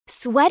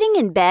Sweating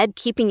in bed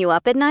keeping you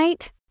up at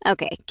night?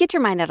 Okay, get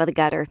your mind out of the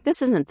gutter.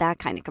 This isn't that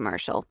kind of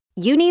commercial.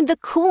 You need the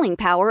cooling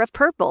power of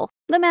Purple,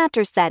 the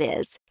mattress that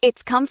is.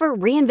 It's comfort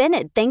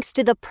reinvented thanks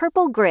to the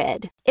Purple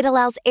Grid. It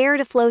allows air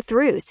to flow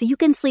through so you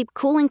can sleep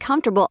cool and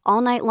comfortable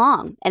all night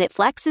long, and it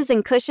flexes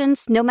and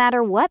cushions no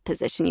matter what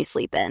position you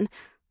sleep in.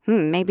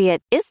 Maybe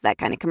it is that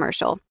kind of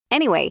commercial.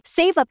 Anyway,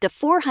 save up to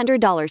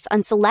 $400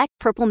 on select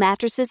Purple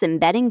mattresses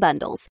and bedding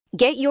bundles.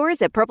 Get yours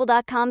at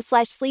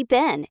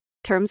purple.com/sleepin.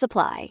 Terms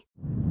apply.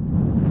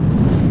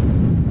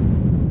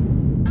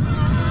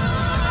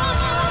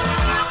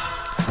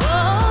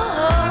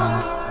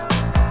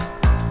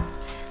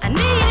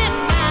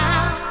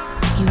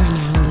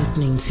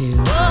 Listening to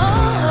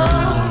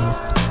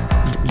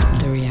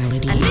The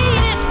Reality Is.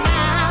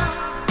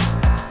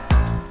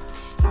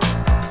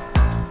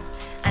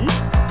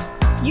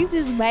 You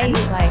just made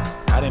it like...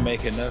 I didn't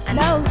make it nothing.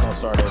 No. We're going to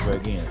start over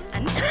again.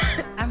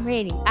 I'm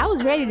ready. I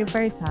was ready the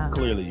first time.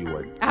 Clearly you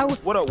wouldn't.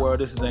 What up, world?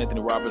 This is Anthony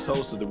Roberts,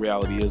 host of The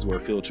Reality Is, where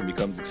filter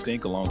becomes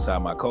extinct, alongside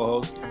my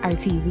co-host,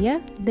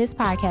 Artesia. This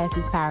podcast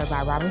is powered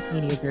by Roberts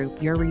Media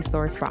Group, your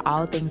resource for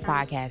all things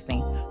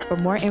podcasting. For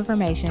more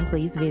information,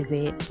 please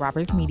visit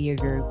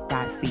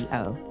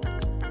robertsmediagroup.co.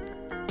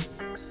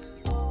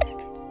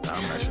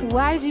 I'm not sure.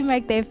 Why did you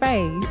make that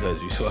face? Because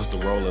you're supposed to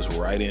roll us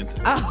right into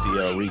the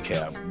ATL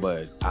recap.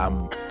 But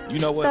you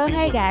know what? So, people,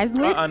 hey guys.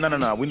 no.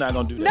 We're not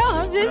going to do that.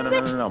 No, shit. I'm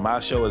just No. My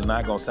show is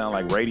not going to sound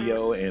like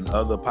radio and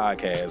other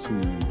podcasts who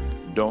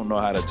don't know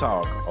how to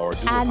talk or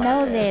do I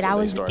know that.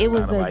 It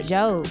was a like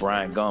joke.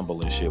 Brian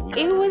Gumble and shit.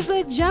 It was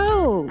a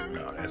joke.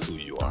 No, that's who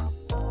you are.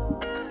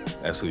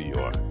 That's who you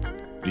are.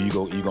 You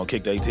gonna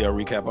kick the ATL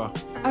recap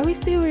off? Are we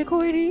still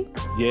recording?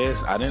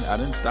 Yes, I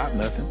didn't stop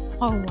nothing.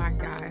 Oh my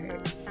God.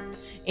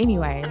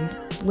 Anyways,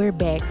 we're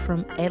back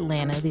from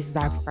Atlanta. This is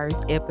our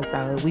first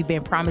episode. We've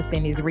been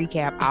promising this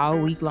recap all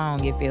week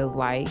long, it feels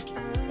like.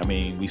 I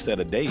mean, we set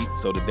a date,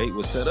 so the date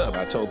was set up.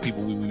 I told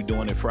people we would be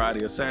doing it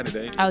Friday or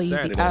Saturday. Oh,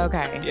 Saturday.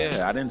 Okay.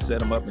 Yeah, I didn't set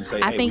them up and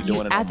say, I hey, we're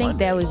doing it on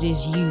Monday. that was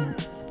just you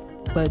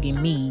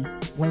bugging me.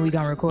 When we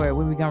gonna record?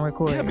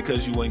 Yeah,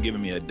 because you weren't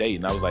giving me a date.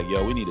 And I was like,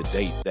 yo, we need a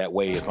date. That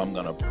way, if I'm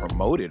going to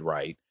promote it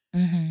right,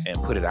 and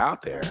put it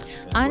out there.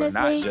 Since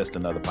honestly, we're not just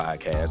another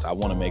podcast, I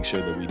want to make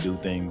sure that we do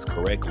things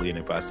correctly. And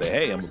if I say,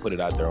 hey, I'm going to put it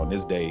out there on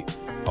this day,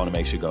 I want to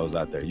make sure it goes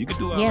out there. You can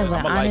do it. Yeah, I'm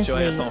but going to light your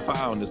ass on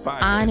fire on this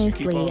podcast.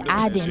 Honestly,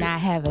 I did not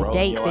have a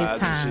date this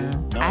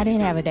time. No, I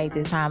didn't have a date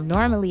this time.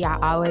 Normally, I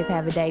always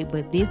have a date,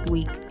 but this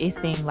week, it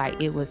seemed like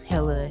it was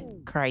hella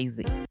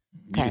crazy.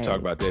 You can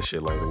talk about that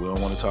shit later. We don't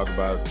want to talk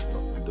about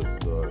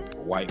the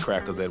white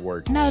crackers at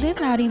work. No, that's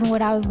not even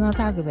what I was going to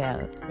talk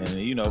about. And,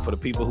 for the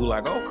people who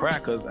like, oh,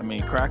 crackers,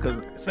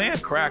 saying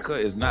cracker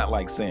is not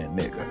like saying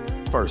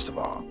nigga, first of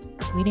all.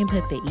 We didn't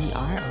put the ER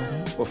on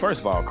it. Well,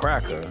 first of all,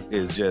 cracker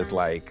is just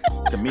like,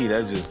 to me,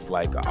 that's just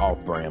like an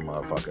off-brand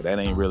motherfucker. That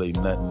ain't really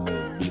nothing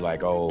to be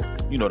like,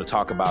 to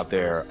talk about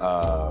their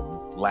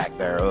lack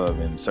thereof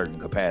in certain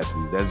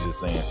capacities. That's just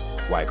saying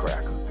white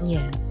cracker.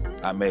 Yeah.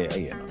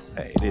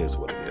 Hey, it is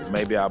what it is.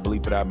 Maybe I'll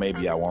bleep it out,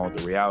 maybe I won't.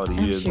 The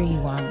reality is, sure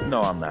you won't.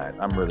 No, I'm not.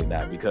 I'm really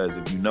not. Because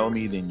if you know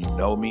me, then you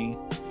know me.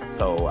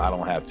 So I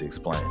don't have to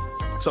explain.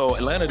 So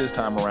Atlanta this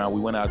time around,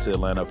 we went out to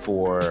Atlanta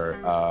for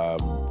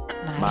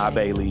Ma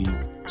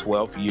Bailey's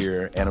 12th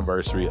year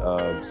anniversary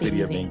of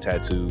City of Ink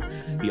Tattoo.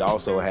 Mm-hmm. He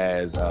also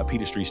has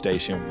Peter Street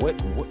Station. What?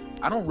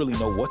 I don't really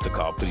know what to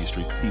call Peter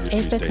Street Station.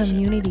 It's a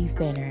community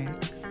center.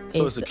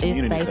 So it's a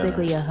community center. It's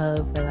basically a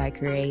hub for like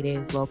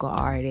creatives, local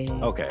artists.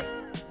 Okay.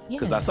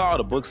 Because I saw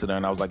the books in there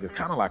and I was like, it's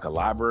kind of like a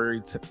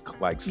library,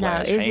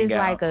 slash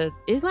hangout.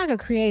 It's like a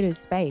creative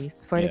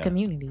space for the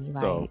community.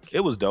 So it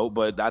was dope.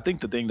 But I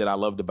think the thing that I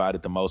loved about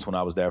it the most when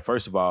I was there,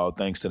 first of all,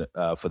 thanks to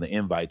for the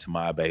invite to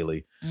Ma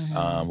Bailey.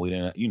 Mm-hmm. We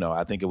didn't,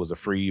 I think it was a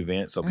free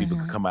event so people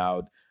could come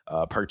out,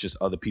 purchase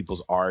other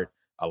people's art,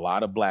 a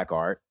lot of Black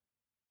art.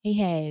 He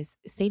has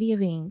City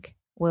of Ink.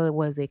 What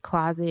was it?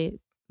 Closet,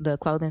 the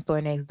clothing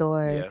store next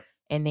door. Yeah.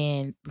 And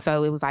then,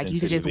 so it was like you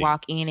could just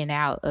walk in and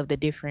out of the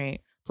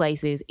different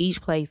places.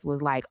 Each place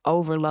was like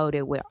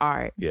overloaded with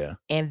art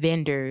and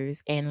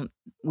vendors, and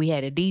we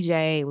had a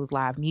DJ. It was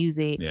live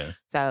music,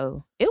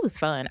 so it was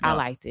fun. I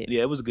liked it.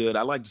 Yeah, it was good.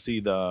 I like to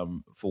see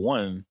for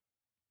one,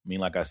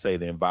 like I say,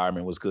 the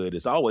environment was good.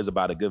 It's always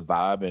about a good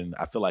vibe, and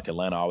I feel like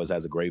Atlanta always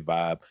has a great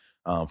vibe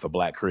for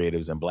Black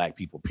creatives and Black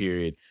people,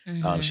 period.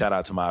 Mm-hmm. Shout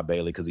out to Ma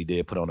Bailey because he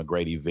did put on a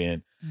great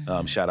event.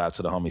 Mm-hmm. Shout out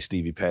to the homie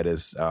Stevie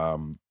Pettis.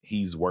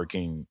 He's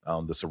working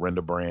on the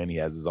Surrender brand. He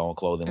has his own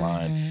clothing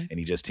line, and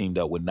he just teamed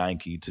up with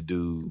Nike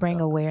to bring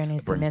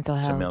awareness to mental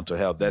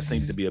health. That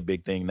seems to be a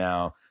big thing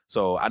now.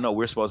 So I know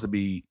we're supposed to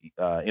be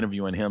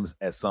interviewing him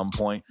at some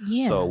point.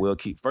 Yeah. So we'll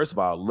first of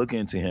all, look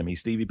into him.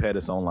 He's Stevie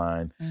Pettis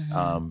online.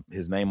 Mm-hmm.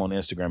 His name on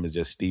Instagram is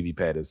just Stevie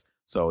Pettis.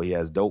 So he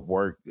has dope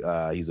work.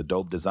 He's a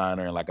dope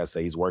designer. And like I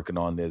say, he's working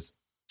on this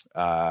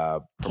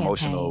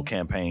promotional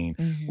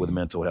campaign with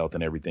mental health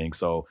and everything.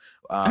 So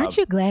aren't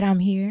you glad I'm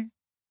here?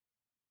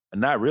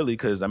 Not really,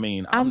 because I'm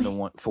the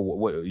one for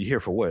what you here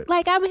for what?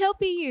 Like I'm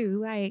helping you.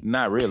 Like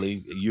not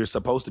really. You're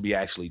supposed to be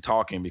actually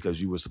talking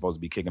because you were supposed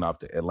to be kicking off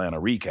the Atlanta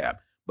recap.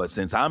 But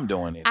since I'm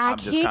doing it, I'm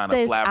just kind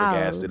of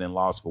flabbergasted and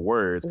lost for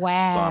words.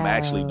 Wow. So I'm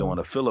actually doing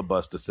a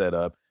filibuster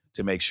setup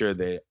to make sure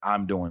that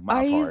I'm doing my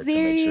part. Are you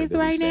serious to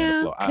make sure that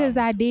right now? Because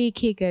I did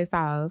kick us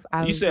off.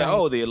 You said,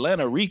 the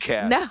Atlanta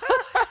recap. No.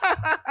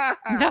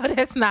 No,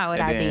 that's not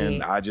what I did.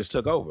 And I just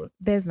took over.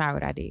 That's not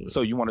what I did.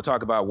 So you want to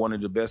talk about one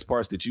of the best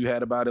parts that you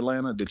had about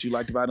Atlanta, that you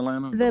liked about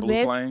Atlanta? The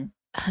Blue Flame?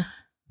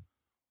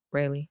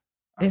 Really?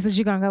 This is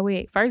you gonna go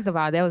with? First of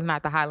all, that was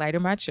not the highlight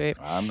of my trip.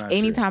 I'm not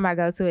Anytime I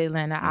go to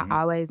Atlanta,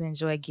 I always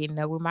enjoy getting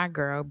up with my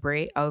girl,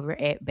 Brett, over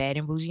at Bad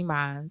and Bougie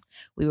Moms.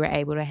 We were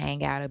able to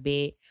hang out a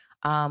bit.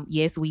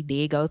 Yes, we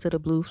did go to the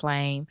Blue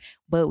Flame,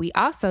 but we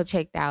also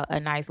checked out a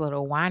nice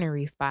little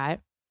winery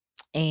spot,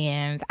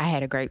 and I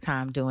had a great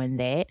time doing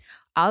that.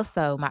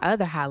 Also, my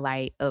other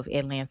highlight of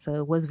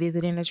Atlanta was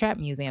visiting the Trap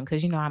Museum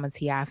because, I'm a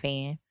T.I.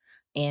 fan.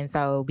 And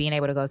so being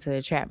able to go to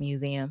the Trap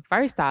Museum,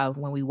 first off,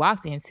 when we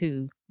walked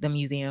into the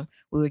museum,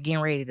 we were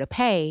getting ready to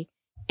pay.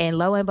 And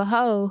lo and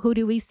behold, who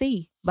do we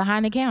see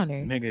behind the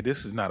counter? Nigga,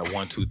 this is not a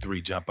 1, 2,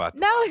 3 jump out.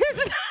 No, it's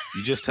not.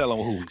 You just tell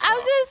them who we saw.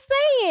 I'm just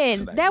saying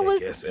so that was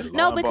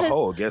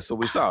because guess what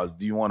we saw.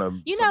 Do you want to?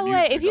 You know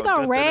what? If you're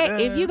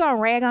gonna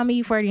rag on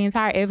me for the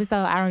entire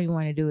episode, I don't even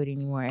want to do it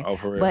anymore. Oh,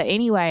 for real? But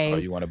anyway,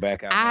 you want to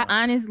back out?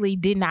 I honestly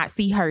did not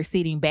see her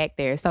sitting back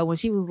there. So when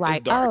she was like,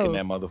 it's dark in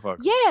that motherfucker.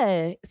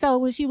 Yeah. So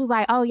when she was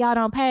like, "Oh, y'all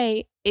don't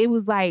pay," it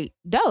was like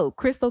dope.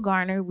 Crystal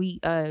Garner,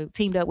 we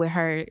teamed up with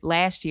her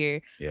last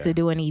year to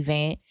do an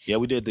event. Yeah,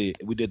 we did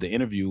the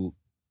interview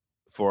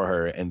for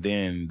her, and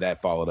then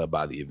that followed up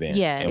by the event.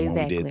 Yeah, and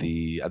exactly. When we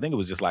did I think it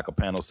was just like a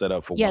panel set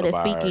up for one of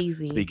our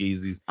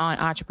speakeasies on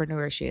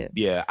entrepreneurship.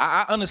 Yeah,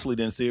 I honestly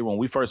didn't see it when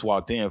we first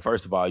walked in.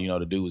 First of all,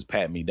 the dude was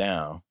patting me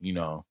down,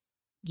 Yeah,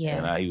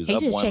 and he just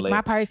one checked leg.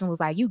 my purse and was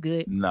like, "You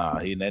good?" Nah,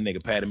 that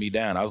nigga patted me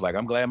down. I was like,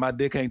 I'm glad my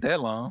dick ain't that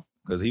long,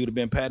 because he would have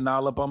been patting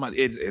all up on my.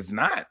 It's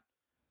not.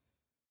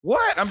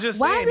 What? I'm just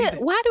saying.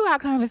 Why do our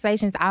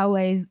conversations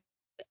always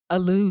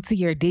allude to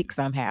your dick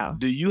somehow?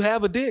 Do you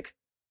have a dick?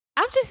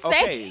 I'm just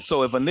saying. Okay,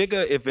 so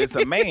if it's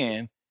a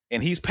man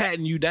and he's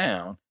patting you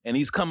down and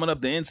he's coming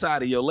up the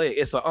inside of your leg,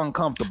 it's an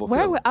uncomfortable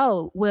feeling.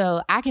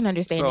 Well, I can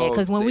understand that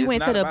because when we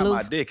went to the Blue,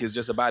 my dick is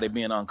just about it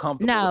being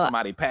uncomfortable. No.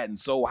 Somebody patting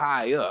so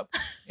high up,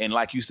 and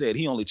like you said,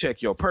 he only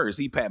checked your purse.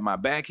 He patted my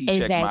back. He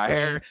checked my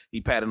hair.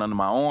 He patted under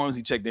my arms.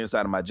 He checked the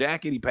inside of my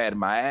jacket. He patted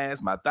my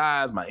ass, my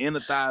thighs, my inner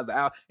thighs,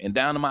 out and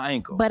down to my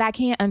ankle. But I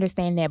can't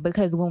understand that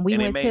because when we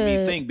went to, it made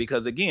me think,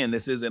 because again,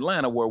 this is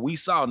Atlanta where we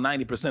saw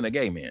 90% of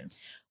gay men.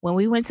 When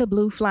we went to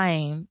Blue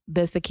Flame,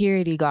 the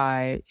security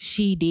guard,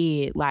 she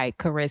did like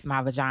caress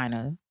my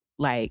vagina,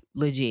 like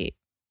legit.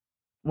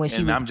 When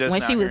she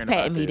was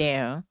patting me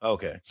down.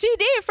 Okay. She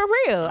did for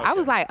real. Okay. I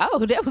was like,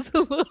 oh, that was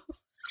a little.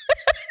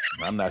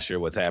 I'm not sure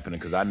what's happening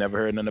because I never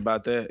heard nothing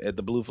about that at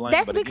the Blue Flame.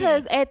 That's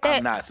because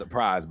I'm not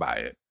surprised by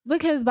it.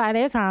 Because by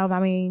that time, I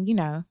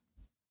mean,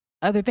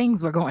 other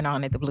things were going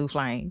on at the Blue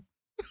Flame.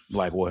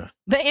 Like what?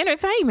 The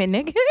entertainment,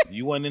 nigga.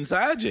 You wasn't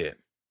inside yet.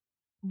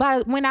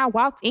 But when I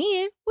walked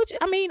in, which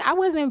I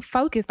wasn't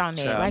focused on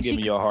that. Child, I'm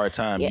giving you a hard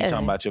time. Yeah. You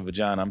talking about your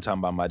vagina, I'm talking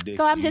about my dick.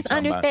 So I'm just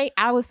understanding.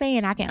 I was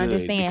saying I can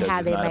understand how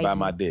it's not about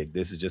my dick.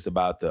 This is just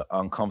about the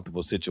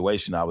uncomfortable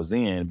situation I was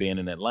in being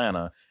in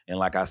Atlanta. And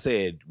like I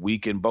said, we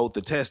can both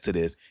attest to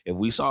this. If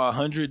we saw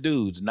 100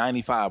 dudes,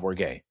 95 were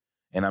gay.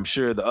 And I'm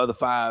sure the other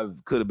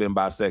 5 could have been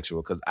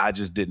bisexual because I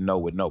just didn't know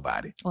with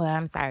nobody. Well,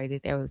 I'm sorry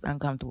that was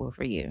uncomfortable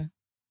for you.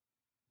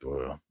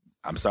 Well,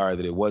 I'm sorry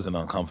that it wasn't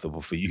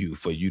uncomfortable for you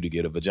to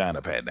get a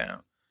vagina pat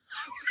down.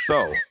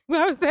 So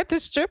I was at the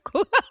strip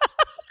club.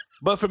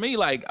 But for me,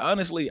 like,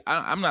 honestly,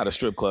 I'm not a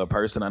strip club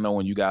person. I know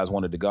when you guys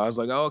wanted to go, I was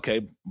like, oh,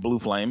 okay, Blue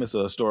Flame, it's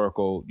a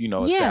historical,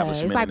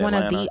 establishment it's like in one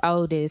Atlanta. of the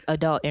oldest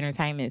adult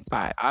entertainment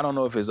spots. I don't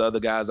know if there's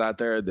other guys out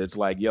there that's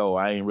like, yo,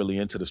 I ain't really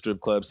into the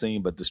strip club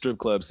scene, but the strip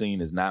club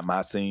scene is not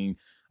my scene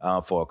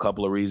for a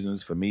couple of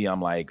reasons. For me,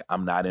 I'm like,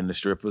 I'm not into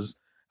strippers.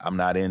 I'm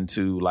not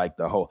into like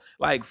the whole,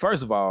 like,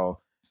 first of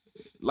all,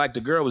 like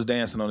the girl was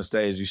dancing on the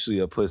stage, you see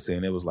a pussy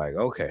and it was like,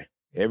 okay,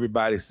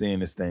 everybody's seeing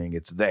this thing.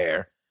 It's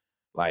there.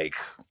 Like,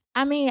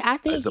 I mean, I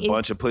think it's a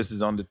bunch of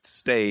pussies on the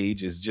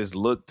stage. It's just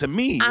to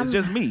me. It's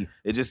just me.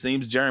 It just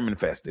seems germ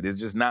infested. It's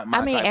just not my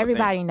type of thing.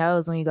 Everybody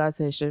knows when you go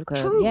to a strip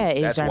club. True. Yeah,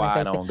 it's germ infested. That's why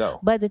I don't go.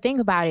 But the thing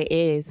about it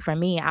is, for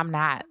me, I'm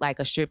not like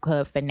a strip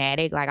club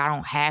fanatic. Like, I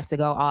don't have to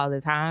go all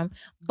the time.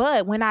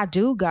 But when I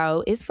do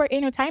go, it's for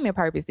entertainment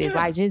purposes. Yeah.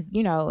 Like, just,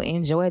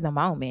 enjoy the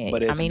moment.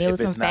 But I mean, it was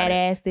some fat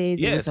asses.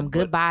 Yes, it was some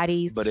good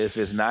bodies. But if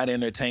it's not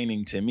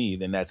entertaining to me,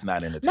 then that's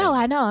not entertaining. No,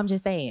 I know. I'm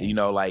just saying.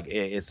 Like,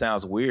 it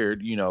sounds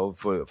weird,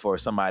 for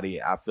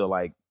somebody, I feel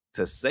like,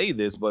 to say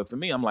this, but for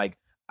me, I'm like,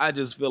 I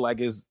just feel like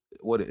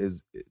what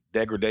is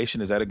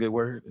degradation? Is that a good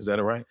word? Is that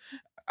all right?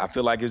 I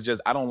feel like it's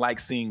just, I don't like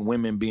seeing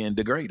women being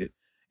degraded.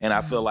 And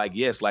I feel like,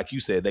 yes, like you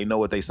said, they know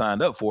what they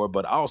signed up for,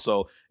 but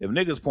also if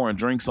niggas pouring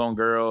drinks on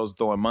girls,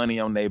 throwing money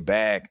on their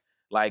back,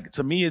 like,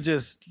 to me,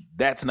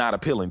 that's not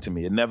appealing to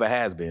me. It never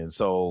has been.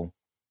 So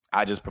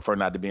I just prefer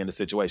not to be in the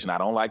situation. I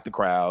don't like the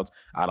crowds.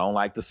 I don't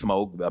like the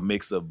smoke, a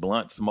mix of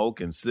blunt smoke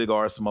and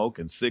cigar smoke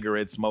and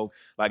cigarette smoke.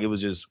 Like, it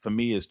was just, for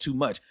me, it's too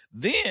much.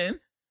 Then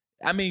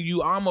I mean,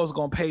 you almost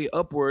gonna pay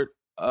upward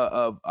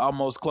of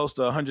almost close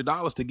to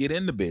 $100 to get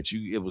in the bitch.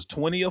 It was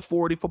 20 or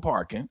 40 for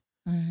parking.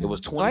 It was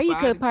 25. Or you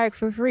could park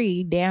for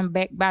free down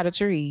back by the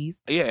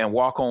trees. Yeah, and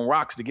walk on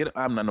rocks to get it.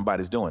 I'm not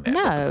nobody's doing that.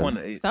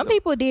 No, some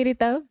people did it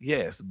though.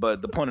 Yes,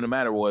 but the point of the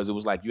matter was it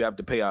was like you have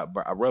to pay out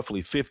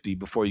roughly $50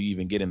 before you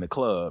even get in the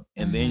club,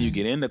 and then you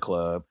get in the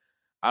club.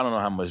 I don't know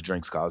how much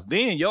drinks cost.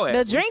 Then your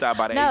ass stop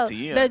by the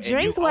ATM. The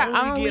drinks were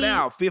only get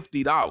out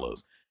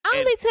 $50. I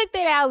only took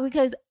that out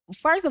because,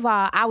 first of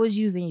all, I was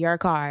using your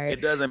card.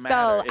 It doesn't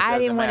matter. So I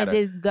didn't want to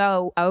just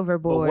go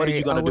overboard. But what are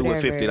you going to do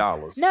with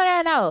 $50?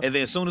 No. And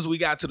then as soon as we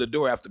got to the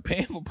door after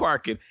paying for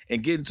parking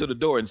and getting to the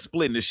door and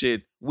splitting the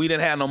shit, we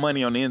didn't have no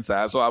money on the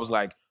inside. So I was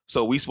like,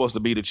 so we supposed to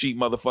be the cheap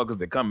motherfuckers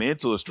that come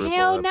into a strip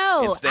club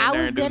and stand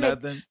there and do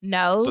nothing?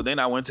 No. So then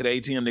I went to the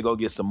ATM to go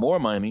get some more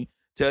money.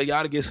 Tell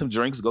y'all to get some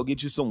drinks, go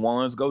get you some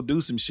ones, go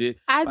do some shit.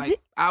 I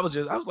was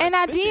like, and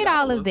I did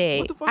all of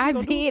that. I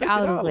did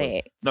all of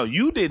that. No,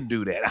 you didn't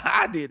do that.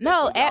 I did that.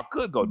 No, so y'all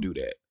could go do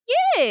that.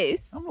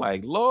 Yes. I'm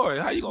like, Lord,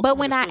 how you gonna? But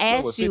when I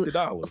asked you,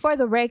 for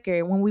the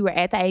record, when we were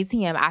at the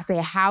ATM, I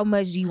said, "How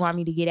much do you want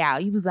me to get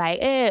out?" He was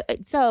like,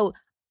 So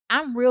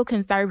I'm real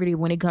conservative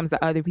when it comes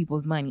to other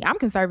people's money. I'm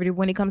conservative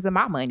when it comes to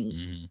my money.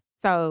 Mm-hmm.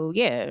 So,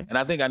 yeah. And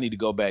I think I need to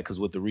go back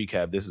because with the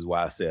recap, this is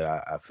why I said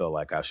I felt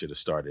like I should have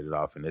started it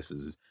off, and this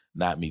is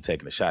not me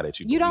taking a shot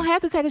at you. You don't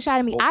have to take a shot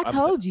at me. I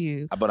told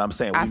you. But I'm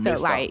saying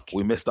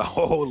we missed a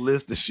whole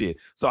list of shit.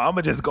 So I'm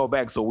going to just go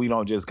back so we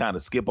don't just kind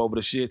of skip over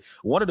the shit.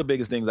 One of the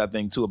biggest things I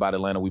think, too, about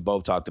Atlanta we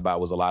both talked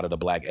about was a lot of the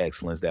black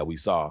excellence that we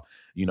saw.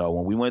 You know,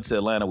 when we went to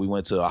Atlanta, we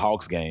went to a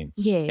Hawks game.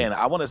 Yes. And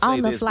I want to say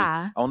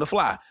on the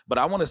fly. But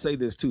I want to say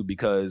this, too,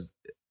 because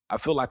I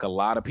feel like a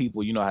lot of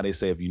people, you know how they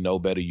say if you know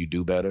better, you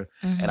do better.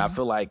 Mm-hmm. And I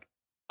feel like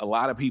a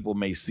lot of people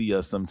may see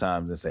us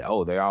sometimes and say,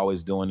 oh, they're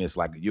always doing this.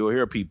 Like you'll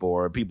hear people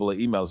or people at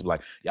emails be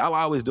like, y'all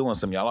always doing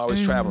something. Y'all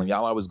always traveling.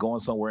 Y'all always going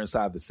somewhere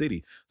inside the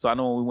city. So I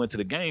know when we went to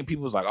the game,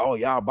 people was like, oh,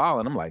 y'all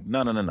balling. I'm like,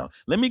 no.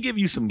 Let me give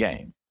you some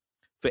game.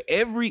 For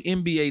every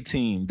NBA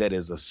team that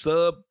is a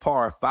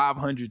subpar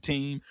 500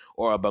 team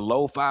or a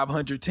below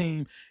 500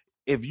 team,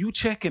 if you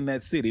check in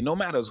that city, no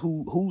matter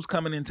who's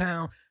coming in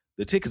town,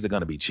 the tickets are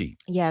going to be cheap.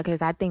 Yeah,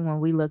 because I think when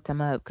we looked them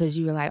up, because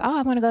you were like, oh,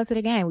 I want to go to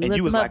the game. We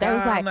looked them up. That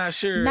was like I'm not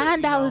sure,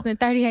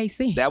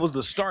 $9.38. That was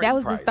the starting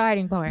price. That was the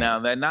starting point. Now,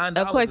 that $9.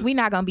 Of course, we're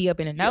not going to be up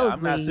in the nosebleeds.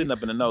 I'm not sitting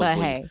up in the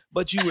nosebleeds.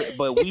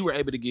 But we were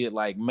able to get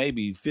like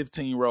maybe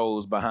 15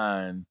 rows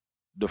behind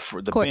the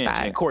bench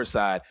and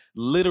courtside.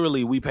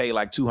 Literally, we paid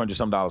like $200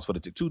 some for the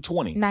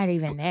 $220. Not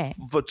even that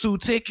for 2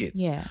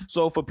 tickets. Yeah.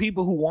 So for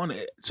people who want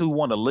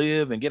to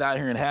live and get out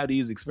here and have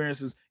these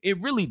experiences, it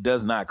really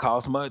does not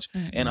cost much.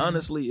 Mm-hmm. And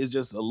honestly, it's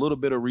just a little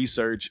bit of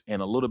research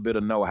and a little bit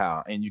of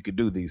know-how, and you could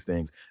do these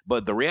things.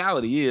 But the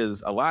reality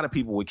is, a lot of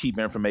people would keep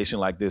information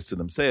like this to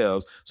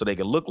themselves so they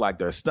can look like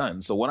they're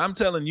stunting. So what I'm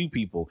telling you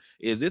people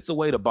is, it's a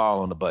way to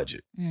ball on the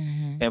budget.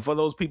 Mm-hmm. And for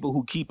those people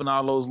who keeping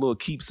all those little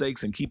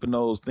keepsakes and keeping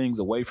those things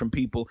away from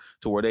people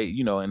to where they,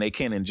 and they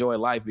can't enjoy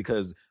life,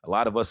 because a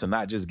lot of us are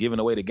not just giving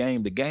away the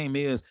game. The game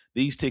is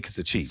these tickets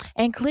are cheap.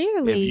 And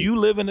clearly, if you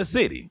live in a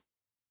city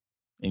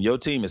and your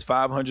team is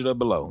 500 or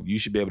below, you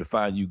should be able to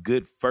find you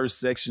good first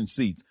section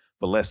seats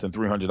for less than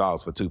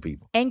 $300 for 2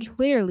 people. And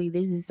clearly,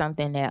 this is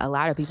something that a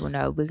lot of people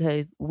know,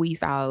 because we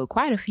saw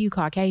quite a few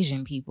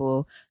Caucasian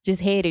people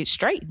just headed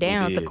straight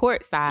down to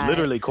courtside.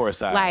 Literally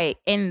courtside.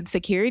 And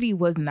security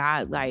was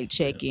not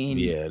checking.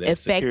 Yeah, that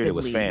security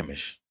was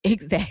famished.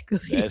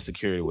 Exactly. That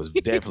security was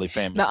definitely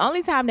famished. The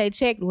only time they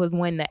checked was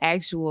when the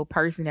actual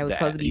person that was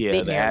supposed to be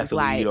sitting there was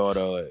like, or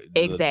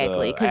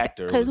the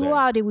actor. Because who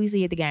all did we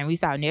see at the game? We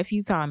saw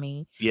Nephew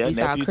Tommy. Yeah, we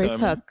saw Chris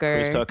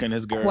Tucker and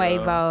his girl.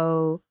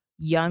 Quavo,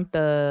 Young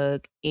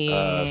Thug,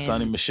 and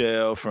Sonny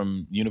Michel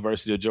from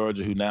University of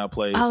Georgia, who now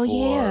plays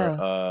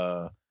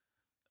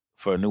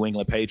for New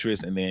England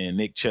Patriots, and then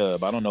Nick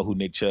Chubb. I don't know who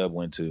Nick Chubb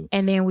went to.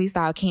 And then we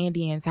saw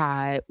Candy and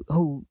Todd,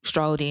 who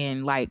strolled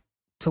in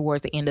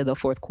towards the end of the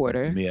fourth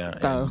quarter. Yeah.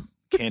 So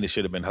Candy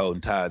should have been holding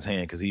Todd's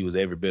hand because he was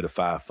every bit of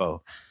 5'4".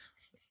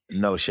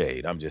 No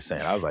shade. I'm just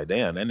saying. I was like,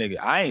 damn, that nigga,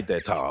 I ain't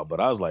that tall, but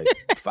I was like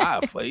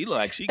 5'4". He looked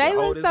like she could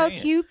hold his hand. They look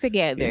so cute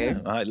together. Yeah,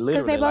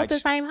 because they both the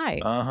same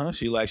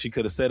height. She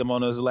could have set him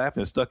on his lap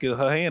and stuck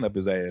her hand up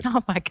his ass.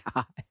 Oh my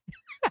God.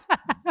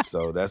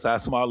 So that's how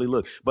small he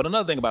looked. But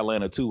another thing about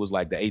Atlanta too was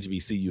like the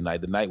HBCU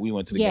night. The night we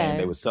went to the game,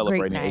 they were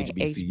celebrating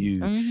HBCUs.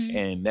 Mm-hmm.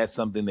 And that's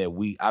something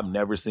that I've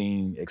never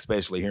seen,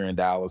 especially here in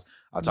Dallas.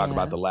 I talk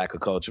about the lack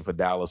of culture for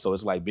Dallas. So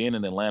it's like being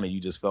in Atlanta, you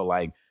just felt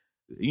like,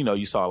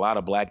 you saw a lot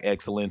of black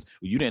excellence.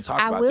 You didn't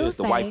talk about this.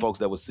 The white folks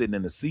that was sitting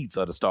in the seats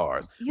of the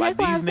stars. Like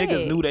these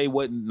niggas knew they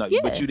wasn't,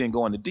 but you didn't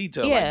go into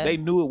detail. Yeah. Like they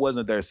knew it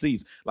wasn't their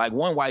seats. Like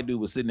one white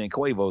dude was sitting in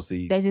Quavo's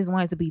seat. They just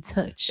wanted to be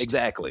touched.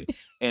 Exactly.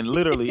 And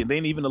literally, and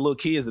then even the little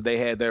kids that they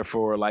had there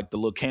for like the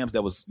little camps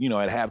that was,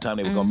 at halftime,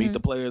 they were going to meet the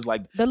players.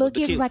 Like the little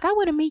kids was like, I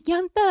want to meet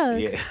Young Thug.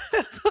 Yeah.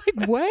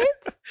 Like, what?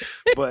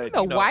 But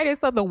the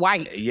whitest of the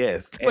whites.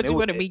 Yes. But you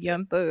want to meet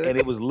Young Thug. And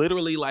it was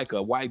literally like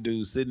a white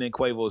dude sitting in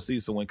Quavo's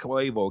seat. So when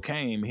Quavo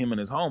came, him and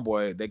his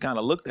homeboy, they kind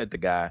of looked at the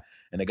guy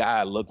And the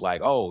guy looked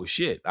like, oh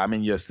shit, I'm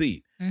in your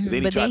seat. Mm-hmm.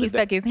 Then he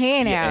stuck his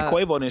hand out. And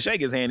Quavo didn't shake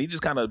his hand. He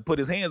just kind of put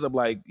his hands up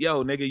like,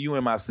 yo, nigga, you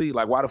in my seat.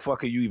 Like, why the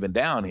fuck are you even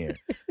down here?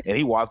 And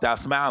he walked out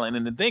smiling.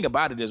 And the thing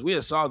about it is we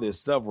had saw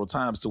this several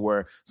times to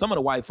where some of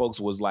the white folks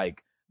was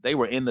like, they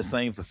were in the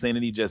same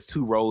vicinity, just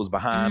 2 rows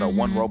behind or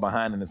 1 row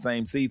behind in the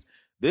same seats.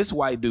 This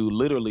white dude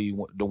literally,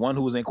 the one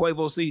who was in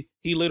Quavo's seat,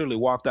 he literally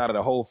walked out of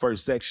the whole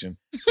first section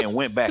and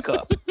went back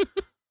up.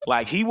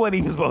 Like, he wasn't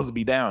even supposed to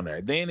be down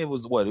there. Then it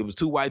was what? It was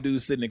 2 white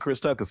dudes sitting in Chris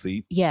Tucker's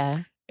seat.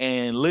 Yeah.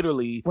 And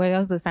literally... Were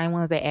those the same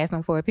ones that asked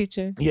him for a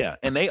picture? Yeah.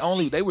 And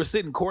they were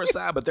sitting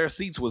courtside, but their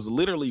seats was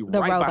literally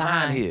right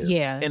behind his.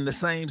 Yeah. In the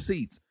same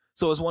seats.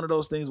 So it's one of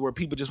those things where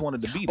people just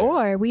wanted to be there.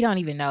 Or we don't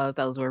even know if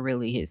those were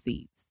really his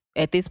seats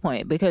at this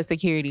point because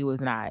security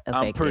was not effective.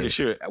 I'm pretty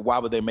sure. Why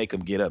would they make him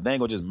get up? They ain't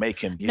gonna just make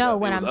him get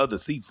up. There was other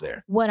seats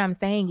there. What I'm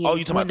saying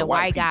is when the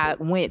white guy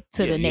went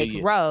to the next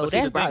row,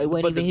 that's probably wasn't even his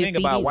seat. But the thing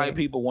about white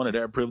people, one of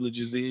their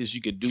privileges is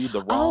you could do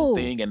the wrong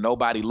thing and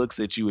nobody looks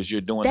at you as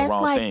you're doing the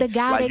wrong thing. The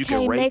guy like that you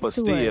came can rape next or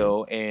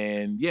steal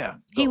and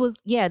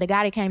the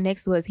guy that came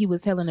next to us, he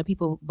was telling the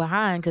people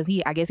behind because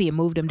I guess he had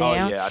moved him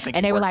down. Oh, yeah, I think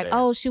and they were like,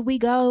 oh, should we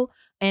go?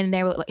 And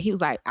he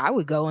was like, I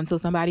would go until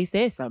somebody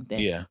said something.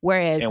 Yeah.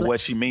 Whereas, and what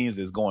she means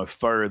is going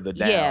further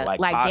down, like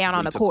down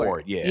on the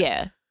court.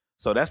 Yeah.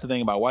 So that's the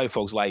thing about white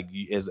folks. Like,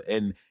 as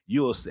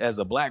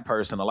a black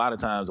person, a lot of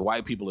times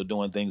white people are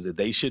doing things that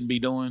they shouldn't be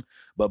doing,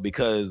 but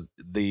because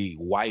the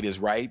white is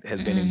right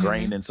has been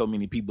ingrained in so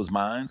many people's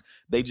minds,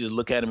 they just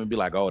look at them and be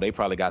like, oh, they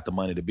probably got the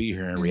money to be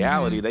here. In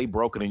reality, they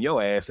broke it in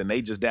your ass and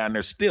they just down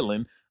there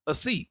stealing a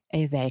seat.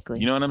 Exactly.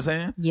 You know what I'm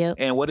saying? Yep.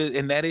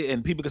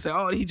 And people can say,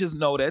 oh, he just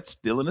know that's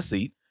stealing a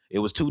seat. It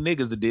was 2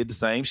 niggas that did the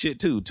same shit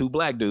too. 2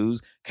 black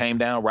dudes came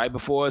down right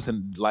before us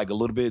and like a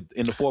little bit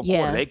in the fourth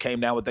quarter. They came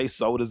down with their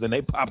sodas and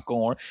their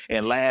popcorn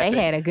and laughed. They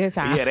had a good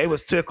time. Yeah, they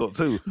was tickled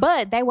too.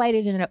 But they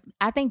waited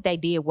I think they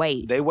did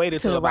wait. They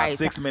waited till about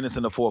 6 minutes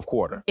in the fourth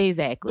quarter.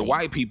 Exactly. The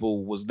white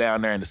people was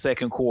down there in the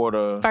second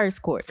quarter.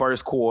 First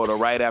quarter,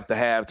 right after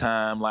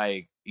halftime.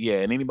 Like, yeah,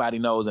 and anybody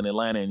knows in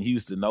Atlanta and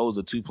Houston, those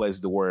are 2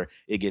 places where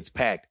it gets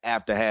packed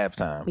after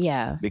halftime.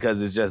 Yeah. Because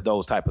it's just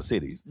those type of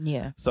cities.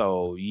 Yeah.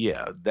 So,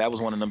 yeah, that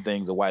was one of them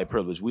things of white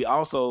privilege. We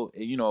also,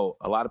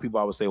 a lot of people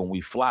always say when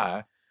we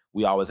fly,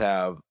 we always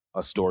have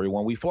a story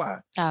when we fly.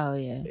 Oh,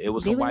 yeah. It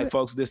was some white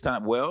folks this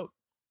time. Well,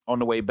 on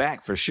the way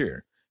back for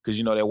sure. Because,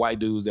 that white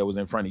dudes that was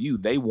in front of you,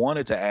 they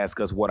wanted to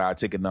ask us what our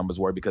ticket numbers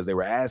were because they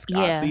were asking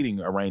our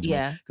seating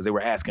arrangement. Because they were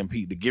asking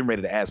people, getting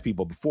ready to ask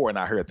people before, and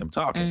I heard them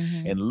talking.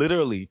 And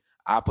literally,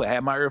 I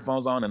had my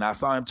earphones on and I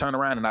saw him turn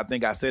around and I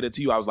think I said it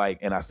to you. I was like,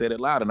 and I said it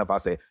loud enough. I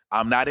said,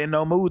 I'm not in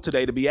no mood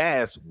today to be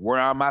asked, where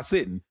am I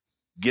sitting?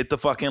 Get the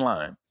fucking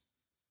line.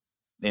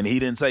 And he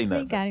didn't say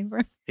nothing.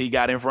 He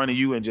got in front of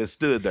you and just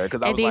stood there.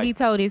 And then he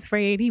told his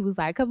friend, he was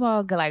like, come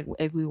on. Like,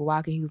 as we were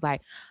walking, he was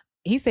like,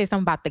 he said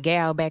something about the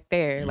gal back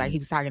there. Like he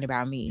was talking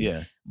about me.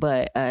 Yeah.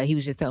 But he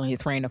was just telling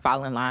his friend to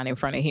fall in line in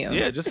front of him.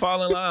 Yeah, just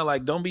fall in line.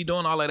 Like, don't be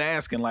doing all that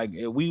asking. Like,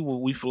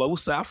 we flew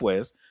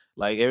Southwest.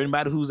 Like,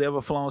 everybody who's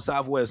ever flown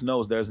Southwest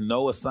knows there's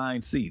no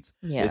assigned seats.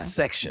 Yeah. It's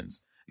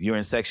sections. You're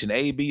in section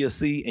A, B, or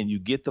C, and you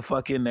get the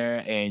fuck in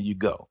there and you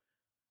go.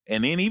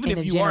 And then even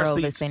if you are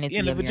seats in the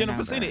general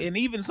vicinity, and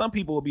even some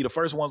people will be the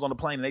first ones on the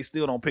plane and they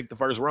still don't pick the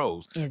first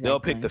rows. Exactly. They'll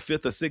pick the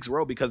 5th or 6th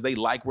row because they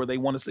like where they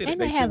want to sit.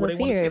 And they have a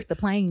fear if the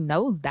plane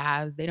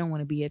nosedives, they don't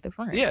want to be at the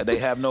front. Yeah, they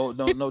have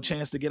no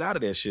chance to get out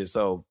of that shit.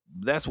 So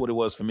that's what it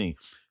was for me.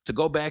 To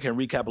go back and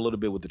recap a little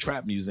bit with the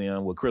Trap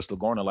Museum with Crystal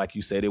Garner, like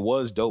you said, it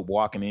was dope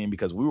walking in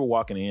because we were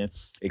walking in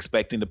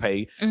expecting to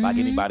pay like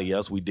anybody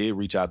else. We did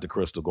reach out to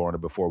Crystal Garner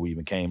before we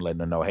even came, letting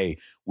her know, hey,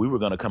 we were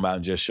going to come out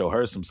and just show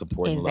her some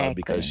support and love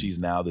because she's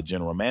now the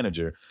general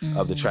manager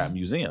of the Trap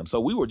Museum. So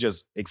we were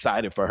just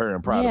excited for her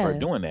and proud of her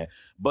doing that.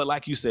 But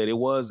like you said, it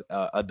was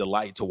a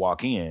delight to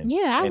walk in.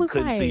 Yeah, and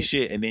couldn't see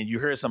shit. And then you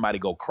heard somebody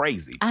go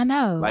crazy. I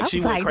know. Like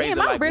she went crazy.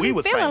 Damn, like really we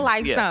was feeling famous.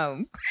 like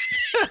something.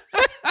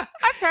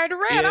 I turned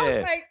around. I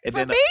was like, and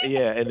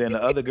then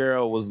the other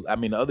girl was,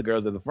 the other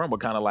girls at the front were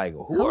kind of like,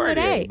 who are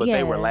they? But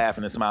they were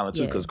laughing and smiling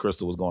too because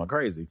Crystal was going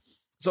crazy.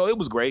 So it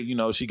was great.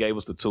 She gave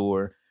us the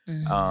tour.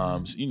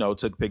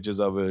 Took pictures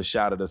of her,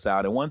 shouted us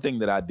out. And one thing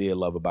that I did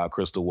love about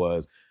Crystal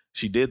was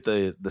she did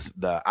the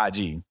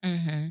IG,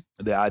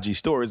 the IG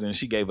stories, and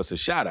she gave us a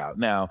shout out.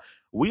 Now,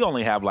 we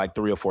only have like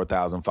 3,000 or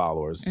 4,000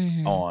 followers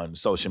on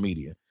social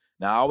media.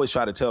 Now, I always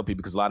try to tell people,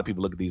 because a lot of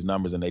people look at these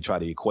numbers and they try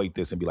to equate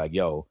this and be like,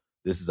 yo,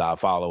 this is our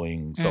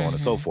following, so on and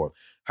so forth.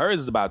 Hers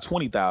is about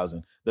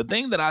 20,000. The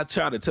thing that I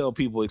try to tell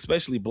people,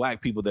 especially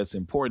black people, that's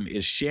important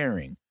is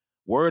sharing,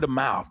 word of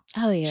mouth,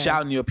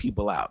 shouting your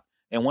people out.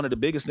 And one of the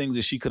biggest things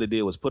that she could have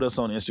did was put us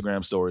on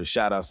Instagram stories,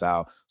 shout us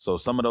out, so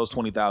some of those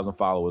 20,000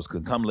 followers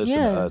could come listen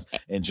to us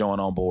and join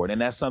on board. And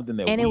that's something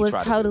that it was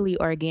totally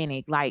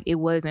organic. Like, it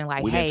wasn't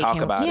like, we didn't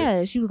talk about it.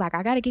 Yeah, she was like,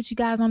 I got to get you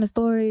guys on the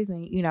stories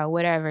and,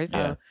 whatever.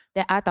 So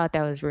I thought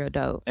that was real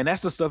dope. And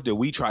that's the stuff that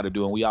we try to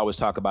do. And we always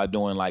talk about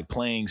doing, like,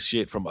 playing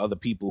shit from other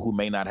people who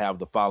may not have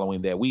the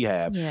following that we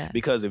have. Yeah.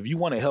 Because if you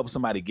want to help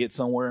somebody get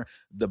somewhere,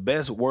 the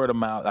best word of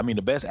mouth,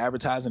 the best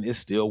advertising is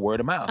still word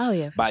of mouth. Oh,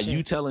 yeah. By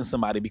you telling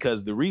somebody,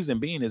 because the reason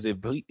being is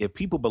if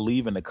people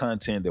believe in the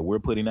content that we're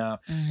putting out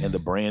and the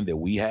brand that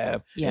we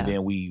have, and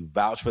then we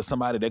vouch for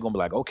somebody, they're going to be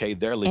like, okay,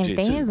 they're legit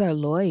and fans too. are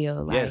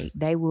loyal. Like,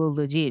 they will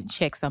legit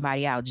check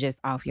somebody out just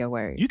off your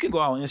word. You can go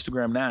on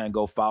Instagram now and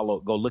go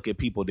look at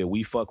people that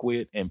we fuck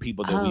with and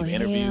people that we've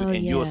interviewed,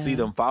 and you'll see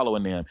them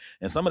following them.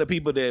 And some of the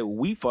people that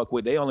we fuck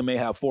with, they only may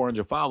have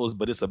 400 followers,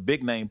 but it's a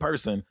big name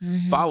person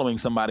following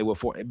somebody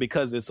with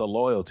because it's a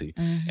loyalty.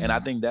 And I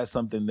think that's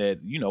something that,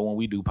 when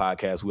we do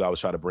podcasts, we always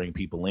try to bring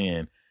people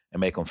in and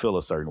make them feel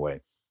a certain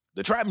way.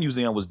 The Trap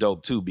Museum was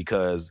dope too,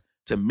 because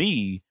to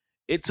me,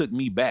 it took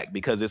me back,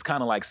 because it's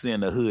kind of like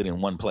seeing the hood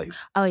in one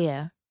place. Oh,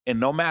 yeah. And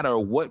no matter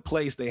what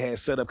place they had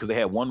set up, because they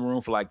had one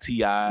room for like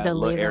T.I., a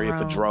little area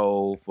for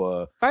Dro.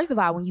 First of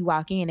all, when you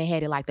walk in, they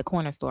had it like the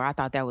corner store. I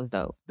thought that was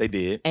dope. They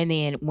did. And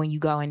then when you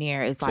go in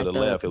there, it's like the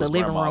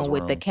living room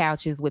with the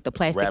couches with the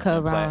plastic Wrapped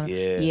cover on.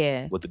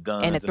 Yeah. With the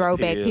guns and the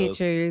throwback the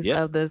pictures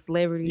of the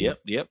celebrities.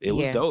 Yep. It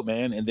was dope,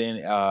 man. And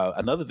then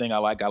another thing I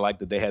like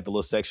that they had the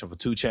little section for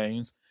 2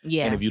 Chainz.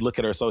 Yeah. And if you look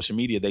at her social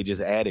media, they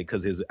just added,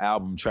 because his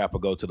album Trap or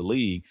Go to the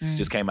League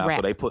just came out. Rap.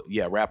 So they put,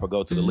 Rap or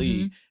Go to the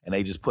League. And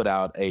they just put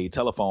out a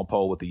telephone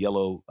pole with the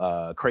yellow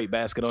crate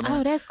basket on it.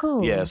 Oh, that's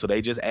cool. Yeah, so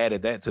they just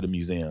added that to the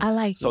museum. I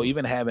like So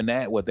even having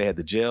that, they had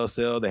the jail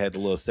cell, they had the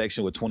little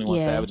section with 21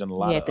 Savage and a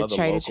lot of other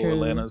local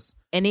Atlanta's.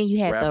 And then you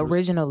had rappers. the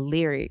original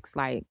lyrics,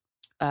 like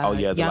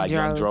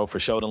Young Dro for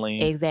Show to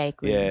Lean.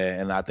 Exactly. Yeah,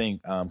 and I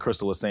think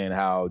Crystal was saying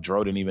how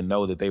Dro didn't even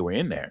know that they were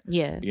in there.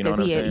 Yeah, you know what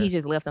I'm saying? He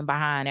just left them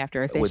behind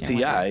after a session with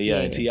T.I.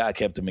 And T.I.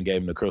 kept him and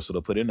gave him to Crystal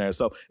to put in there.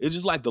 So it's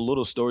just like the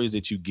little stories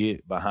that you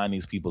get behind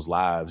these people's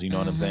lives. You know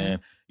what I'm saying?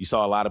 You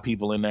saw a lot of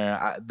people in there.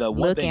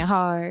 Looking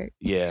hard.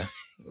 Yeah.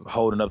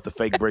 Holding up the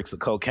fake bricks of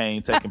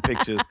cocaine, taking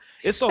pictures.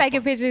 It's so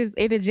taking pictures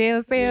in a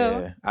jail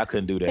cell. Yeah, I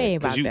couldn't do that. They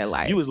ain't about that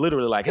life. You was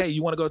literally like, "Hey,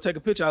 you want to go take a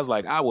picture?" I was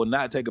like, "I will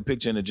not take a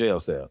picture in a jail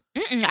cell."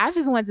 I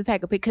just wanted to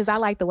take a picture because I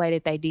like the way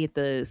that they did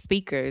the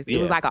speakers. It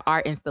was like an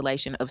art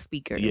installation of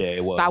speakers. Yeah,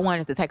 it was. So I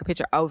wanted to take a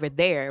picture over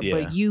there. Yeah.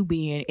 But you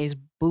being as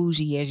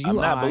bougie as you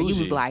are, you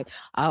was like,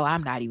 "Oh,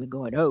 I'm not even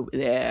going over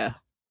there."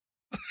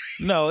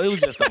 No, it was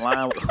just the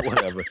line,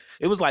 whatever.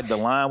 It was like the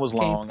line was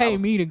long. Can't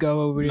pay me to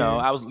go over there.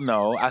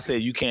 I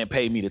said you can't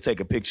pay me to take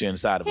a picture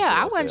inside of a jail cell.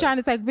 I wasn't trying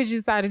to take a picture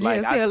inside of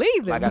jail cell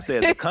either. Like I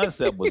said, the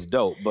concept was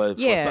dope, but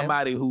for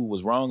somebody who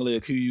was wrongly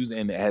accused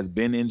and has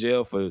been in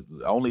jail for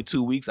only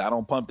 2 weeks, I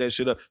don't pump that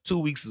shit up. 2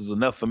 weeks is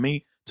enough for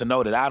me to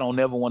know that I don't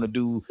never want to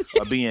do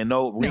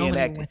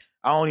reenacting.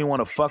 I don't even want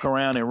to fuck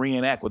around and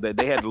reenact with that.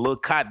 They had the little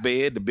cot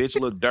bed. The bitch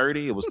looked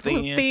dirty. It was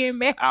thin.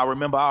 I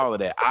remember all of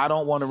that. I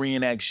don't want to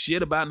reenact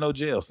shit about no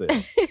jail cell.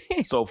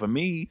 So for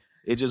me,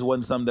 it just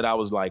wasn't something that I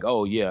was like,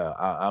 oh, yeah,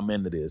 I'm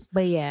into this.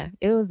 But yeah,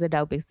 it was a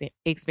dope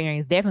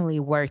experience.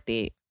 Definitely worth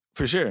it.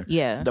 For sure.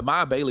 Yeah. The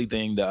Ma Bailey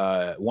thing,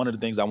 one of the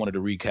things I wanted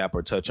to recap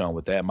or touch on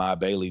with that, Ma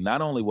Bailey,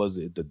 not only was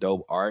it the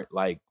dope art,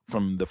 like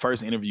from the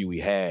first interview we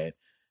had,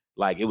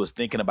 like it was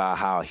thinking about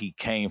how he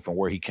came from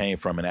where he came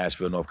from in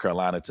Asheville, North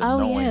Carolina to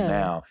knowing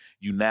now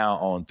you now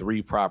own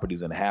 3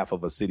 properties and half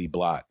of a city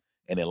block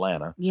in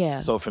Atlanta.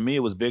 Yeah. So for me,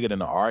 it was bigger than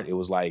the art. It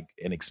was like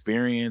an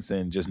experience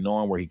and just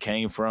knowing where he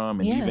came from.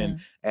 And even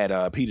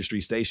at Peter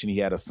Street Station, he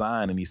had a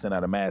sign and he sent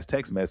out a mass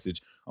text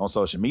message on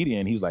social media.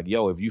 And he was like,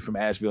 yo, if you from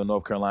Asheville,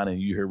 North Carolina, and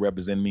you here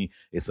representing me,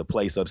 it's a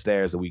place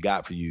upstairs that we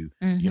got for you.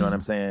 You know what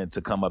I'm saying?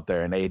 To come up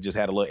there. And they just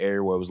had a little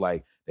area where it was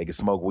like, they could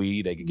smoke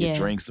weed, they could get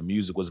drinks, the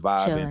music was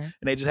vibing. And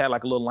they just had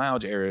like a little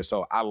lounge area.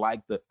 So I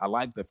like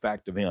the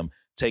fact of him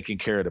taking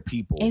care of the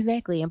people.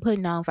 Exactly. And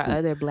putting on for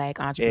other Black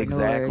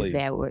entrepreneurs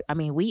that were,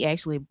 we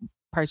actually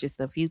purchased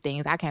a few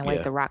things. I can't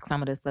wait to rock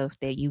some of the stuff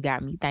that you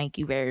got me. Thank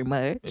you very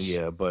much.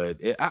 Yeah, but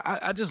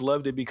I just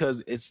loved it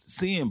because it's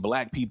seeing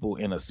Black people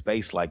in a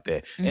space like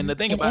that. And the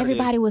thing about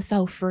everybody was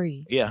so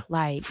free. Yeah.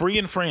 Like free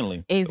and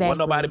friendly. Exactly. Wasn't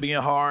nobody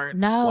being hard.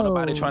 No. Wasn't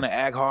nobody trying to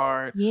act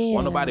hard. Yeah.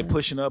 Wasn't nobody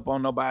pushing up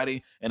on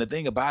nobody. And the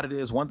thing about it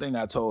is, one thing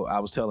I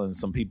was telling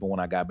some people when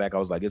I got back, I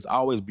was like, it's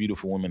always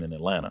beautiful women in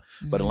Atlanta.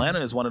 But Atlanta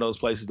is one of those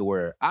places to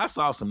where I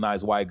saw some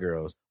nice white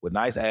girls with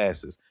nice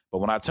asses. But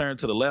when I turned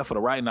to the left or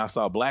the right and I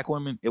saw Black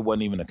women, it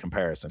wasn't even a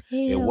comparison.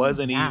 It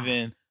wasn't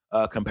even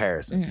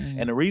comparison.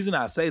 And the reason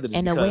I say that is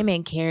and because the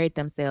women carried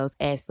themselves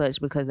as such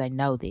because they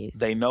know this.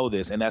 They know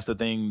this. And that's the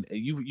thing.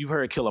 You've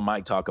heard Killer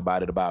Mike talk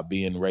about it, about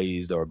being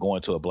raised or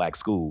going to a black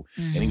school.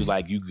 And he was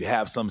like, you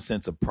have some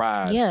sense of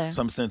pride,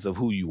 some sense of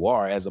who you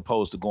are, as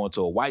opposed to going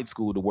to a white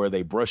school to where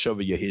they brush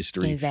over your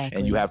history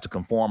and you have to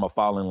conform or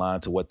fall in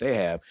line to what they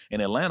have.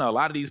 In Atlanta, a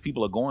lot of these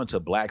people are going to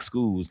black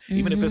schools.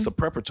 Even if it's a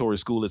preparatory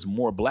school, it's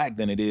more black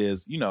than it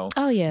is,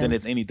 than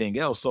it's anything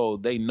else. So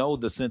they know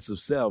the sense of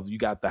self. You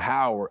got the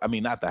Howard,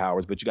 not the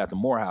Howards, but you got the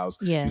Morehouse,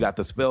 you got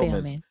the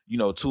Spelmans,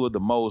 two of the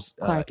most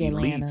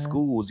elite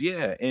schools,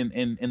 in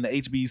the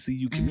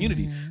HBCU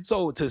community.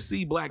 So to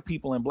see black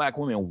people and black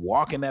women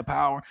walk in that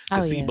power,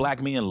 to see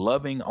black men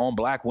loving on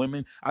black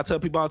women, I tell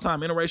people all the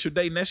time, interracial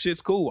dating, that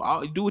shit's cool.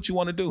 Do what you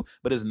want to do,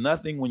 but it's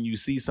nothing when you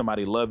see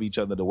somebody love each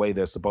other the way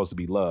they're supposed to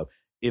be loved,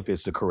 if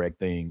it's the correct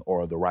thing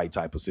or the right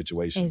type of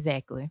situation.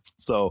 Exactly.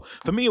 So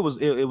for me, it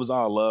was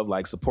all love,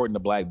 like supporting the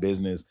black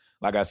business.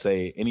 Like I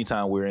say,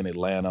 anytime we're in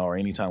Atlanta or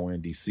anytime we're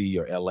in DC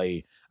or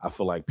LA, I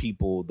feel like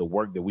people, the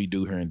work that we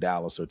do here in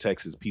Dallas or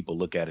Texas, people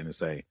look at it and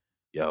say,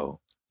 yo.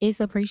 It's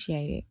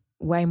appreciated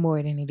way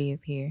more than it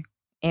is here.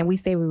 And we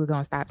said we were going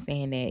to stop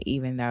saying that,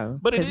 even though,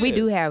 because we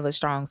do have a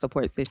strong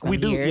support system. We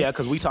do, here.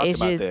 Because we talked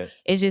about that.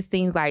 It just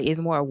seems like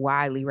it's more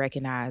widely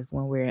recognized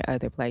when we're in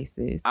other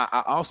places.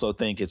 I also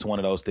think it's one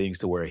of those things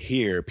to where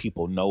here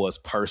people know us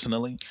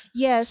personally.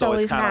 Yeah, so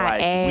it's kind of like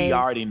we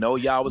already know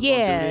y'all was going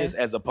to do this,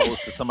 as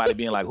opposed to somebody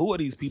being like, who are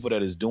these people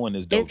that is doing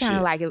this dope shit? It's kind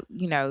of like,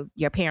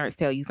 your parents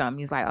tell you something.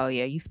 It's like, oh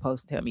yeah, you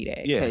supposed to tell me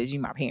that because you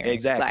my parents.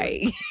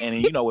 Exactly.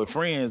 And with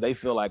friends, they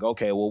feel like,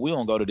 okay, well, we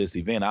don't go to this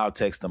event. I'll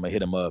text them and hit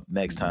them up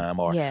next time,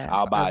 or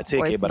I'll buy a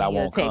ticket, but I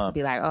won't come.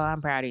 Be like, oh,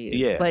 I'm proud of you.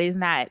 Yeah, but it's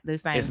not the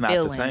same. It's not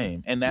the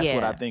same, and that's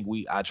what I think.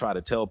 I try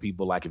to tell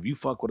people, like, if you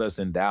fuck with us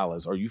in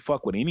Dallas, or you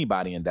fuck with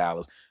anybody in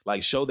Dallas,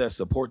 like, show that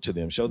support to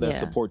them, show that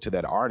support to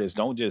that artist.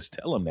 Don't just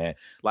tell them that.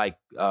 Like,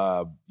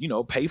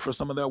 pay for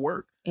some of their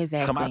work.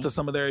 Exactly. Come out to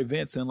some of their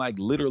events and like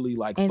literally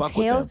like and fuck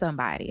with them. Tell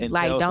somebody. And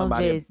like tell don't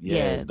somebody,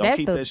 just don't that's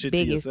keep the that shit to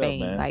biggest yourself, thing.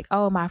 man. Like,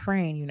 oh, my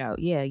friend,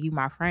 you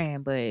my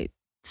friend, but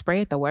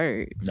spread the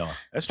word. No,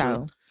 that's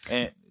true.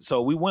 And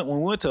so when we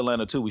went to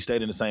Atlanta too, we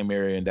stayed in the same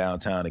area in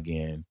downtown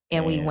again.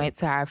 And we went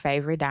to our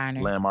favorite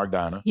diner. Landmark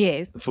Diner.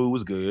 Yes. The food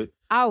was good.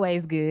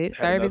 Always good.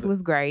 Service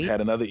was great.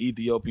 Had another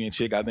Ethiopian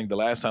chick. I think the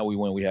last time we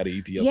went, we had an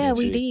Ethiopian chick. Yeah,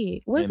 we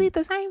did. Was it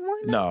the same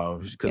one? No,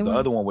 because the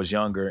other one was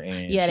younger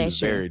and she was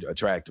very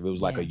attractive. It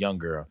was like a young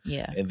girl.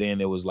 Yeah. And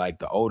then it was like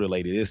the older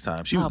lady this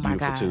time. She was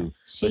beautiful too.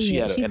 But she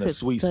had a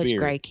sweet spirit. She took such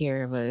great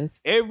care of us.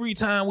 Every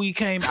time we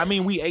came,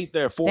 we ate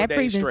there 4 days straight. That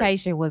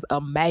presentation was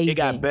amazing. It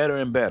got better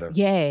and better.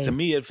 Yes. To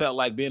me, it felt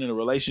like being in a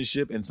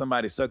relationship and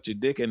somebody sucked your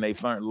dick and they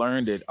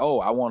learned that,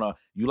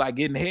 you like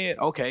getting head?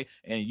 Okay.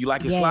 And you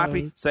like it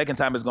sloppy? Second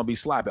time it's going to be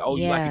sloppy. Oh,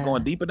 you like it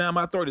going deeper down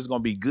my throat? It's going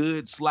to be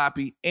good,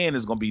 sloppy, and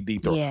it's going to be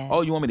deep throat. Yeah.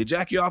 Oh, you want me to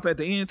jack you off at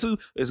the end too?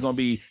 It's going to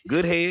be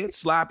good head,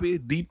 sloppy,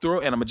 deep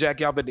throat, and I'm going to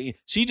jack you off at the end.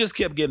 She just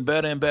kept getting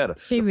better and better.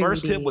 The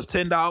first tip was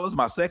 $10.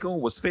 My second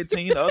one was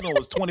 $15. The other one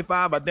was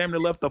 $25. I damn near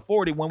left the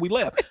 $40 when we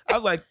left. I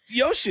was like,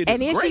 your shit is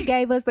great. And then she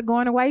gave us the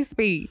going away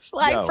speech.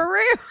 Like, for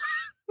real.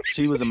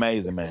 She was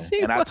amazing, man.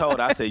 I told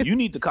her, I said, you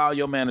need to call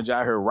your manager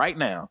out here right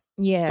now.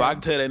 Yeah. So I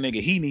can tell that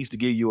nigga he needs to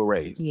give you a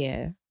raise.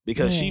 Yeah.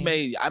 Because she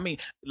made, I'm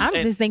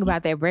just thinking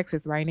about that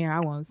breakfast right now.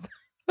 I want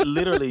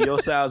literally your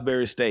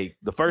Salisbury steak.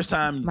 The first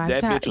time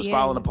bitch was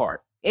falling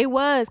apart. It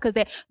was because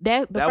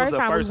the first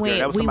time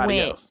we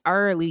went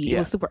early. Yeah. It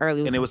was super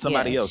early. And it was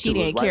somebody else. She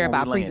didn't care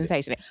about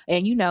presentation.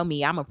 And you know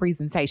me, I'm a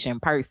presentation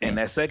person. And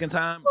that second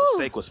time, the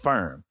steak was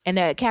firm. And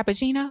the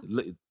cappuccino?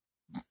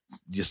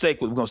 Your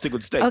steak, we're going to stick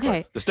with the steak.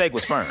 Okay. First. The steak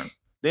was firm.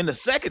 Then the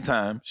second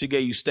time, she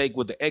gave you steak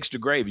with the extra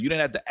gravy. You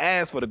didn't have to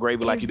ask for the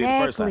gravy like you did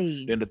the first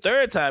time. Then the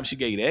third time, she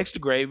gave you the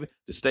extra gravy.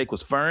 The steak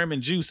was firm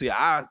and juicy.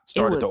 I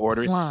started to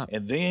order it.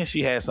 And then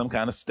she had some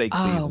kind of steak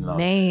seasoning on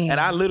it.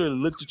 And I literally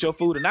looked at your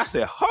food and I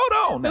said,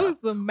 hold on now.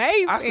 It was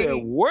amazing. I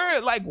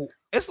said,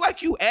 it's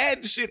like you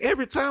add the shit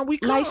every time we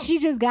come. Like she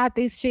just got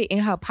this shit in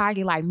her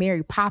pocket like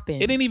Mary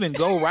Poppins. It didn't even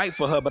go right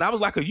for her. But I was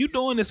like, are you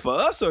doing this for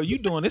us or are you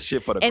doing this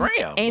shit for the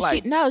gram?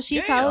 And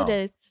she told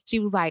us. She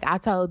was like, I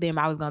told them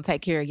I was going to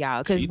take care of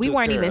y'all because we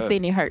weren't even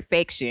sitting in her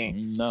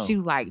section. No. She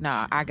was like,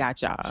 nah, I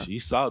got y'all. She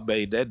salt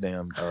baed that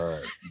damn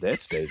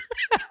that steak.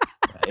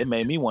 It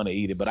made me want to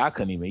eat it, but I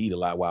couldn't even eat a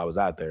lot while I was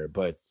out there.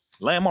 But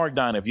Landmark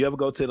Diner, if you ever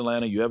go to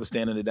Atlanta, you ever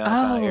stand in the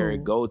downtown area,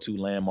 go to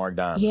Landmark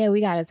Diner. Yeah,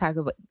 we got to talk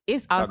about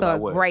it's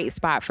also a great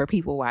spot for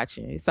people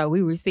watching. So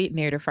we were sitting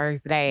there the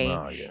first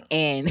day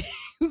and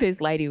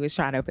this lady was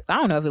trying to, I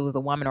don't know if it was a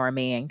woman or a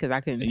man because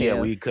I couldn't tell. Yeah,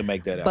 we couldn't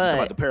make that out. But, talking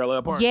about the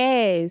parallel park?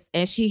 Yes.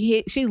 And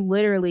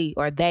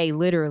they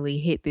literally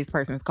hit this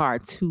person's car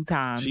 2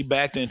 times. She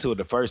backed into it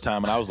the first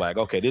time and I was like,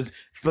 okay, this,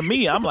 for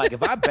me, I'm like,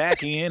 if I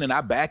back in and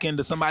I back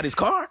into somebody's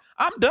car,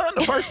 I'm done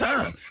the first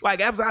time.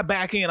 Like after I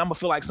back in, I'm gonna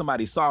feel like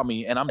somebody saw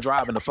me and I'm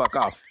driving the fuck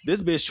off.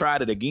 This bitch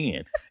tried it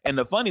again. And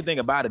the funny thing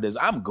about it is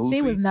I'm goofy.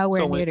 She was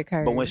nowhere near the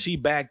curb. But when she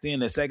backed in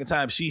the second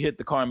time, she hit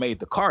the car and made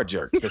the car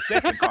jerk. The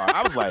second car.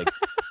 I was like,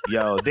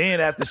 Yo, then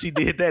after she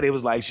did that, it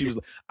was like she was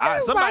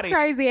somebody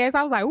crazy ass.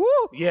 I was like, woo.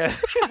 Yeah.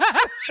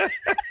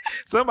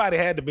 Somebody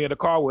had to be in the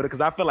car with her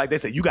because I feel like they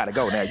said, you got to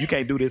go now. You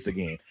can't do this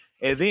again.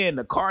 And then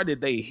the car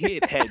that they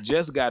hit had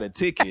just got a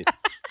ticket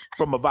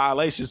from a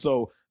violation.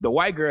 So the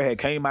white girl had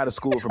came out of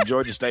school from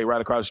Georgia State right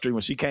across the street.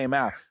 When she came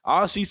out,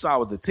 all she saw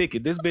was the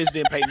ticket. This bitch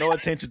didn't pay no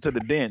attention to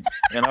the dents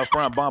in her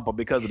front bumper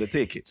because of the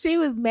ticket. She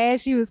was mad.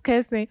 She was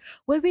cussing.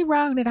 Was he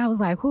wrong that I was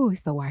like, who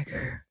is the white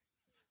girl?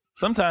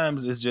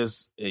 Sometimes it's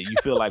just, you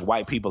feel like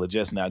white people are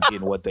just not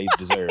getting what they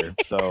deserve.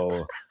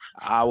 So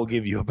I will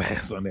give you a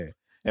pass on that.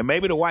 And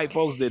maybe the white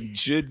folks that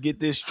should get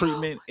this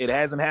treatment, it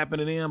hasn't happened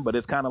to them, but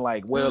it's kind of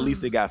like, well, at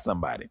least it got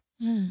somebody.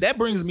 That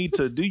brings me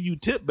to, do you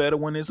tip better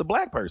when it's a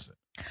black person?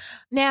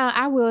 Now,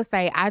 I will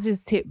say I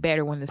just tip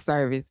better when the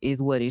service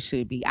is what it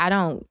should be. I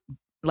don't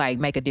like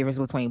make a difference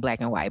between black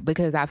and white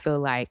because I feel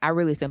like I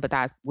really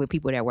sympathize with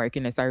people that work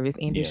in the service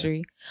industry.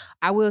 Yeah.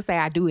 I will say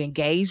I do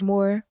engage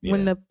more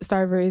when the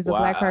server is a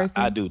black person.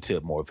 I do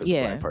tip more if it's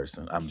a black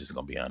person. I'm just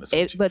going to be honest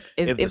with you. But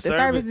if the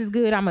service is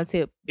good, I'm going to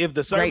tip if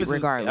the service great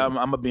regardless. I'm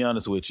going to be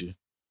honest with you.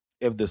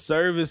 If the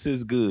service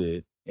is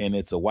good and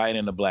it's a white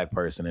and a black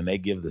person and they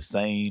give the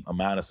same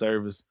amount of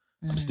service,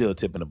 I'm still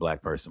tipping the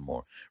black person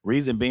more.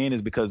 Reason being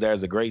is because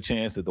there's a great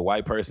chance that the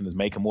white person is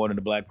making more than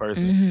the black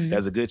person.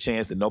 There's a good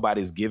chance that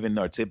nobody's giving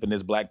or tipping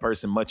this black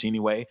person much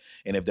anyway.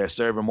 And if they're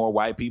serving more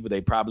white people,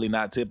 they probably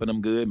not tipping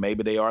them good.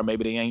 Maybe they are,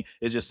 maybe they ain't.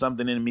 It's just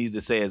something in me that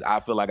says,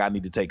 I feel like I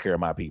need to take care of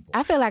my people.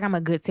 I feel like I'm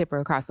a good tipper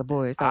across the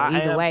board. So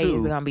either way, it's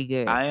going to be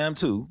good. I am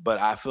too. But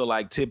I feel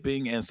like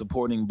tipping and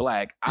supporting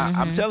black,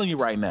 I'm telling you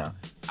right now,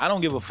 I don't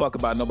give a fuck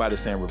about nobody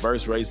saying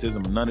reverse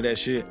racism or none of that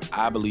shit.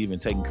 I believe in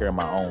taking care of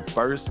my own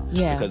first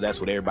because that's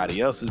what everybody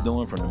else is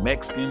doing, from the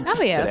Mexicans to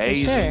the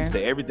Asians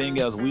to everything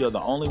else. We are the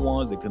only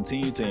ones that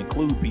continue to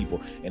include people.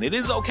 And it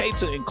is okay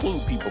to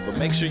include people, but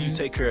make sure you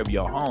take care of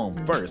your home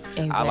first.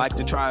 Exactly. I like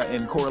to try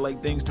and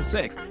correlate things to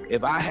sex.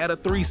 If I had a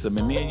threesome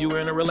and me and you were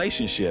in a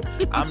relationship,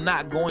 I'm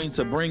not going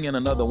to bring in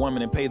another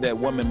woman and pay that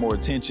woman more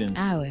attention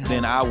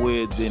than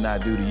I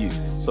do to you.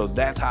 So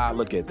that's how I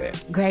look at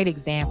that. Great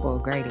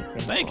example.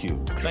 Thank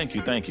you.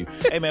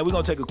 Hey man, we're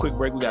going to take a quick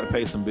break. We got to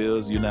pay some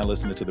bills. You're now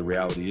listening to The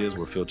Reality Is,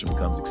 where filter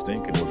becomes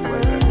extinct, and we'll be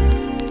right back.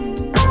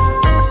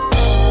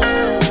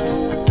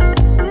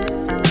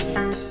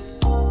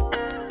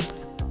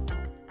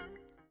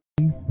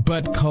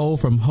 Bud Cole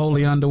from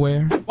Holy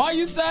Underwear. Why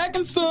you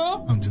sagging,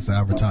 sir? I'm just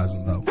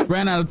advertising, though.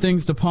 Ran out of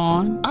things to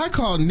pawn? I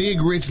called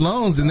Nig Rich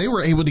Loans, and they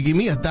were able to give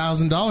me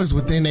 $1,000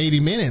 within 80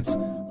 minutes.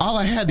 All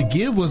I had to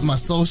give was my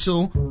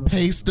social,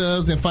 pay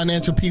stubs, and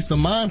financial peace of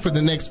mind for the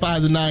next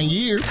 5 to 9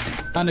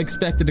 years.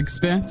 Unexpected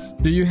expense?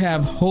 Do you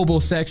have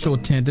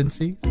hobosexual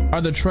tendencies? Are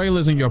the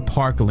trailers in your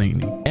park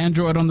leaning?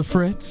 Android on the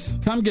fritz?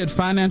 Come get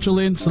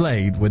financially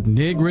enslaved with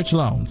Nig Rich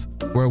Loans,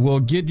 where we'll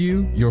get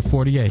you your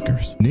 40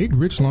 acres. Nig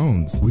Rich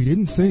Loans. We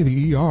didn't say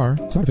the ER.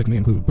 Side effects may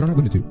include, but are not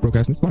limited to, broke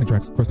assness, lying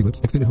tracks, crusty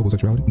lips, extended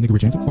homosexuality, Nig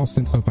Rich antics, false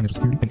sense of financial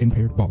security, and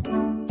impaired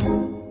balling.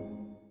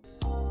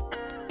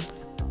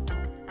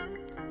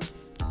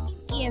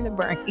 In the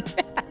brain.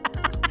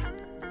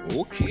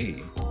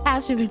 Okay. How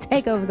should we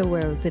take over the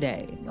world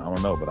today? I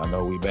don't know, but I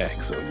know we back,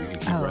 so you can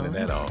keep running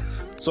that on.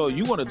 So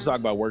you wanted to talk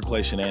about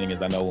workplace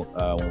shenanigans. I know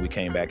when we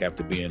came back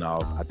after being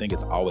off, I think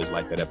it's always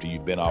like that after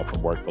you've been off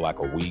from work for like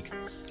a week,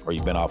 or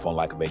you've been off on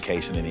like a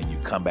vacation and then you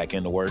come back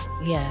into work.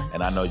 Yeah.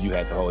 And I know you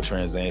had the whole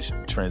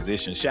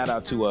transition. Shout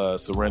out to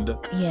Surrender.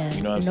 Yeah.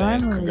 You know what I'm saying?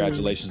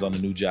 Congratulations on the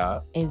new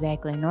job.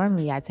 Exactly.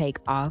 Normally I take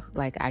off,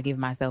 like I give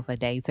myself a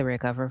day to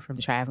recover from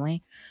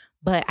traveling.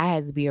 But I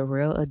had to be a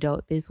real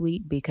adult this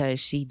week because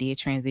she did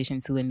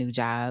transition to a new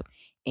job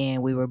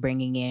and we were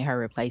bringing in her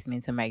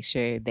replacement to make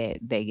sure that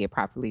they get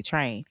properly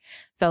trained.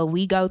 So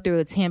we go through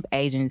a temp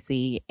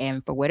agency,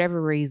 and for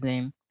whatever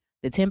reason,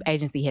 the temp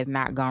agency has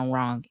not gone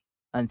wrong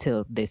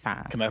until this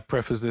time. Can I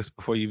preface this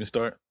before you even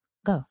start?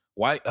 Go.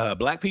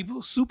 Black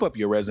people, soup up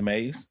your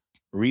resumes.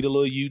 Read a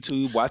little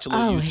YouTube, watch a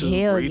little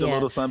YouTube, read a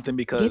little something,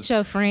 because get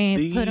your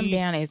friends, put them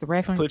down as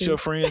references. Put your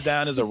friends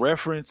down as a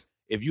reference.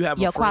 If you have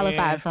your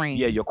qualified friends.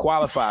 Yeah, your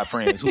qualified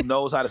friends who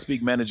knows how to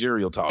speak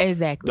managerial talk.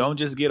 Exactly. Don't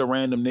just get a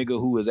random nigga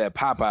who is at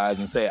Popeyes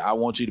and say, I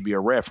want you to be a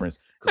reference.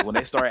 Because when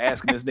they start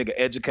asking this nigga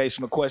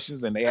educational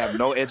questions and they have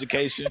no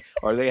education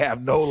or they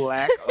have no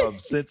lack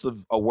of sense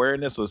of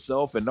awareness or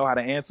self and know how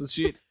to answer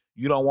shit,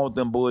 you don't want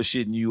them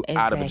bullshitting you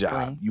out of a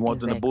job. You want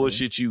them to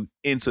bullshit you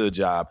into a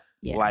job,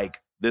 like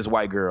this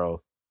white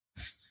girl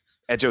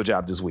at your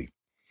job this week.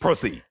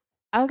 Proceed.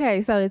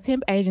 Okay, so the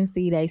temp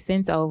agency, they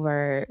sent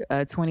over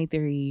a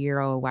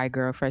 23-year-old white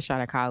girl fresh out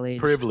of college.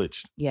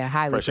 Privileged. Yeah,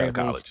 highly fresh privileged.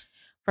 Out of college.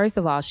 First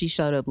of all, she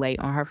showed up late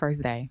on her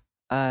first day.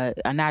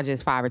 Not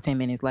just 5 or 10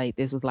 minutes late.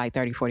 This was like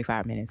 30,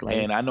 45 minutes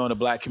late. And I know in the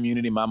black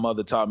community, my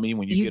mother taught me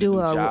when you get a new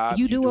job,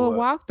 you do a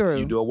walkthrough.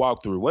 You do a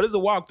walkthrough. What is a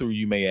walkthrough,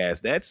 you may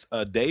ask? That's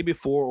a day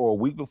before or a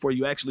week before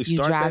you actually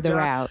start that job. The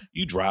route.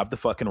 You drive the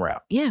fucking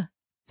route. Yeah.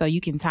 So you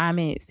can time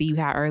it, see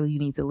how early you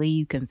need to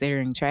leave,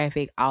 considering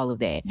traffic, all of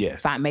that.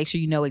 Yes. Make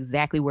sure you know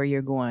exactly where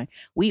you're going.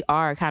 We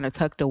are kind of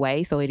tucked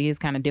away, so it is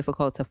kind of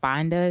difficult to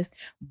find us,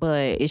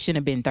 but it shouldn't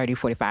have been 30,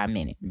 45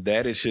 minutes.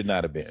 That it should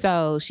not have been.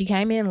 So she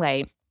came in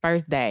late,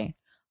 first day.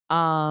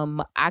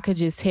 I could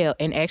just tell,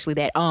 and actually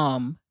that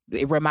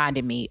it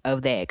reminded me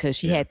of that because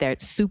she had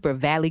that super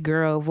Valley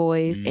Girl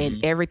voice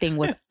and everything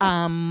was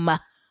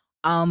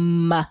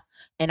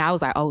and I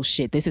was like, oh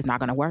shit, this is not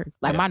gonna work.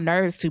 Like my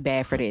nerves too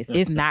bad for this.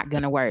 It's not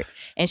gonna work.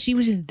 And she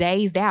was just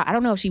dazed out. I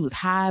don't know if she was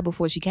high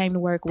before she came to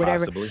work,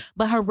 whatever. Possibly.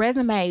 But her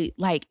resume,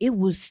 like it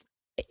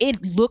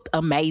looked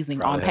amazing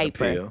Probably on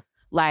paper.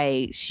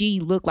 Like she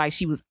looked like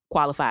she was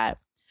qualified.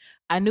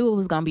 I knew it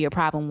was gonna be a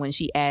problem when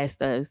she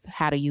asked us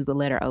how to use a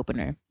letter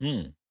opener.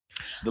 The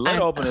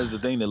letter opener is the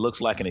thing that looks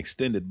like an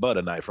extended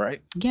butter knife,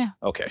 right? Yeah.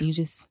 Okay. You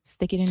just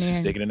stick it in there.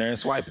 Stick it in there and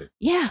swipe it.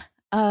 Yeah.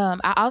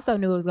 I also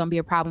knew it was going to be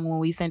a problem when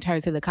we sent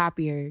her to the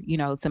copier,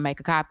 to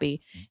make a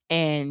copy,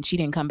 and she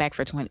didn't come back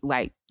for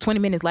 20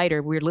 minutes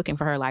later. We were looking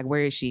for her, like,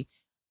 where is she?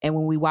 And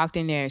when we walked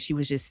in there, she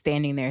was just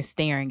standing there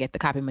staring at the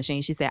copy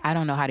machine. She said, I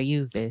don't know how to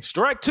use this.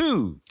 Strike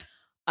two.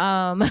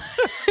 I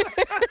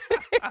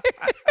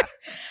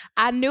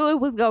knew it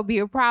was going to be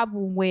a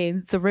problem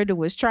when Surrender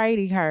was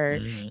trading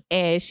her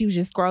and she was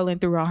just scrolling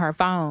through on her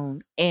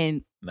phone.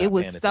 And it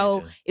was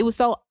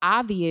so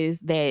obvious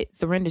that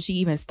Surrender, she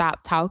even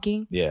stopped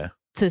talking. Yeah.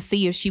 To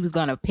see if she was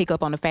going to pick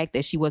up on the fact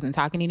that she wasn't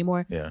talking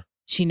anymore. Yeah.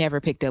 She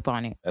never picked up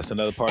on it. That's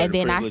another part of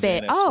the privilege. And then I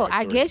said, oh,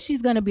 I guess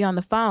she's going to be on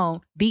the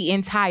phone the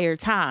entire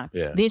time.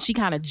 Yeah. Then she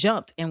kind of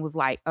jumped and was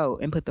like, oh,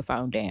 and put the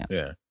phone down.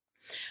 Yeah.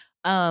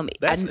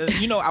 That's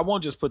I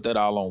won't just put that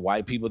all on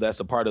white people. That's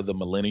a part of the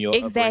millennial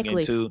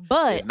upbringing too.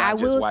 But I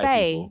will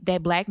say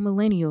that Black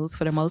millennials,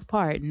 for the most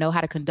part, know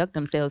how to conduct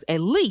themselves at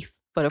least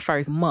for the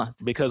first month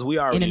because we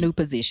are in a new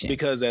position.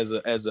 Because as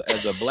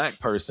a Black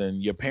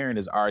person, your parent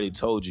has already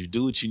told you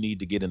do what you need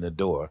to get in the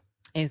door.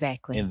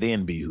 Exactly. And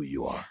then be who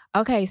you are.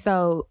 Okay,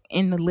 so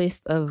in the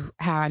list of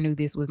how I knew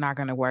this was not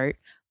going to work,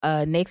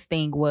 next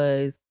thing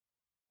was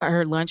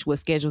her lunch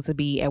was scheduled to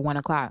be at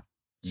 1:00.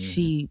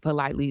 She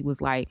politely was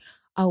like,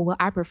 oh, well,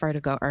 I prefer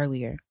to go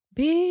earlier.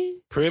 Bitch.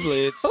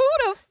 Privilege. Who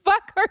the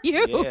fuck are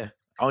you? Yeah.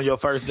 On your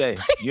first day.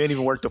 You ain't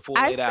even worked a full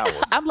 8 hours.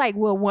 I'm like,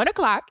 well,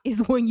 1:00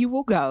 is when you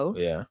will go.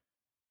 Yeah.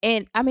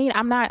 And I mean,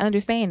 I'm not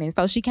understanding.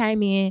 So she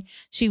came in,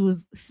 she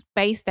was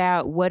spaced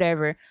out,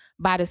 whatever.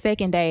 By the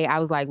second day, I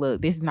was like,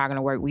 look, this is not going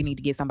to work. We need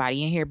to get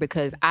somebody in here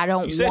because I don't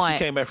want... You said she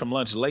came back from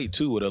lunch late,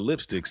 too, with her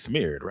lipstick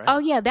smeared, right? Oh,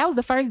 yeah. That was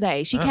the first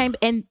day. She came,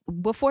 and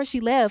before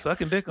she left...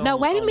 Sucking dick on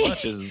wait a minute.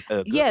 Lunch is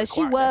a good yeah,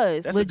 she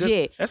was, that's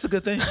legit. That's a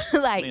good thing.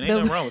 Like, ain't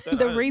nothing wrong with that.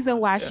 The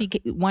reason why she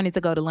wanted to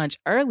go to lunch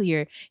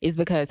earlier is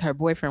because her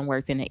boyfriend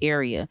works in the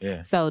area.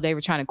 Yeah. So they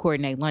were trying to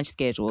coordinate lunch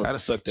schedules. Gotta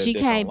suck that she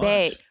dick came on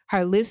back, lunch.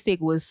 her lipstick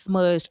was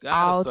smudged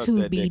all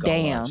to be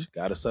damned.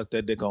 Gotta suck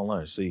that dick on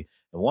lunch. See,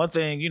 and one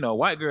thing,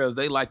 white girls,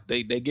 they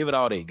give it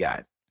all they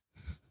got.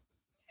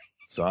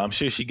 So I'm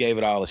sure she gave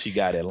it all she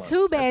got at lunch.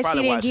 Too bad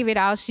she didn't give it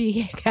all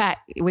she got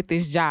with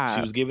this job. She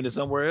was giving it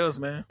somewhere else,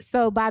 man.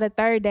 So by the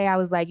third day, I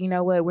was like, you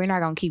know what? We're not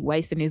gonna keep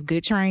wasting this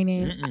good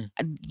training.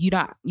 You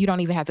don't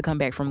even have to come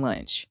back from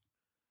lunch.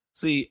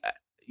 See,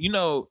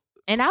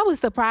 And I was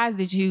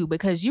surprised at you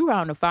because you were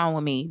on the phone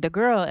with me. The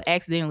girl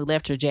accidentally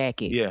left her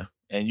jacket. Yeah.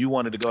 And you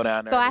wanted to go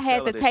down there. So I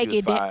had to take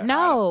it down.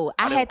 No,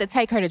 I had to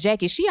take her the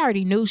jacket. She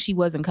already knew she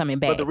wasn't coming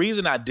back. But the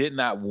reason I did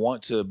not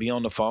want to be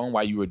on the phone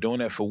while you were doing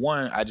that, for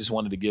one, I just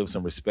wanted to give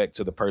some respect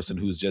to the person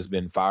who's just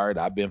been fired.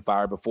 I've been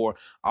fired before.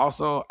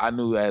 Also, I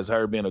knew as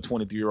her being a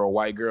 23-year-old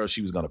white girl,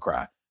 she was going to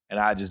cry. And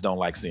I just don't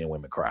like seeing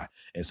women cry.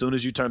 As soon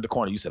as you turned the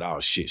corner, you said,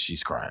 oh, shit,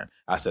 she's crying.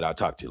 I said, I'll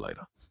talk to you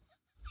later.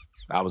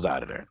 I was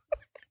out of there.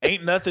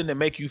 Ain't nothing that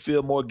make you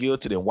feel more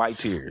guilty than white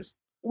tears.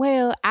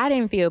 Well, I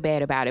didn't feel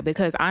bad about it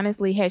because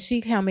honestly, had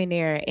she come in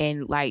there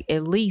and like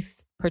at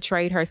least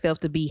portrayed herself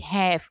to be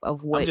half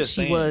of what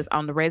she was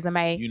on the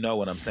resume. You know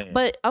what I'm saying.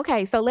 But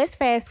okay, so let's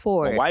fast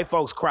forward. When white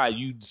folks cry,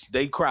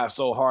 they cry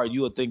so hard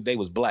you would think they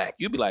was Black.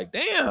 You'd be like,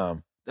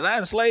 damn, did I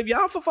enslave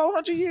y'all for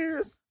 400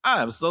 years?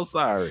 I am so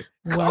sorry.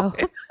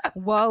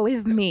 Woe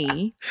is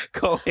me.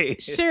 Go ahead.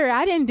 Sure,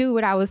 I didn't do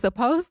what I was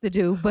supposed to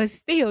do, but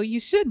still, you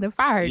shouldn't have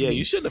fired me. Yeah,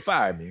 you shouldn't have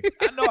fired me.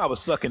 I know I was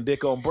sucking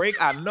dick on break.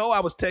 I know I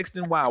was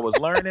texting while I was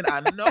learning.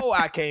 I know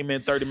I came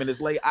in 30 minutes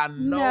late. I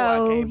know I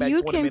came back 20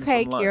 minutes from lunch. You can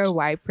take your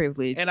white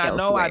privilege And I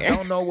know I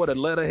don't know what a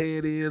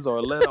letterhead is or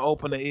a letter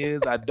opener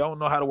is. I don't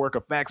know how to work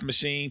a fax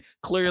machine.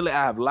 Clearly,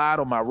 I have lied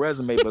on my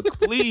resume, but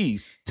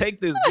please take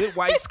this good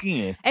white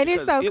skin. And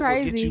it's so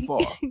crazy will get you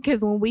far.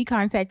 Because when we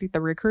contacted the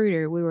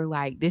recruiter, we were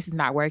like, this is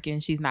not working.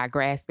 She's not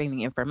grasping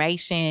the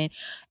information.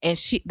 And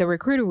the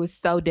recruiter was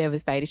so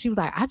devastated. She was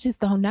like, I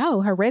just don't know.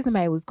 Her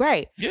resume was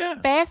great.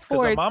 Yeah. Fast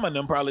forward. Because her mama and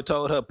them probably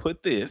told her,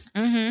 put this,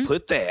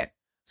 put that.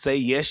 Say,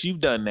 yes, you've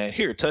done that.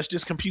 Here, touch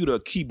this computer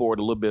keyboard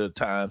a little bit of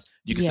times.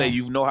 You can say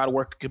you know how to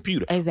work a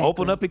computer. Exactly.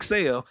 Open up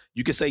Excel.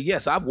 You can say,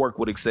 yes, I've worked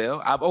with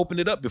Excel. I've opened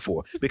it up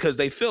before, because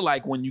they feel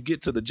like when you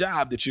get to the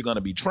job that you're going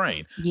to be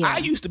trained. Yeah. I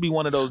used to be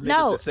one of those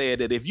niggas that said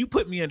that if you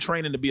put me in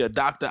training to be a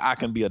doctor, I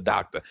can be a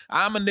doctor.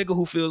 I'm a nigga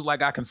who feels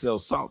like I can sell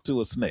salt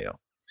to a snail.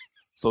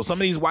 So some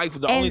of these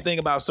only thing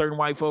about certain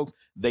white folks,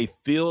 they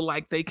feel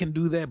like they can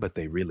do that, but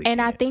they really can't.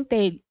 And I think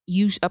that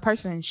a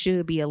person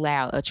should be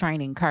allowed a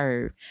training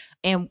curve.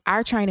 And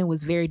our training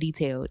was very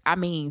detailed. I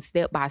mean,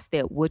 step by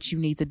step, what you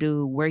need to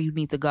do, where you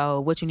need to go,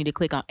 what you need to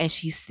click on. And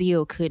she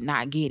still could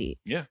not get it.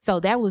 Yeah. So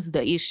that was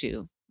the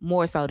issue,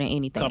 more so than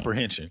anything.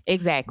 Comprehension.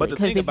 Exactly.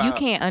 Because if you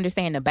can't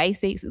understand the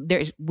basics,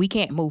 we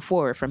can't move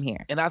forward from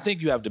here. And I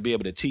think you have to be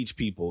able to teach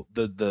people.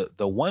 The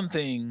one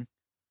thing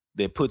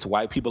that puts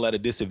white people at a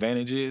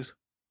disadvantage is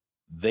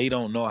they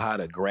don't know how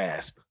to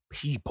grasp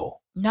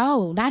people.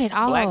 No, not at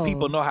all. Black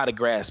people know how to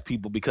grasp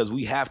people because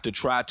we have to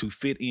try to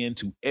fit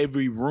into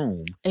every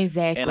room.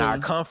 Exactly. And our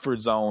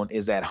comfort zone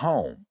is at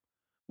home,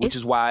 which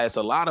is why it's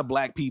a lot of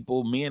black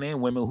people, men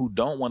and women, who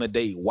don't want to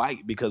date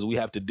white because we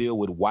have to deal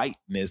with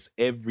whiteness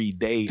every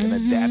day and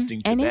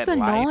adapting to that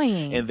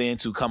life. And then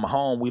to come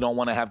home, we don't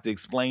want to have to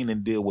explain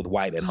and deal with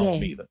white at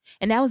home either.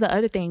 And that was the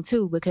other thing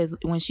too, because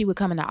when she would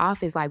come in the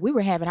office, like we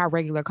were having our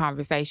regular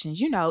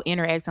conversations,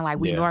 interacting like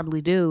we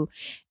normally do.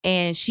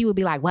 And she would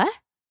be like, what?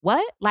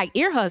 Like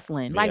ear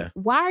hustling. Like,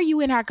 why are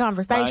you in our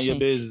conversation? Mind your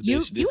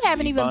business, you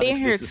haven't even been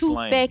here 2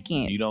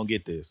 seconds. You don't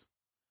get this.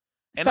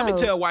 And let me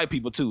tell white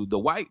people too, the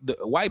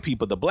white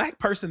people, the black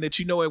person that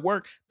you know at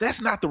work,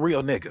 that's not the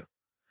real nigga.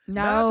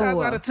 No. 9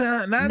 times out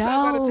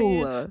of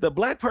 10, the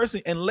black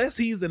person, unless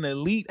he's an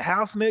elite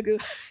house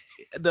nigga,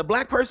 the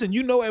black person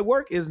you know at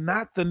work is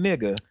not the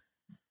nigga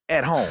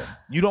at home.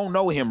 You don't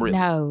know him really.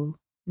 No,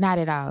 not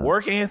at all.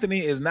 Work Anthony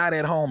is not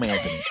at home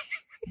Anthony.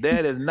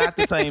 That is not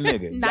the same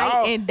nigga.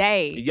 Night and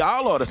day.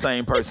 Y'all are the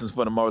same persons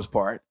for the most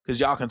part, because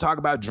y'all can talk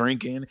about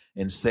drinking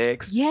and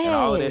sex and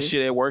all of that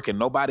shit at work, and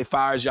nobody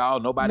fires y'all.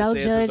 Nobody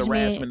says it's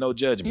harassment, no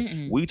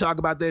judgment. We talk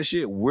about that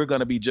shit, we're going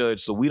to be judged,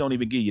 so we don't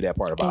even give you that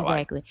part about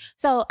life. Exactly.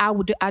 So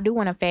I do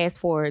want to fast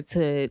forward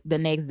to the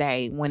next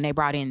day when they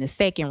brought in the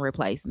second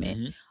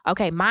replacement.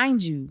 Okay,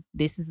 mind you,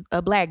 this is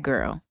a black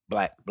girl.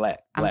 Black.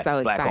 I'm so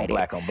excited.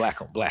 Black on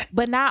black.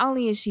 But not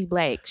only is she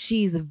black,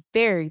 she's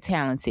very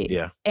talented.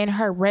 Yeah. And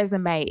her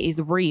resume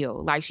is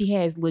real. Like, she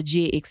has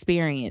legit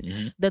experience.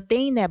 The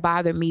thing that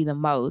bothered me the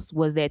most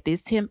was that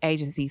this temp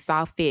agency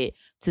saw fit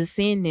to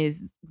send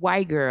this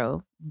white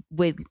girl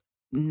with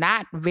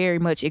not very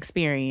much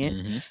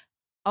experience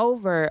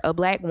over a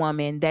black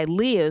woman that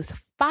lives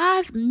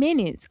 5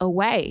 minutes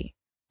away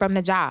from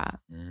the job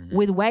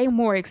with way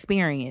more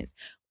experience.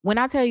 When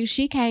I tell you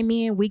she came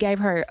in, we gave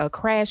her a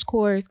crash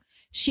course.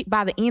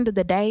 By the end of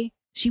the day,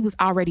 she was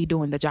already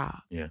doing the job.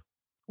 Yeah.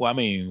 Well, I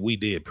mean, we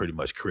did pretty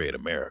much create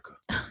America.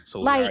 So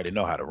we already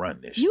know how to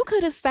run this shit. You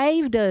could have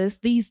saved us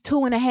these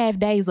 2.5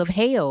 days of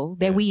hell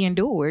that we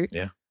endured.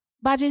 Yeah.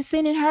 By just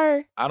sending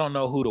her. I don't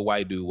know who the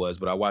white dude was,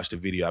 but I watched a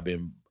video. I've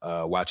been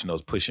watching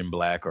those Pushing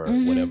Black or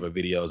whatever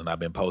videos, and I've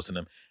been posting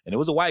them. And it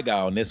was a white guy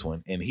on this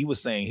one. And he was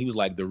saying, he was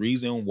like, the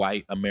reason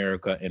white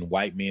America and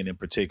white men in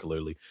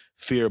particularly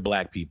fear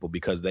black people,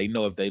 because they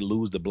know if they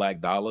lose the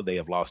black dollar, they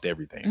have lost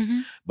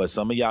everything. But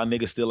some of y'all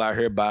niggas still out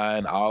here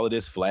buying all of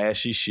this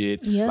flashy shit.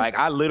 Yep. Like,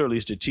 I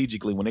literally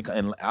strategically,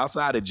 and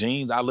outside of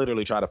jeans, I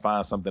literally try to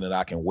find something that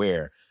I can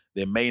wear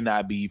that may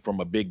not be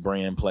from a big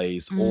brand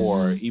place,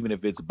 or even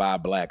if it's buy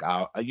black,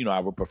 I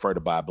would prefer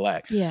to buy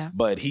black. Yeah.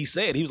 But he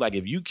said, he was like,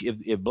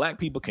 if black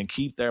people can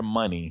keep their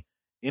money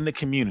in the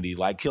community,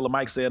 like Killer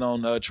Mike said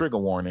on Trigger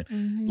Warning,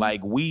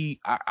 like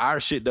our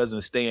shit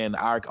doesn't stay in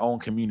our own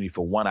community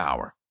for 1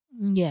 hour.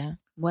 Yeah.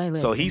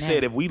 So he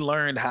said, if we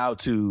learned how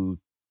to,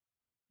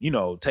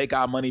 take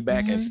our money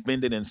back and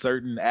spend it in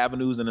certain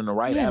avenues and in the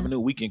right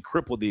avenue, we can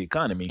cripple the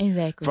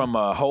economy from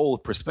a whole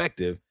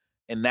perspective.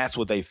 And that's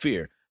what they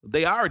fear.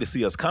 They already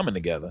see us coming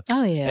together.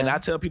 Oh, yeah. And I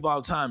tell people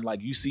all the time,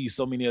 like, you see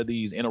so many of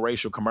these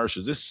interracial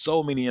commercials. There's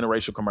so many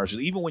interracial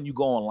commercials. Even when you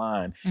go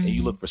online and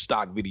you look for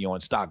stock video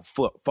and stock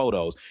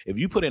photos, if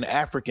you put in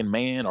African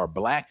man or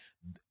black,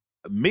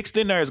 mixed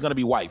in there is going to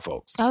be white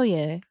folks. Oh,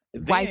 yeah.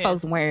 White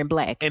folks wearing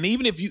black. And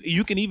even if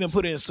you can even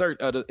put in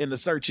the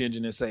search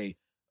engine and say,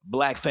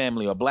 black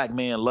family or black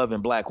man loving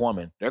black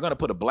woman, they're going to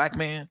put a black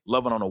man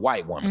loving on a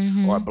white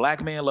woman, or a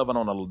black man loving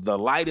on the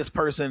lightest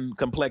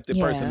complected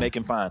person they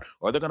can find,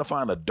 or they're going to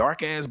find a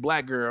dark ass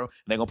black girl and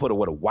they're going to put her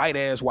with a white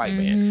ass white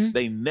man.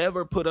 They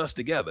never put us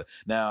together.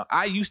 Now,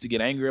 I used to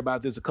get angry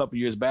about this a couple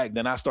years back.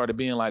 Then I started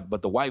being like,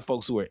 but the white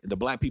folks the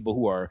black people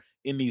who are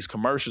in these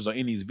commercials or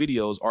in these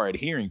videos are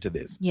adhering to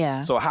this.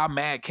 Yeah. So how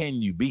mad can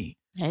you be?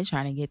 They're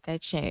trying to get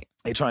that check.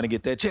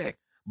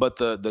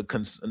 But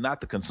not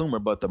the consumer,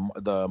 but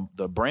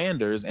the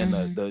branders and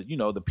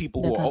the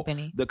people who are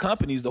the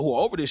companies who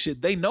are over this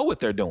shit, they know what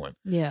they're doing.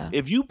 Yeah.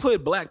 If you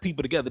put black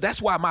people together, that's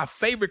why my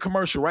favorite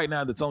commercial right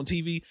now that's on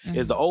TV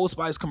is the Old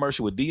Spice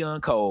commercial with Dion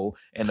Cole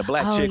and the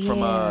black chick from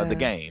The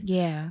Game.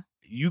 Yeah.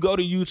 You go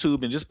to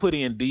YouTube and just put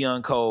in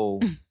Dion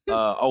Cole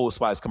Old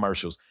Spice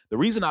commercials. The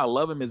reason I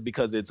love him is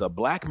because it's a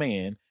black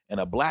man and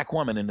a black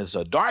woman, and it's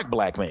a dark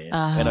black man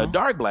and a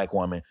dark black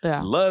woman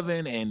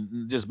loving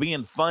and just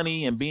being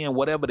funny and being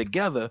whatever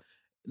together.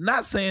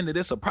 Not saying that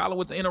it's a problem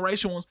with the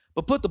interracial ones,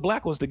 but put the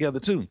black ones together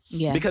too.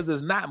 Yeah. Because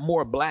there's not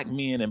more black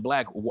men and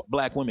black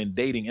women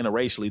dating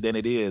interracially than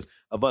it is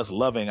of us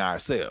loving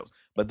ourselves.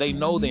 But they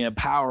know the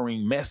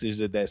empowering message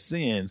that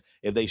sends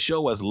if they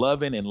show us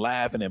loving and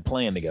laughing and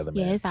playing together,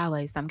 man. Yeah, it's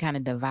always some kind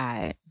of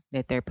divide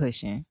that they're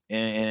pushing.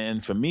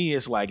 And for me,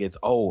 it's like it's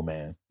old,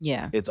 man.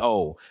 Yeah. It's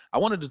old. I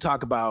wanted to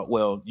talk about,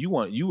 well, you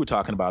were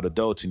talking about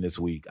adulting this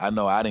week. I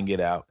know I didn't get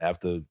out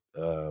after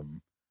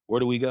where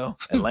do we go?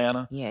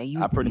 Atlanta. Yeah,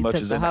 I pretty much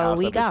was in the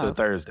house up until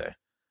Thursday.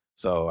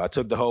 So I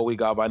took the whole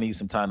week off. I need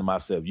some time to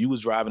myself. You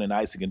was driving in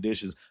icy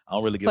conditions. I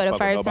don't really give a fuck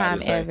what nobody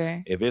say.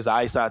 Ever. If it's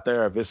ice out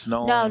there, if it's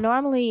snowing. No,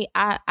 normally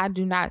I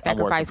do not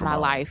sacrifice my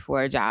life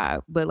for a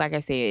job. But like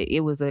I said, it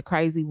was a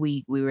crazy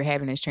week. We were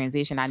having this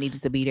transition. I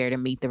needed to be there to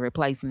meet the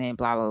replacement,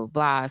 blah, blah,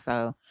 blah.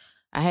 So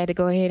I had to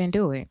go ahead and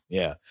do it.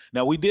 Yeah.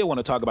 Now, we did want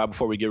to talk about,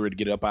 before we get ready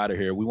to get up out of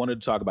here, we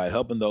wanted to talk about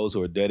helping those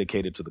who are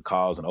dedicated to the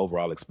cause and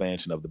overall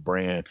expansion of the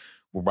brand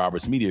with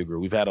Roberts Media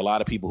Group. We've had a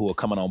lot of people who are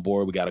coming on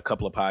board. We got a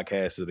couple of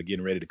podcasts that are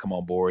getting ready to come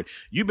on board.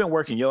 You've been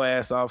working your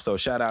ass off, so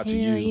shout out to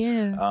you.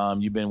 Yeah.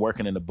 You've been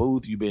working in the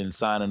booth. You've been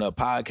signing up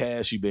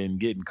podcasts. You've been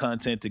getting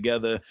content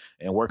together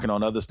and working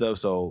on other stuff,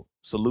 so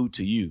salute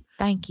to you.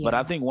 Thank you. But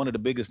I think one of the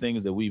biggest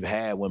things that we've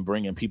had when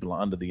bringing people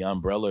under the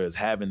umbrella is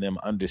having them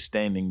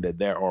understanding that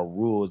there are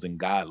rules and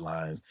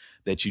guidelines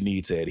that you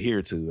need to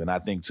adhere to. And I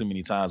think too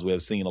many times we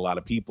have seen a lot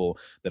of people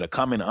that are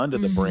coming under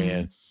the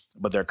brand,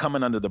 but they're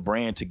coming under the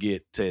brand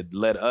to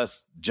let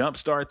us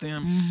jumpstart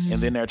them,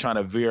 and then they're trying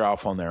to veer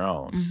off on their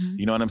own.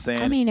 You know what I'm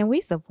saying? I mean, and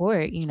we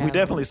support, we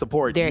definitely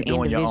support their you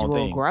doing your own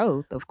thing.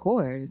 Growth, of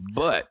course.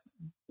 But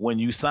when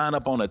you sign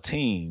up on a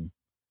team,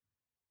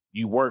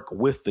 you work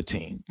with the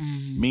team.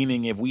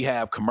 Meaning if we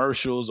have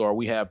commercials or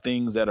we have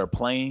things that are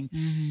playing,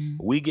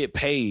 we get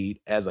paid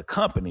as a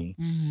company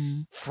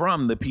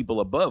from the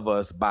people above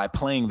us by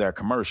playing their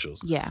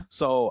commercials. Yeah.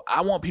 So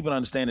I want people to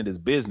understand it as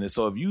business.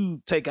 So if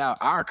you take out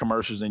our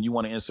commercials and you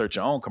want to insert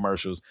your own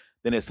commercials,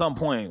 then at some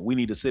point we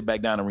need to sit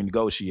back down and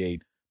renegotiate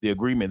the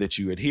agreement that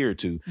you adhere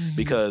to.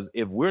 Because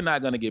if we're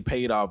not going to get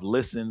paid off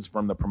listens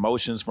from the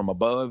promotions from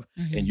above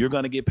and you're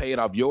going to get paid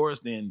off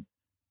yours, then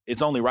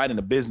it's only right in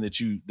the business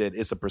that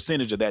it's a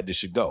percentage of that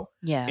should go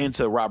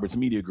into Roberts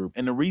Media Group.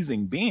 And the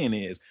reason being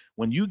is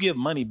when you give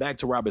money back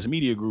to Roberts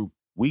Media Group,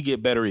 we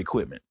get better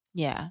equipment.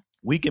 Yeah.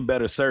 We can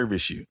better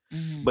service you.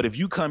 But if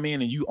you come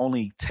in and you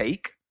only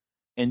take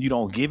and you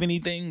don't give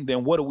anything,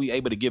 then what are we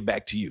able to give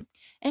back to you?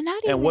 And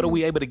what are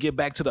we able to give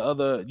back to the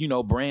other,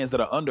 brands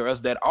that are under us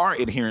that are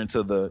adhering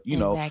to the,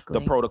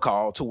 the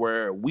protocol, to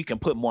where we can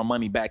put more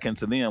money back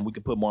into them. We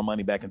can put more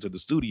money back into the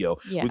studio.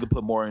 We can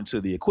put more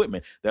into the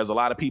equipment. There's a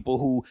lot of people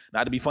who,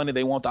 not to be funny,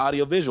 they want the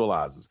audio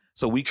visualizers.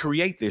 So we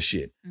create this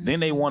shit.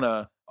 Then they want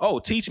to,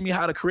 teach me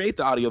how to create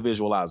the audio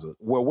visualizer.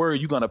 Where are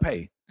you going to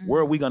pay?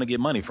 Where are we going to get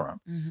money from?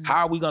 How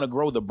are we going to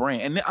grow the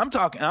brand? And I'm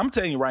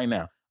telling you right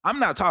now, I'm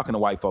not talking to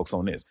white folks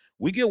on this.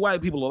 We give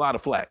white people a lot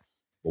of flack.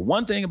 But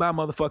one thing about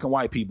motherfucking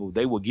white people,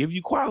 they will give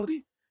you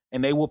quality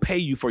and they will pay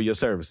you for your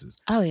services.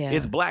 Oh, yeah.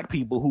 It's black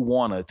people who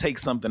want to take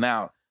something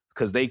out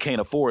because they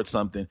can't afford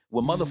something.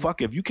 Well,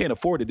 motherfucker, if you can't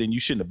afford it, then you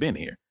shouldn't have been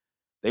here.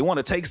 They want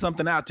to take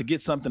something out to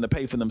get something to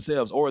pay for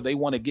themselves, or they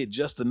want to get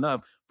just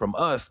enough from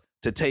us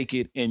to take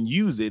it and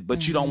use it,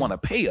 but you don't want to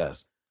pay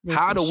us.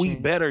 How do we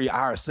better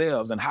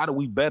ourselves and how do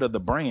we better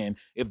the brand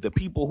if the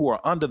people who are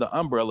under the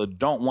umbrella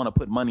don't want to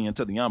put money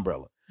into the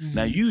umbrella?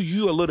 Now,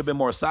 you a little bit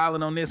more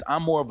silent on this.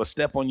 I'm more of a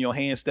step on your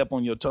hand, step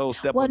on your toes,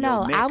 step on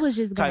your neck I was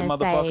just type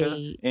motherfucker.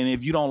 Say... And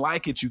if you don't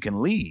like it, you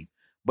can leave.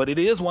 But it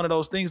is one of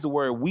those things to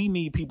where we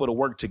need people to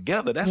work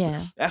together.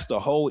 That's the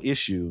whole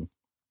issue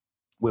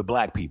with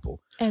black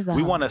people.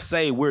 We want to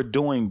say we're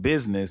doing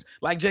business.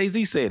 Like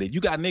Jay-Z said it.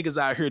 You got niggas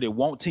out here that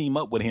won't team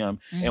up with him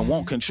and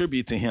won't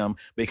contribute to him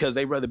because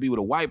they'd rather be with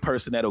a white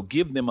person that'll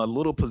give them a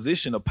little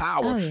position of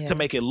power to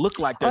make it look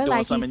like they're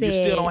doing something. You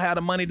still don't have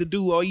the money to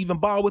do or even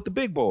ball with the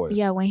big boys.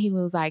 Yeah, when he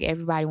was like,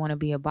 everybody want to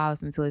be a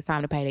boss until it's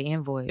time to pay the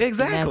invoice.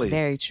 Exactly. And that's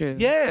very true.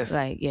 Yes.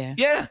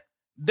 Yeah.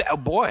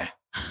 Boy,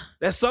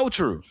 that's so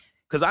true.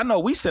 Because I know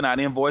we send out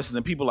invoices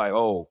and people like,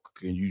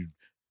 can you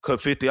cut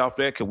 50 off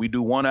that? Can we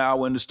do 1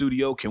 hour in the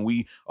studio? Can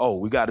we,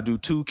 we got to do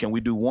 2. Can we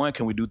do 1?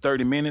 Can we do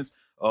 30 minutes?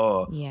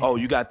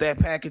 You got that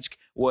package?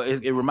 Well,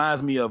 it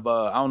reminds me of,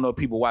 I don't know if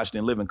people watched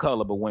In Living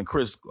Color, but when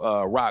Chris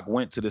Rock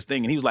went to this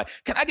thing and he was like,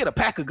 can I get a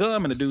pack of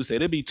gum? And the dude said,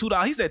 it'd be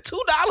 $2. He said,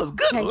 $2?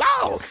 Good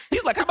Lord.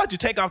 He's like, how about you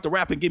take off the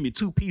wrap and give me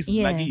 2 pieces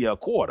and I give you a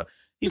quarter?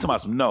 He's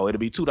talking about no, it'll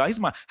be $2. He's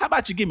like, how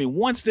about you give me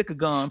 1 stick of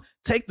gum,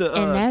 take the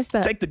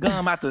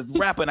gum out the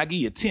wrapper, and I give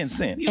you 10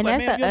 cents. He's and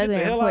like, that's man, the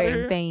other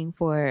important thing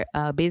for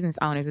business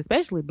owners,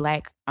 especially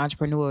black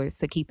entrepreneurs,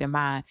 to keep in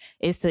mind.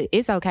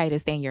 It's okay to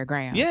stand your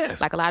ground.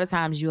 Yes. Like a lot of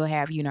times you'll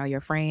have,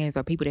 your friends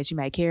or people that you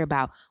may care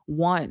about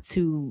want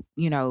to,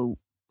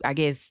 I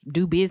guess,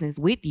 do business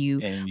with you,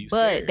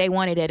 but scared. They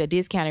want it at a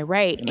discounted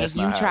rate, and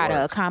you try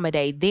to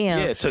accommodate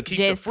them. To keep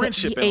the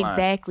friendship in line.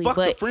 Exactly. Fuck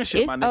but the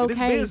friendship, my nigga.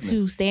 Okay this to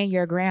stand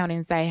your ground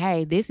and say,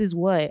 hey, this is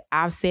what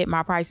I've set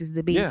my prices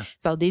to be. Yeah.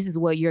 So this is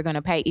what you're going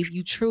to pay if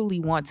you truly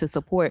want to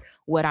support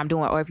what I'm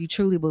doing, or if you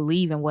truly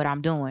believe in what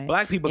I'm doing.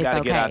 Black people got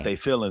to get out their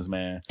feelings,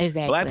 man.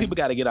 Exactly. Black people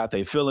got to get out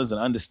their feelings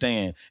and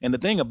understand. And the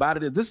thing about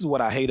it is, this is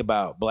what I hate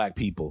about black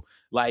people.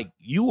 Like,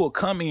 you will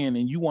come in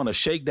and you want to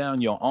shake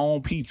down your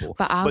own people.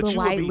 For all the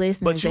white listeners,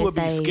 but you would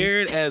be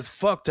scared as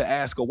fuck to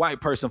ask a white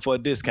person for a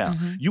discount.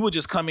 You would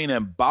just come in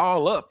and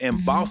ball up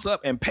and boss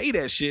up and pay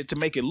that shit to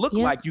make it look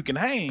like you can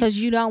hang. Because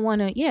you don't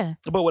want to,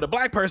 But with a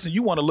black person,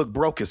 you want to look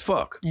broke as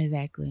fuck.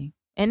 Exactly.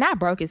 And not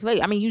broke as fuck.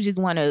 I mean, you just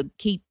want to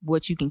keep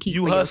what you can keep.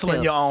 You for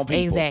hustling yourself. your own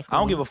people. Exactly. I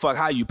don't give a fuck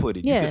how you put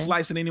it. You can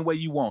slice it any way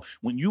you want.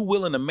 When you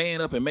willing to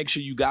man up and make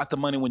sure you got the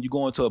money when you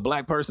go into a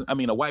white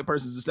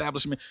person's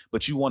establishment,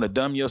 but you want to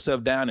dumb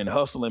yourself down and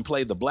hustle and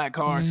play the black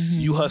card,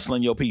 you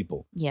hustling your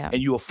people. Yeah.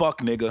 And you a fuck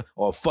nigga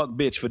or a fuck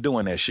bitch for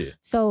doing that shit.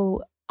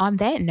 So on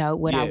that note,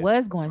 what I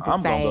was going to say...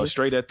 I'm going to go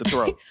straight at the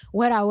throat.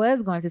 What I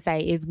was going to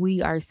say is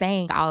we are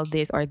saying all of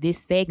this, or this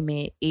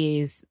segment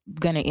is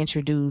going to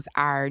introduce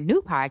our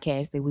new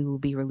podcast that we will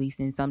be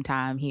releasing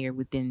sometime here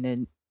within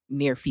the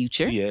near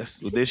future.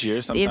 Yes, this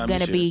year, sometime it's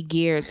going to be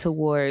geared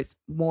towards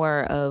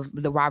more of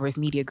the Roberts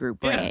Media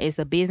Group brand. Yeah. It's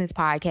a business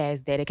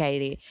podcast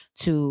dedicated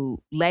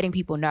to letting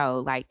people know,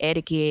 like,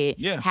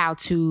 etiquette, how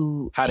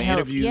to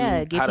interview,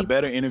 how to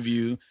better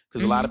interview.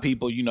 Because a lot of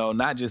people,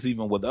 not just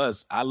even with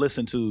us, I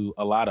listen to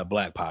a lot of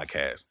black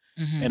podcasts,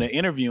 and the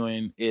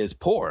interviewing is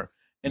poor.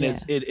 And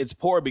it's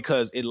poor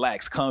because it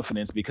lacks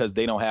confidence, because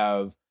they don't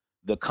have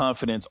the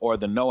confidence or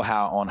the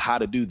know-how on how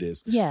to do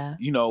this. Yeah.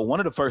 One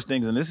of the first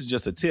things, and this is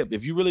just a tip,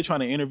 if you're really trying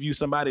to interview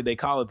somebody, they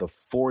call it the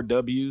 4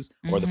 W's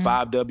or the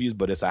 5 W's,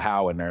 but it's a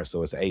how in there,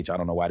 so it's a H. I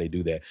don't know why they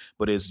do that.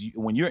 But it's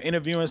when you're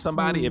interviewing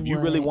somebody, if you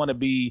really want to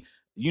be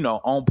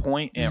on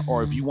point, and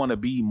or if you want to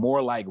be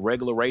more like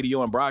regular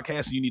radio and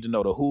broadcast, you need to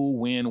know the who,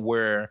 when,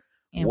 where,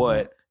 and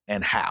what,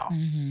 and how.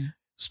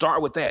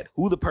 Start with that.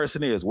 Who the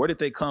person is. Where did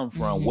they come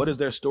from? What is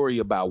their story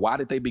about? Why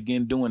did they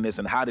begin doing this?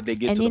 And how did they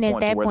get to the point to where they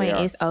are? And then at that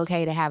point, it's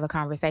okay to have a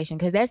conversation.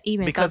 Because that's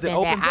even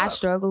something that I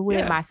struggle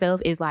with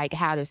myself, is like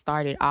how to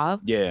start it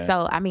off. Yeah.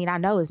 So, I mean, I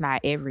know it's not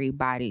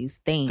everybody's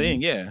thing.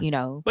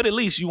 But at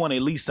least you want to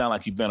at least sound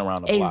like you've been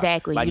around the block.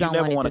 Exactly. Like, you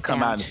never want to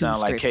come out and sound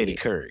like Katie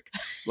Couric.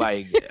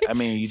 Like, I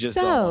mean, you just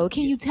So,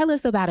 can you tell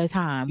us about a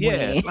time?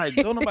 Yeah. Like,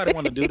 don't nobody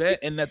want to do that.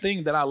 And the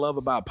thing that I love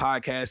about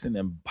podcasting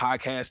and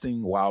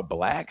podcasting while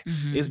black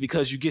is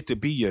because you get to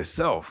be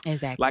yourself.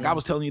 Exactly. Like I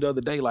was telling you the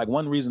other day, like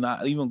one reason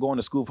I even going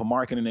to school for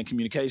marketing and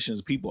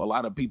communications, a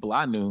lot of people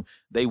I knew,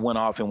 they went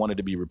off and wanted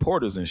to be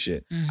reporters and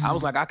shit. I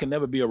was like, I can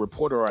never be a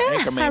reporter or an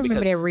anchor man. I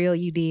remember that reel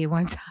you did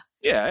one time.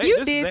 Yeah. Hey,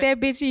 you did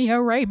that bitch in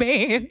your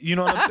Ray-Ban. You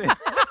know what I'm saying?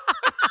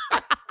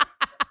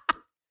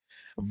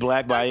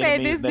 Black by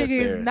any means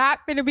necessary. This nigga is not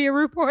finna be a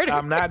reporter.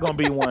 I'm not gonna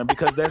be one,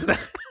 because that's not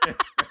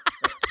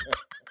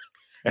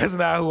that's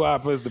not who I'm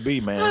supposed to be,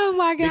 man. Oh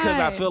my God. Because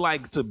I feel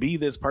like to be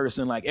this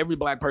person, like every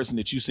black person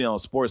that you see on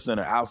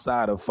SportsCenter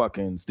outside of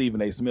fucking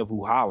Stephen A. Smith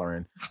who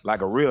hollering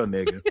like a real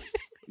nigga.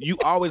 You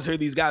always hear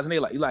these guys and they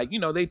like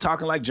they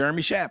talking like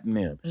Jeremy Schaap and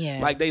them. Yeah.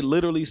 Like they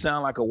literally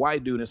sound like a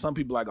white dude, and some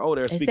people like, oh,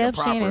 they're speaking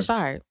proper. Shannon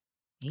Sharp.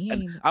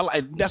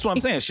 That's what I'm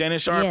saying. Shannon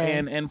Sharp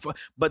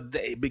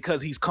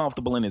because he's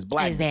comfortable in his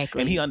blackness,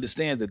 and he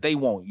understands that they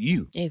want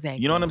you.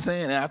 Exactly. You know what I'm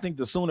saying? And I think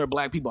the sooner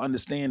black people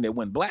understand that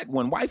when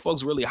white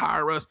folks really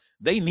hire us,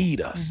 they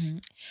need us.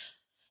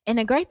 And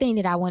the great thing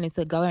that I wanted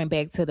to going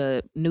back to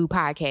the new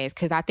podcast,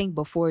 because I think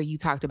before you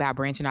talked about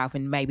branching off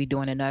and maybe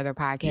doing another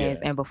podcast,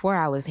 and before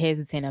I was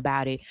hesitant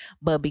about it,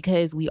 but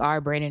because we are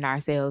branding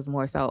ourselves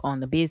more so on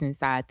the business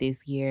side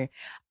this year,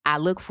 I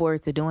look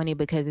forward to doing it,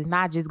 because it's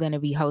not just going to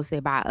be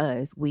hosted by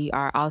us. We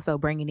are also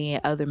bringing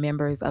in other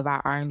members of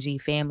our RMG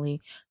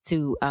family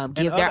to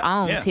give their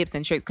own tips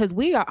and tricks, because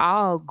we are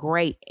all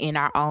great in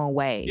our own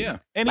ways. Yeah,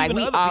 and like even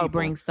we all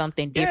bring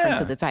something different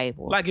to the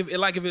table. Like if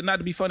it not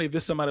to be funny, if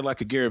it's somebody like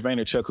a Gary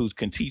Vaynerchuk who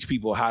can teach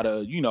people how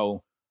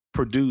to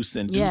produce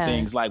and do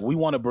things, like we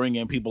want to bring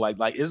in people like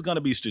it's going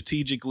to be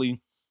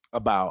strategically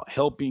about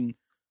helping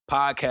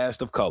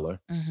podcast of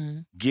color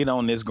get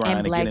on this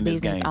grind and get in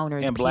this game,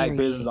 and black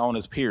business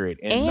owners, period,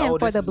 and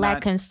for the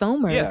black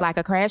consumers, like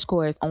a crash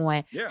course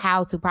on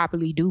how to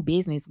properly do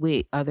business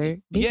with other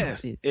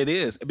businesses. Yes, it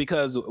is,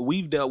 because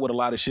we've dealt with a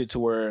lot of shit to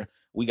where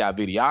we got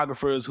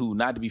videographers who,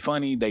 not to be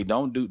funny,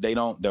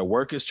 their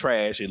work is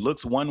trash. It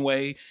looks one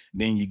way,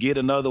 then you get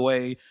another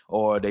way,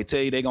 or they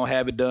tell you they're going to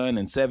have it done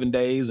in 7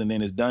 days and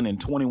then it's done in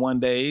 21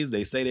 days.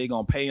 They say they're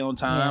going to pay on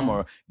time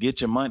or get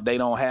your money.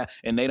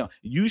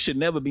 You should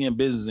never be in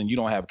business and you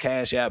don't have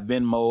Cash App,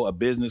 Venmo, a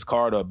business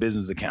card, or a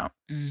business account.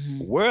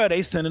 Where are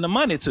they sending the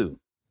money to?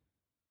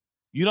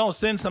 You don't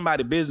send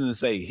somebody business and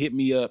say, hit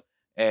me up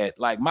at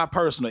like my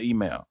personal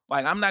email.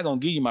 Like, I'm not going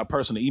to give you my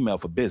personal email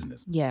for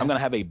business. Yeah. I'm going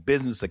to have a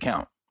business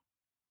account.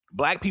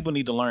 Black people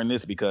need to learn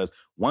this, because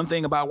one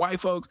thing about white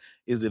folks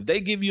is if they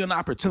give you an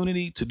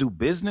opportunity to do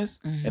business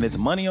and it's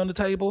money on the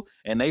table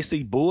and they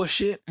see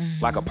bullshit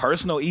like a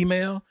personal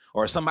email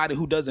or somebody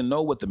who doesn't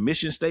know what the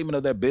mission statement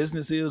of their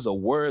business is or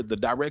where the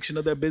direction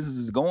of their business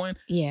is going,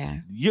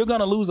 you're going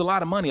to lose a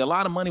lot of money. A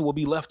lot of money will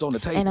be left on the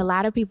table. And a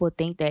lot of people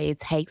think that it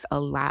takes a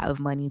lot of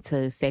money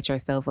to set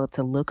yourself up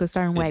to look a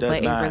certain way,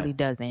 but it really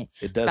doesn't.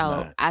 It does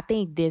not. So I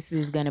think this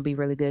is going to be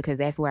really good because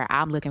that's where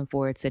I'm looking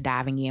forward to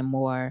diving in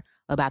more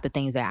about the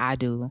things that I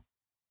do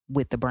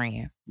with the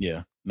brand.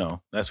 Yeah.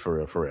 No, that's for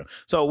real, for real.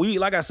 So we,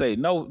 like I say,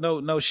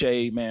 no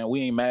shade, man.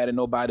 We ain't mad at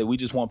nobody. We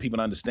just want people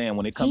to understand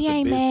when it comes to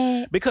business.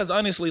 Mad. Because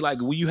honestly, like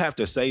you have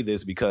to say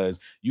this because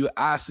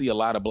I see a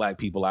lot of black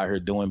people out here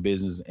doing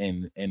business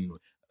and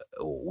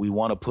we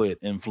want to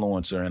put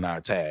influencer in our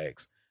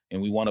tags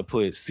and we want to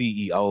put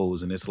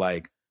CEOs and it's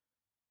like,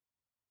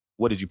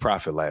 what did you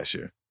profit last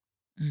year?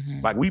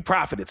 Like we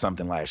profited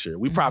something last year.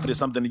 We profited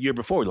something the year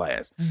before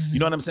last. You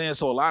know what I'm saying?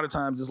 So a lot of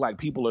times it's like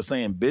people are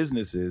saying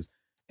businesses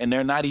and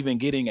they're not even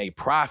getting a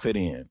profit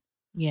in.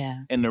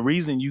 Yeah. And the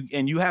reason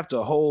you have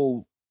to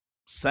hold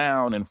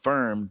sound and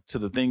firm to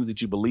the things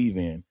that you believe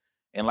in.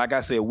 And like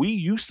I said, we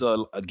used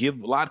to give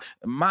a lot,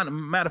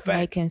 matter of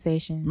fact,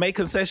 make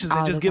concessions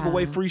and just give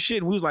away free shit.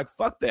 And we was like,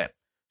 fuck that.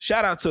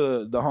 Shout out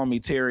to the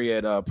homie Terry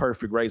at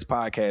Perfect Race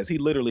Podcast. He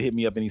literally hit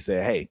me up and he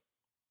said, hey,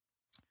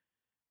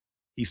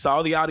 he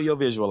saw the audio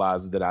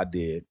visualizers that I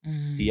did.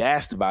 He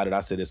asked about it. I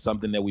said, it's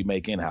something that we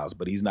make in-house,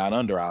 but he's not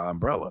under our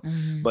umbrella.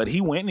 But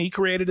he went and he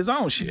created his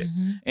own shit.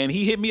 And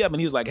he hit me up and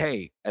he was like,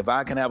 hey, if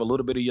I can have a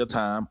little bit of your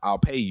time, I'll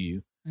pay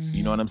you.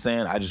 You know what I'm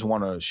saying? I just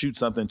want to shoot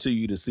something to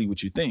you to see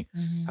what you think.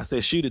 I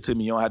said, shoot it to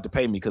me. You don't have to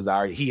pay me because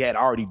he had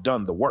already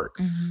done the work.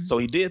 So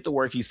he did the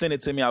work. He sent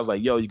it to me. I was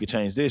like, yo, you could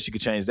change this. You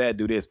could change that.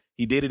 Do this.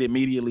 He did it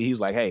immediately. He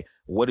was like, hey,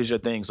 what is your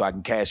thing so I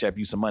can cash app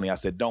you some money? I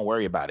said, don't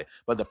worry about it.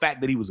 But the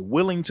fact that he was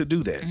willing to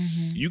do that,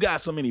 you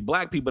got so many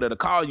black people that'll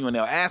call you and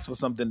they'll ask for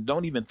something,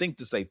 don't even think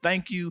to say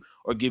thank you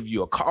or give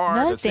you a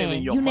card or send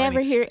in your money.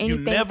 Never hear anything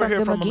you never from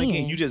hear from them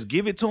again. You just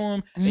give it to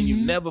them and you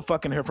never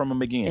fucking hear from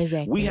them again.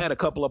 Exactly. We had a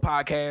couple of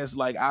podcasts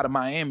like out of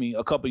Miami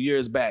a couple of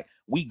years back.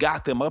 We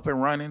got them up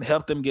and running,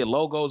 helped them get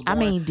logos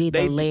going. Did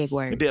the leg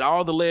work. Did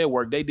all the leg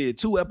work. They did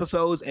 2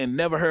 episodes and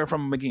never heard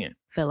from them again.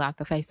 Fell off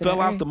the face of the earth.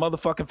 Fell off the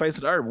motherfucking face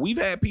of the earth. We've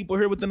had people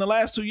here within the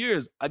last 2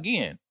 years.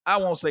 Again, I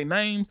won't say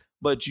names,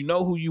 but you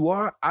know who you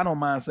are. I don't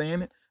mind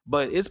saying it.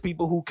 But it's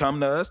people who come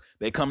to us.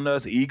 They come to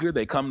us eager.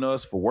 They come to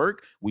us for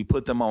work. We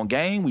put them on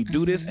game. We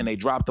do this and they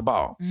drop the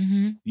ball.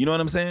 You know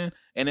what I'm saying?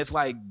 And it's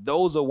like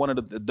those are one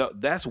of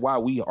that's why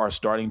we are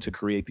starting to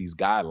create these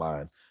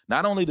guidelines.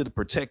 Not only to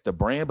protect the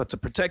brand, but to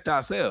protect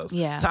ourselves.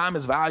 Yeah. Time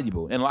is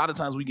valuable. And a lot of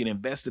times we get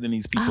invested in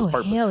these people's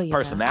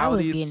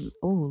personalities.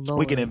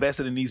 We get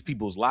invested in these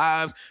people's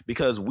lives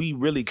because we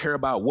really care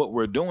about what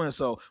we're doing.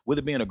 So with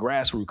it being a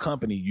grassroots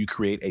company, you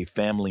create a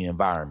family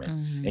environment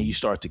and you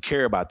start to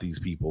care about these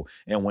people.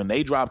 And when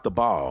they drop the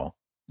ball,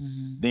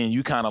 then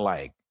you kind of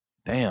like,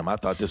 damn, I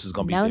thought this was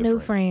going to be different. No new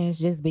friends,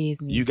 just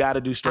business. You got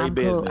to do straight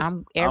business.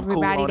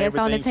 Everybody that's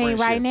on the team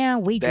right now,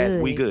 we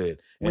good. We good.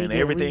 And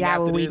everything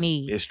after this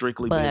is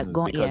strictly business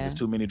because it's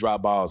too many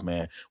drop balls,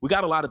 man. We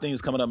got a lot of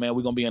things coming up, man.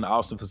 We're going to be in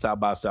Austin for South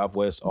by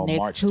Southwest on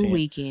March 10th. Next 2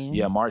 weekends.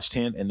 Yeah, March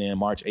 10th and then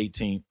March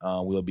 18th,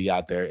 we'll be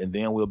out there. And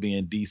then we'll be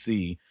in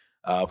D.C.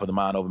 For the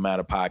Mind Over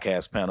Matter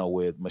podcast panel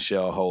with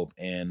Michelle Hope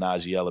and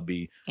Najee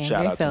Ellaby.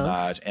 Shout out to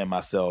Naj and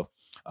myself.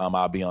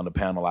 I'll be on the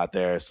panel out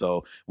there.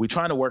 So we're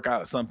trying to work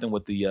out something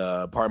with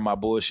the Pardon My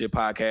Bullshit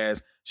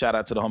podcast. Shout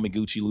out to the homie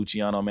Gucci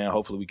Luciano, man.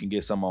 Hopefully we can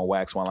get some on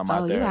wax while I'm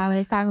out there. You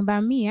always talking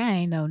about me. I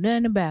ain't know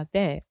nothing about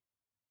that.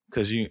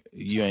 Cause you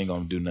ain't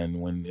gonna do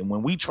nothing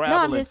when we travel.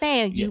 No, I'm just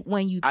saying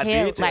when you tell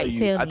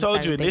me. I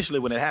told you initially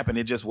when it happened,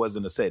 it just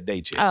wasn't a set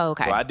date yet. Oh,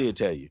 okay. So I did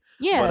tell you.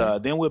 Yeah.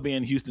 But then we'll be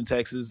in Houston,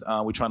 Texas.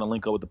 We're trying to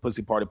link up with the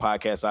Pussy Party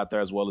podcast out there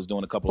as well as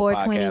doing a couple of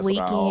podcasts. 420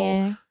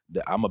 weekend.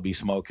 I'm gonna be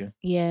smoking.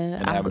 Yeah.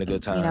 And having a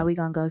good time. You know, we're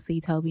gonna go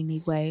see Toby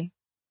Nigwe.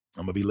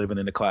 I'm gonna be living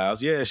in the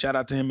clouds. Yeah, shout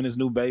out to him and his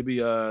new baby.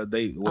 On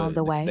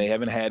the way. They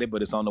haven't had it,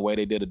 but it's on the way.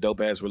 They did a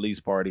dope ass release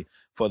party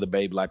for the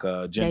baby, like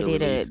a gender release.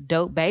 They did a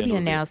dope baby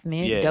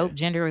announcement. Yeah. Dope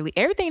gender release.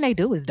 Everything they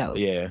do is dope.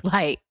 Yeah.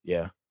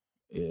 Yeah.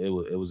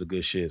 It was a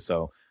good shit.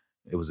 So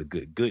it was a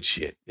good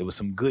shit. It was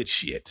some good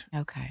shit.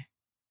 Okay.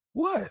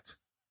 What?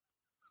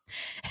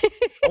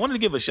 I wanted to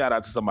give a shout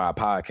out to some of our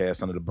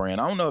podcasts under the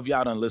brand. I don't know if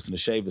y'all done listen to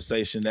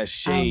Shaversation. That's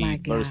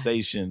Shade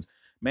Versations.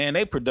 Man,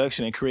 they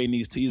production and creating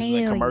these teasers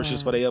and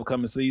commercials for the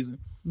upcoming season.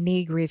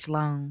 Nig Rich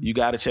Loans. You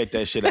got to check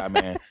that shit out,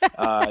 man.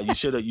 You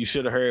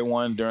should have heard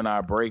one during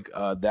our break.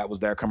 That was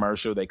their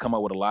commercial. They come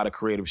up with a lot of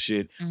creative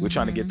shit. We're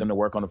trying to get them to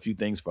work on a few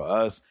things for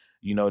us,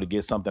 to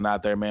get something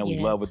out there, man. We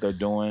love what they're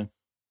doing.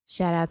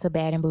 Shout out to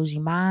Bad and Bougie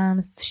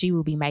Moms. She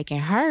will be making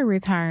her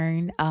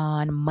return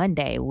on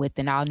Monday with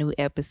an all-new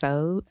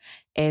episode.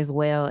 as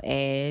well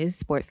as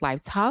Sports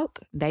Life Talk.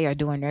 They are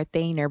doing their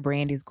thing. Their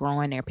brand is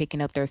growing. They're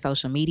picking up their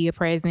social media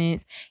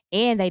presence.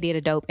 And they did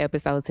a dope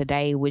episode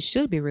today, which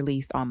should be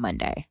released on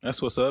Monday.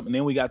 That's what's up. And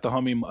then we got the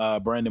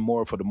homie Brandon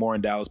Moore for the More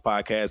in Dallas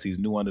podcast. He's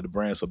new under the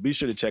brand. So be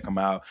sure to check him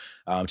out.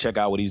 Check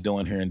out what he's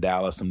doing here in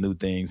Dallas, some new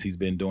things. He's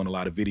been doing a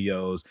lot of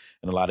videos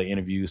and a lot of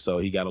interviews. So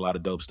he got a lot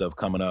of dope stuff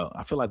coming up.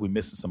 I feel like we're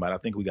missing somebody. I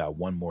think we got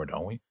one more,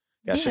 don't we?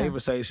 Got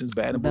Shaversations,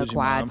 Bad and Bougie The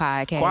Quad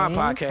Podcast. Quad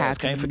Podcast.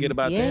 Can't forget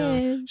about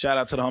them. Shout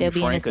out to the homie Frank.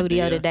 They'll be in the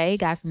studio today.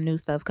 Got some new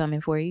stuff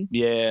coming for you.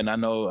 Yeah, and I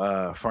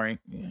know Frank,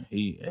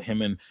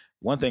 and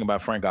one thing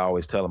about Frank, I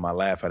always tell him, I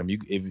laugh at him.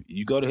 If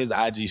you go to his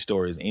IG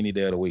stories any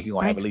day of the week, he's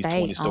going to have at least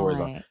 20 stories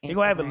on. He's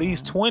going to have at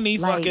least 20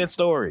 fucking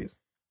stories.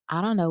 I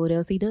don't know what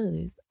else he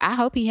does. I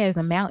hope he has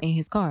a mount in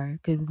his car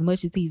because as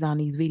much as he's on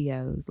these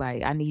videos,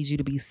 like, I need you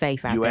to be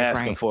safe out there, You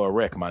asking Frank. for a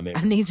wreck, my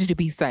nigga. I need you to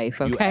be safe,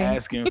 okay? You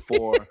asking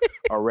for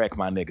a wreck,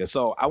 my nigga.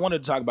 So I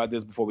wanted to talk about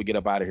this before we get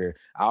up out of here.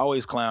 I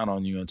always clown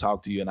on you and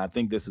talk to you, and I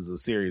think this is a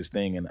serious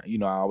thing, and,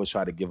 I always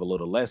try to give a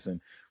little lesson.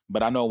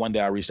 But I know one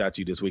day I reached out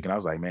to you this week, and I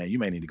was like, man, you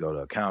may need to go to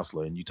a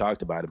counselor, and you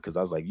talked about it because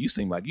I was like, you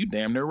seem like you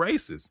damn near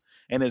racist.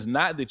 And it's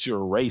not that you're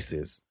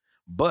racist,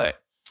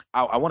 but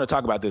I want to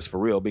talk about this for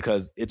real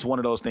because it's one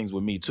of those things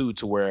with me too,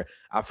 to where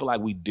I feel like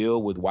we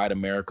deal with white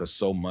America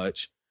so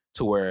much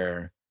to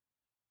where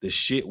the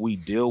shit we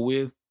deal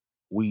with,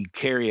 we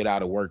carry it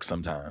out of work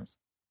sometimes.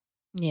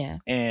 Yeah.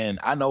 And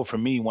I know for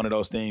me, one of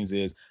those things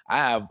is I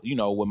have,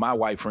 with my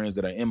white friends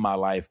that are in my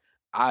life,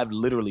 I've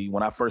literally,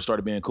 when I first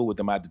started being cool with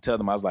them, I had to tell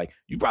them, I was like,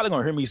 you probably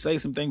gonna hear me say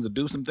some things or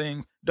do some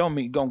things.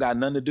 Don't got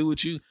nothing to do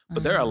with you.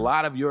 But there are a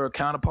lot of your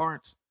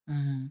counterparts.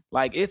 Mm-hmm.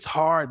 Like, it's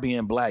hard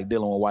being black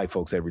dealing with white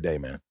folks every day,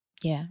 man.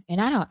 Yeah. And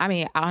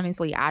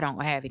honestly, I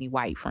don't have any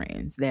white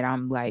friends that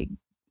I'm like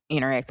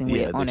interacting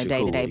with on a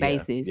day-to-day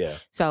basis. Yeah.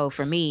 So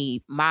for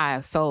me, my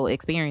sole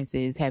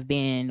experiences have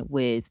been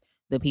with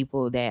the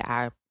people that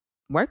I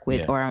work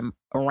with or I'm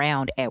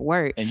around at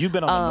work. And you've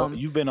been on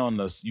you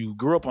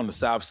grew up on the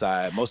South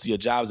Side. Most of your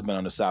jobs have been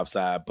on the South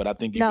Side, but I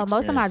think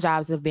most of my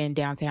jobs have been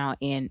downtown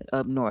and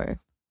up north.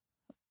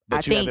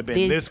 But you haven't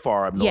been this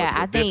far up north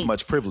with this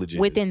much privilege.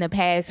 Within the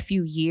past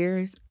few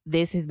years,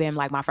 this has been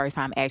like my first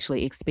time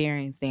actually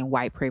experiencing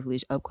white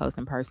privilege up close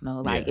and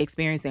personal, like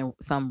experiencing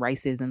some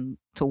racism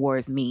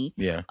towards me.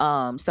 Yeah.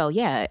 So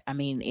yeah,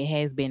 it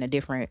has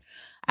been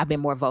I've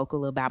been more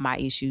vocal about my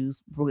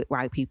issues with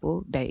white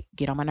people that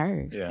get on my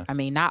nerves. Yeah.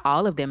 Not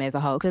all of them as a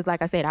whole, because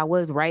like I said, I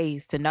was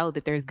raised to know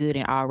that there's good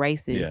in all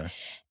races.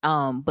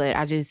 Yeah. But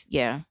I just,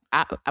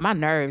 my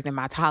nerves and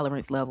my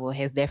tolerance level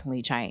has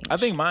definitely changed. I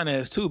think mine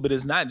has too, but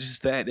it's not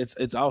just that.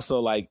 It's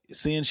also like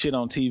seeing shit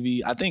on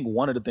TV. I think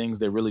one of the things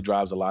that really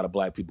drives a lot of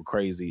black people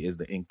crazy is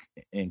the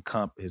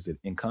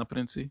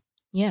incompetency?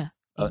 Yeah.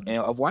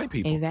 Of white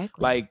people.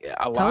 Exactly. Like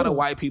a lot of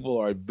white people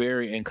are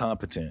very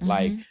incompetent. Mm-hmm.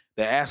 Like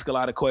they ask a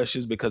lot of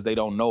questions because they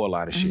don't know a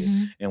lot of shit.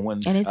 And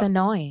it's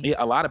annoying. Yeah,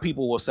 a lot of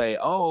people will say,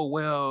 "Oh,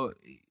 well,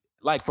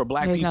 like for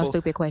black people, there's no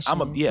stupid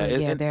questions."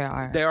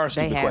 There are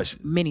stupid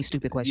questions. Many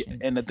stupid questions.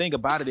 And the thing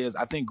about it is,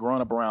 I think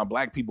growing up around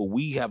black people,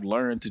 we have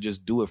learned to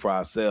just do it for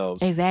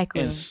ourselves.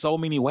 Exactly. In so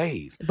many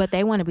ways. But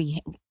they want to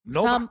be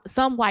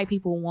some white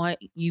people want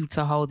you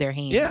to hold their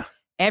hand. Yeah.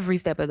 Every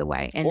step of the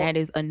way. And that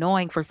is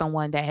annoying for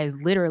someone that has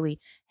literally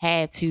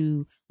had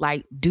to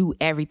like do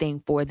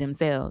everything for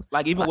themselves.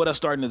 Like even with us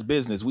starting this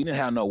business, we didn't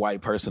have no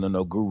white person or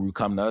no guru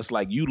come to us.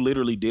 Like you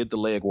literally did the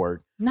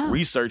legwork,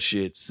 research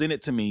shit, send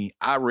it to me.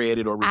 I read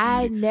it or reviewed it.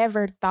 I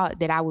never thought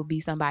that I would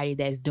be somebody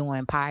that's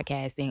doing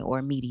podcasting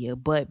or media,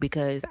 but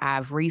because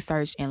I've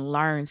researched and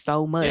learned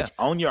so much.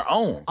 On your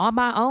own. On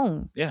my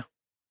own. Yeah.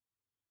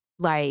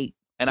 Like.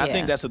 And I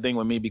think that's the thing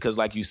with me because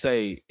like you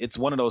say, it's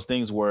one of those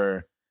things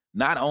where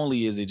not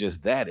only is it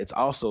just that, it's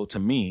also, to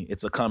me,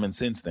 it's a common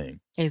sense thing.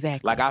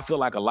 Exactly. Like, I feel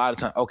like a lot of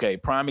time, okay,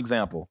 prime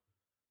example,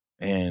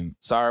 and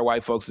sorry,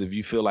 white folks, if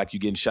you feel like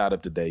you're getting shot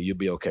up today, you'll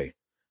be okay.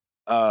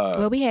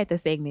 Well, we had the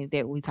segment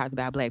that we talked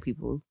about black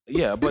people.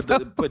 Yeah, but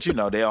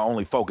they'll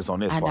only focus on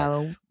this part. I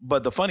know.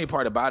 But the funny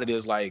part about it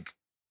is, like,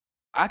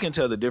 I can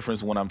tell the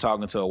difference when I'm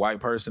talking to a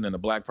white person and a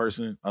black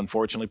person,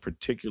 unfortunately,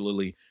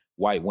 particularly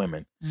white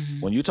women.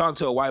 Mm-hmm. When you talk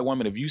to a white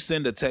woman, if you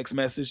send a text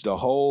message, the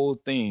whole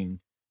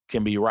thing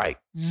can be right.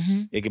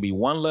 Mm-hmm. It could be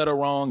one letter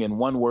wrong and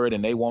one word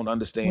and they won't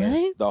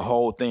understand the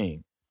whole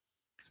thing.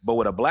 But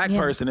with a black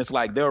person, it's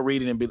like they'll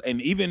read it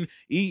and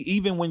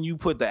even when you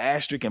put the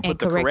asterisk and put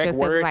the correct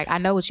word, like I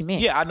know what you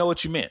meant. Yeah, I know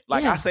what you meant.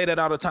 Like I say that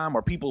all the time,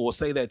 or people will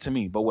say that to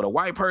me. But with a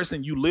white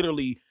person, you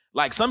literally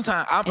like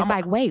sometimes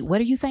wait, what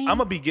are you saying? I'm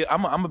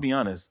gonna be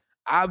honest.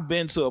 I've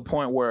been to a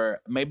point where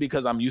maybe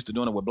because I'm used to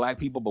doing it with black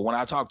people, but when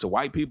I talk to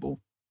white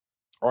people,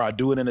 or I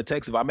do it in a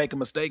text, if I make a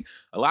mistake,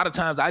 a lot of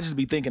times I just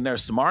be thinking they're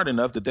smart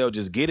enough that they'll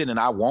just get it and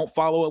I won't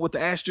follow it with the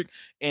asterisk.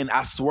 And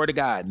I swear to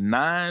God,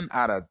 9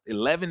 out of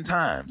 11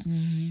 times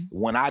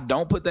when I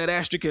don't put that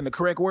asterisk in the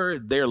correct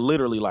word, they're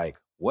literally like,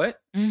 what?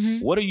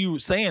 What are you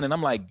saying? And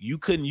I'm like, you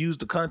couldn't use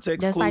the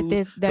context Just clues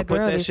like that to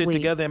put that shit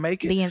together and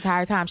make it? The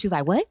entire time. She's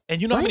like, what?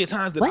 And you know what? how many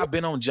times that I've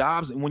been on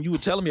jobs, and when you were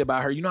telling me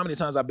about her, you know how many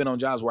times I've been on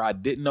jobs where I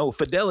didn't know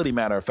Fidelity,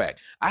 matter of fact.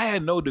 I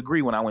had no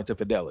degree when I went to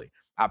Fidelity.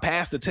 I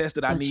passed the test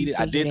that I needed.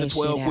 I did the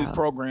 12-week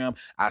program.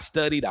 I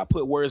studied. I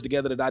put words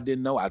together that I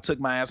didn't know. I took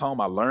my ass home.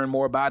 I learned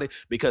more about it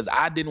because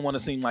I didn't want to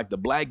seem like the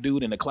black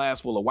dude in a class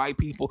full of white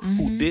people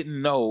who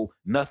didn't know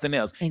nothing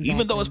else. Exactly.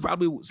 Even though it's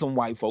probably some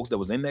white folks that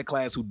was in that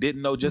class who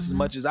didn't know just as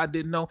much as I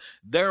didn't know,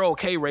 they're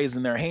okay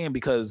raising their hand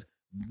because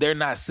they're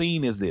not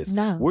seen as this.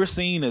 No. We're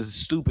seen as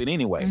stupid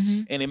anyway.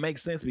 And it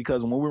makes sense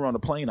because when we were on the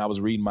plane, I was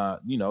reading my,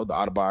 the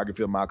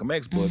autobiography of Malcolm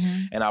X book,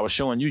 and I was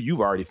showing you've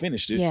already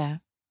finished it. Yeah.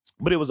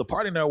 But it was a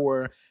part in there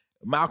where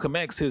Malcolm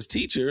X, his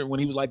teacher, when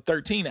he was like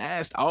 13,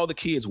 asked all the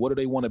kids, what do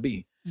they want to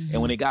be?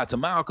 And when it got to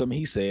Malcolm,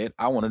 he said,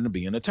 I wanted to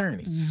be an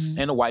attorney.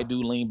 And the white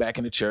dude leaned back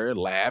in the chair,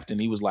 laughed, and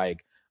he was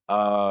like,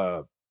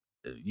 niggas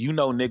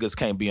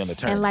can't be an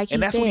attorney. And like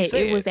that's said, what he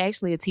said. It was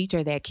actually a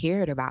teacher that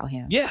cared about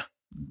him. Yeah.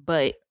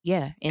 But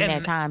in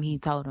that time, he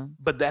told him.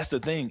 But that's the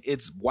thing.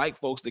 It's white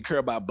folks that care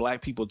about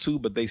black people too,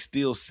 but they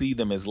still see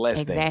them as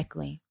less than.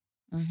 Exactly.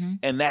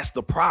 And that's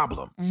the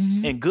problem.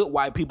 And good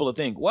white people will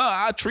think, well,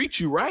 I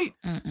treat you right,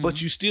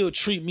 but you still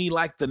treat me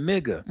like the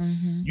nigga.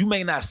 You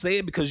may not say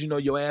it because you know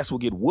your ass will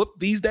get whooped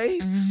these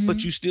days,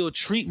 but you still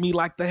treat me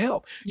like the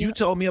help. Yep. You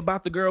told me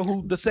about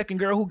the second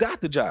girl who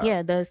got the job.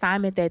 Yeah, the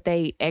assignment that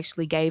they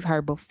actually gave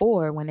her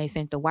before when they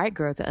sent the white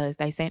girl to us,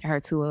 they sent her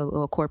to a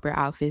little corporate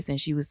office and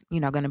she was,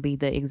 going to be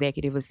the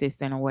executive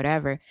assistant or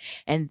whatever.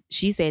 And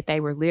she said they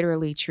were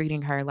literally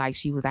treating her like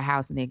she was a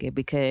house nigga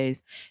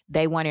because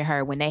they wanted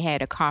her, when they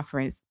had a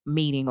conference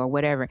meeting or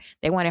whatever,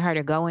 they wanted her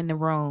to go in the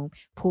room,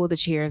 pull the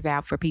chairs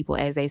out for people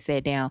as they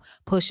sat down,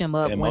 push them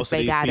up and once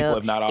they got people, up.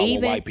 If not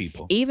all white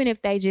people. Even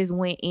if they just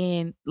went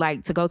in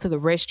like to go to the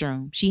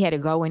restroom, she had to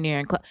go in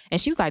there and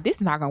she was like, this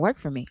is not gonna work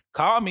for me.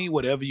 Call me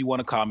whatever you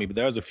want to call me, but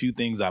there's a few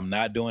things I'm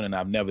not doing and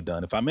I've never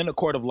done. If I'm in a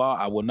court of law,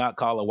 I will not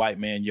call a white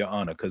man your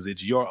honor because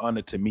it's your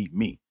honor to meet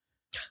me.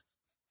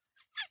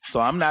 So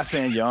I'm not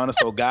saying your honor.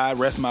 So God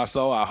rest my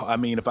soul. I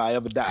mean, if I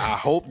ever die, I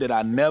hope that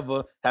I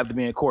never have to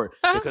be in court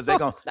because they're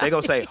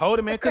gonna say hold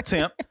him in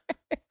contempt.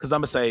 Because I'm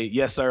gonna say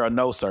yes sir or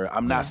no sir.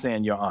 I'm not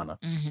saying your honor,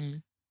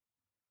 and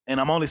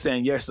I'm only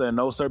saying yes sir or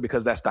no sir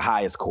because that's the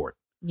highest court.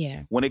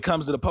 Yeah. When it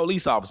comes to the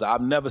police officer,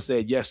 I've never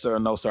said yes sir or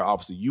no sir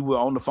officer. You were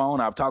on the phone.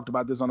 I've talked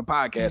about this on the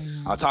podcast.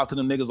 I'll talk to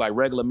them niggas like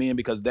regular men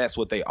because that's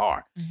what they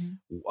are.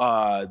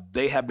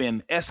 They have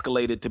been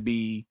escalated to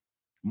be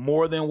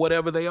more than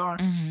whatever they are,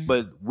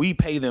 but we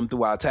pay them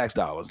through our tax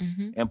dollars.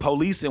 And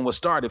policing was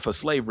started for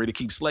slavery to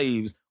keep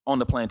slaves on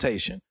the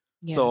plantation.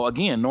 Yeah. So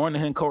again, knowing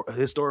the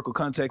historical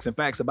context and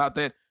facts about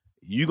that,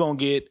 you're going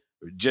to get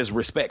just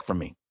respect from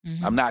me.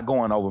 I'm not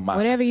going over my...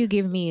 Whatever you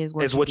give me is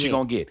what you're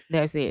going to get.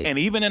 That's it. And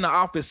even in the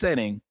office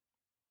setting,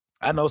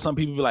 I know some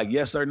people be like,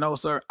 yes, sir, no,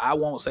 sir. I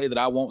won't say that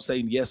I won't say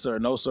yes, sir,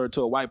 no, sir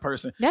to a white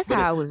person. That's how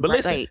I was raised. But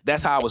listen,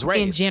 that's how I was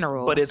raised. In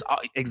general. But it's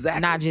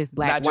exactly. Not just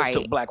black, white. Not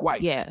just black,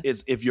 white. Yeah.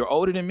 It's if you're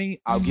older than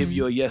me, I'll give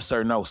you a yes,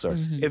 sir, no, sir.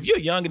 If you're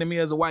younger than me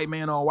as a white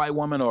man or a white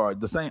woman or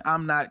the same,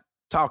 I'm not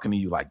talking to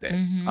you like that.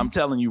 I'm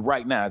telling you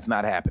right now, it's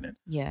not happening.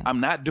 Yeah.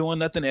 I'm not doing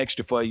nothing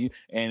extra for you.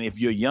 And if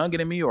you're younger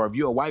than me or if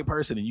you're a white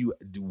person and you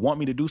want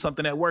me to do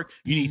something at work,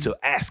 you need to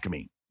ask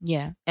me.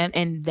 Yeah.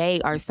 And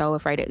they are so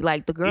afraid of,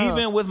 like the girl.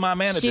 Even with my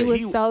manager. She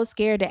was so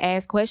scared to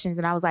ask questions.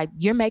 And I was like,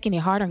 you're making it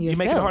hard on yourself.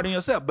 You're making it hard on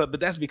yourself. But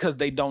that's because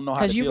they don't know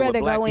how to deal with black people.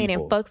 Because you rather go in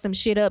and fuck some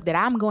shit up that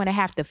I'm going to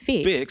have to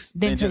fix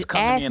than just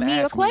come to me and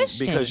ask me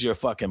because you're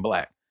fucking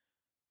black.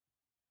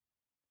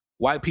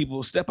 White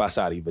people, step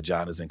outside of your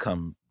vaginas and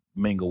come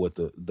mingle with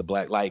the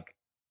black. Like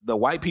the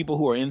white people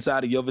who are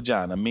inside of your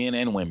vagina, men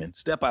and women,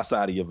 step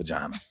outside of your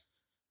vagina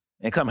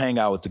and come hang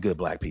out with the good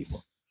black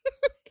people.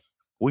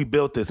 We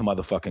built this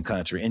motherfucking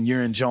country and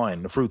you're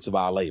enjoying the fruits of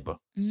our labor.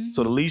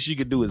 So the least you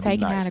could do is be nice.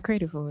 Taking all the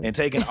credit for it. And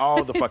taking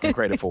all the fucking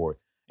credit for it.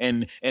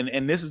 And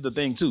this is the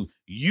thing too.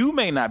 You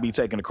may not be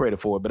taking the credit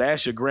for it, but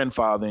ask your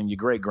grandfather and your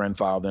great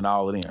grandfather and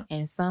all of them.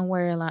 And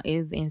somewhere along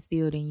is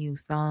instilled in you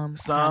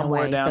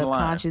somewhere down the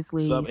line.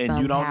 Subconsciously.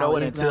 And you don't know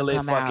it until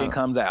it fucking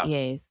comes out.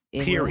 Yes.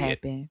 It Period. Will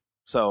happen.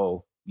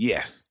 So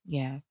yes.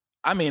 Yeah.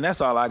 I mean,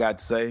 that's all I got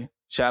to say.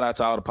 Shout out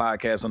to all the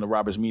podcasts on the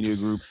Roberts Media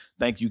Group.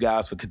 Thank you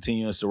guys for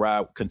continuing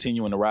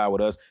to ride with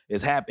us.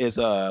 It's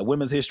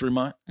Women's History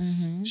Month.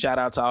 Shout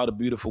out to all the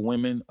beautiful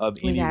women of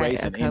any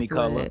race and any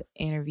color.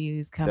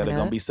 Interviews coming that are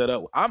going to be set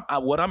up.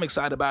 What I'm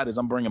excited about is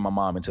I'm bringing my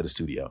mom into the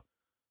studio.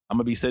 I'm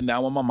going to be sitting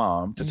down with my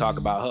mom to talk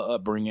about her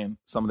upbringing,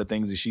 some of the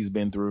things that she's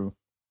been through.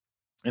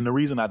 And the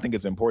reason I think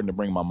it's important to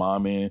bring my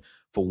mom in,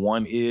 for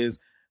one, is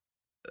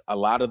a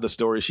lot of the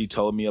stories she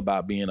told me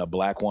about being a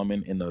black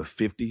woman in the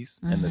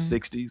 50s and the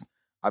 60s.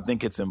 I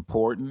think it's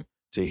important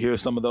to hear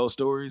some of those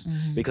stories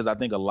because I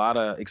think a lot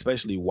of,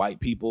 especially white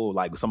people,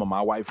 like some of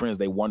my white friends,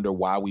 they wonder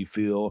why we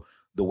feel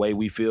the way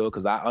we feel,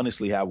 because I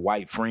honestly have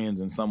white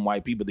friends and some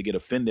white people that get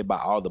offended by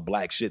all the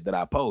black shit that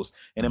I post.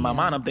 And in my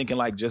mind, I'm thinking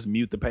like, just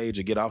mute the page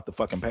or get off the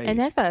fucking page. And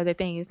that's the other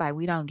thing. It's like,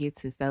 we don't get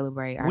to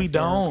celebrate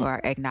ourselves or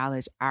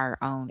acknowledge our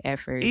own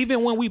efforts.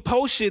 Even when we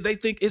post shit, they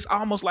think it's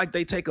almost like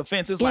they take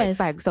offense. It's it's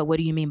like, so what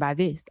do you mean by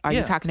this? Are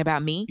you talking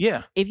about me?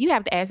 Yeah. If you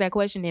have to ask that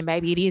question, then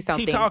maybe it is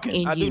something Keep talking.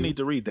 in you. I do need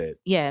to read that.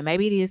 Yeah,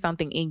 maybe it is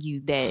something in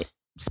you that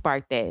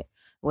sparked that.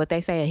 What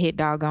they say, a hit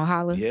dog gonna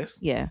holler? Yes.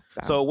 Yeah.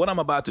 So what I'm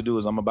about to do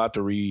is I'm about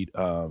to read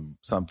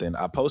something.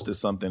 I posted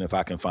something, if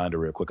I can find it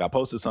real quick. I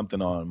posted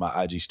something on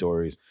my IG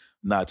stories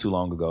not too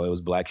long ago. It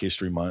was Black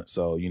History Month.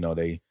 So, you know,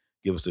 they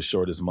give us the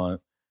shortest month.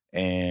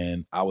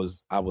 And I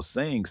was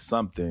saying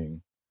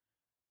something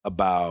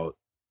about,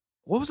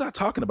 what was I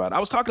talking about? I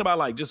was talking about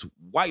like just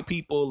white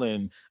people,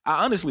 and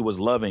I honestly was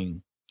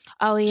loving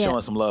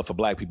showing some love for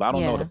black people. I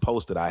don't know the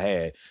post that I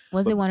had.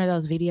 Was it one of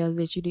those videos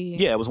that you did?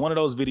 Yeah, it was one of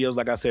those videos,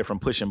 like I said, from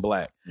Pushing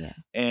Black. Yeah.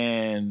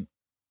 And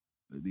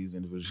these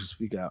individuals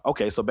speak out.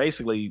 Okay, so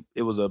basically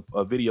it was a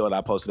video that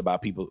I posted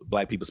about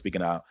black people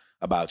speaking out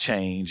about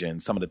change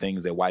and some of the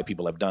things that white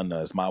people have done to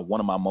us. One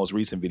of my most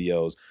recent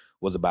videos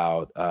was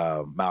about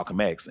Malcolm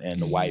X,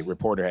 and the white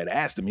reporter had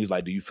asked him, he was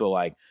like, do you feel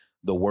like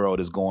the world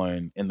is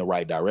going in the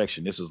right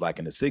direction? This was like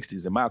in the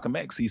 60s. And Malcolm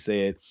X, he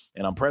said,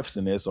 and I'm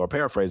prefacing this or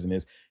paraphrasing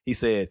this, he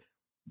said,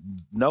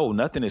 no,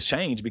 nothing has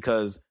changed,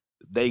 because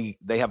they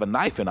have a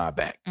knife in our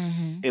back.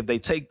 Mm-hmm. If they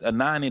take a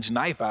 9-inch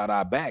knife out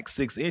our back,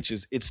 6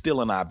 inches, it's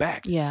still in our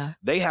back. Yeah.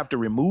 They have to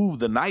remove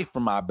the knife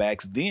from our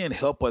backs, then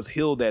help us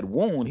heal that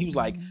wound. He was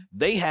like,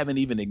 they haven't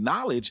even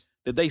acknowledged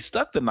that they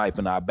stuck the knife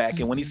in our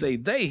back. And when he say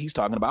they, he's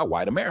talking about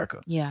white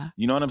America. Yeah.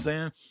 You know what I'm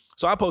saying?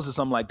 So I posted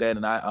something like that,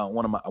 and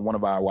one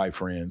of our white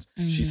friends,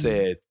 she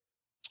said,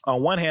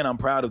 on one hand, I'm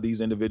proud of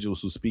these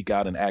individuals who speak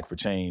out and act for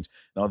change.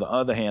 And on the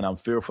other hand, I'm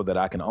fearful that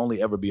I can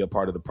only ever be a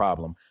part of the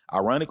problem,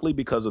 ironically,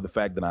 because of the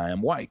fact that I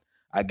am white.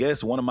 I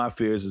guess one of my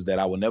fears is that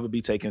I will never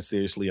be taken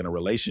seriously in a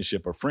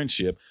relationship or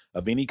friendship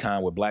of any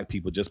kind with black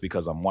people just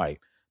because I'm white.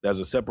 There's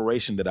a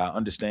separation that I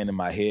understand in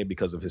my head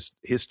because of his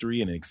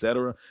history and et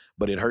cetera,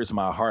 but it hurts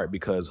my heart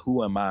because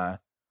who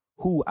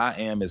I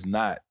am is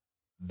not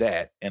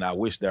that, and I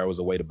wish there was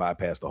a way to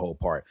bypass the whole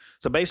part.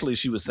 So basically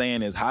she was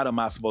saying is, how am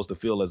I supposed to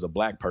feel as a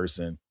black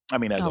person,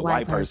 as a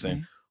white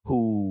person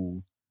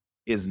who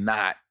is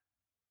not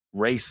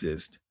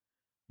racist,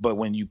 but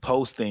when you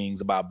post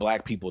things about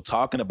black people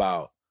talking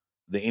about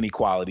the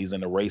inequalities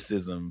and the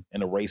racism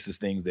and the racist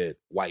things that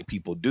white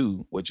people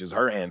do, which is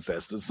her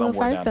ancestors somewhere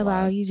Well, first down the of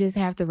all, line. you just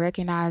have to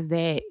recognize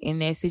that in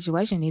that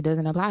situation, it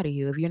doesn't apply to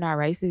you. If you're not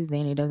racist,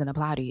 then it doesn't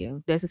apply to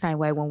you. That's the same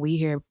way when we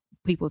hear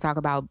people talk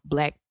about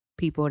black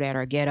people that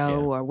are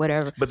ghetto or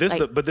whatever. But this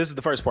is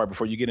the first part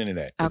before you get into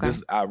that. Okay.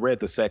 I read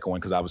the second one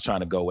because I was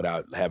trying to go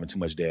without having too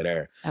much dead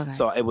air. Okay.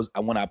 So it was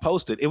when I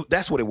posted,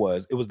 that's what it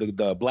was. It was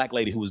the black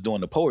lady who was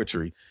doing the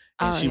poetry.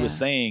 And she was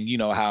saying,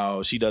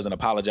 how she doesn't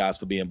apologize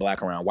for being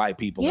black around white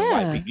people and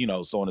white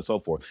people, so on and so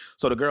forth.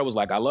 So the girl was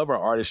like, I love her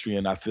artistry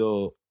and I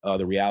feel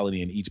the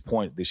reality in each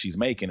point that she's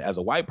making. As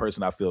a white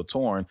person, I feel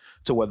torn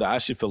to whether I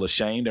should feel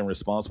ashamed and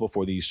responsible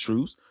for these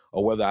truths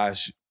or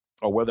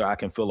whether I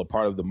can feel a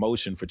part of the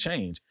motion for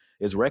change.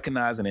 Is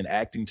recognizing and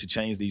acting to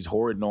change these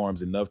horrid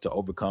norms enough to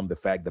overcome the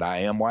fact that I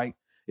am white?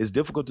 It's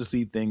difficult to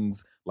see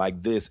things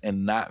like this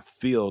and not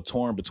feel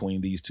torn between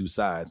these two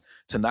sides,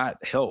 to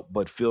not help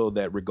but feel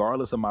that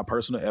regardless of my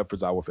personal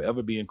efforts, I will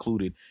forever be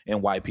included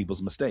in white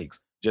people's mistakes.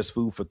 Just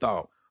food for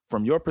thought.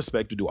 From your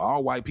perspective, do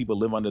all white people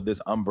live under this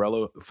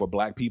umbrella for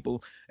black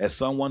people? As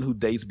someone who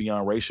dates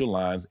beyond racial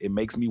lines, it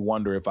makes me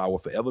wonder if I will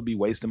forever be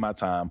wasting my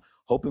time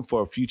hoping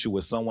for a future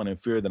with someone in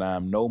fear that I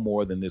am no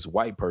more than this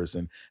white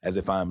person, as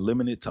if I am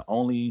limited to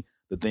only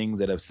the things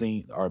that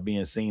are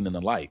being seen in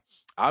the light.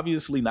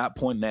 Obviously not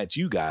pointing at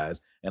you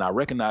guys, and I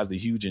recognize the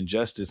huge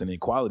injustice and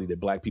inequality that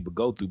black people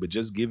go through, but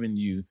just giving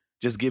you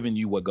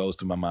what goes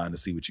through my mind to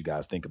see what you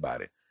guys think about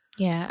it.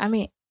 Yeah, I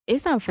mean,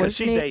 it's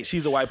unfortunate. Because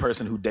she's a white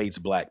person who dates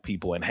black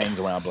people and hangs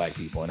around black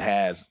people and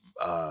has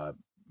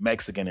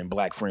Mexican and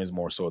black friends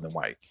more so than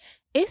white.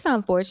 It's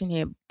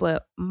unfortunate,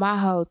 but my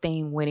whole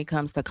thing when it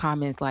comes to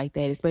comments like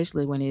that,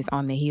 especially when it's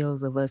on the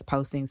heels of us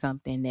posting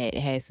something that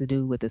has to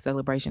do with the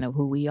celebration of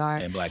who we are,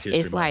 and Black History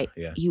it's like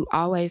you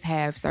always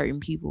have certain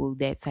people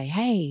that say,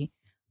 hey,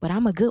 but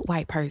I'm a good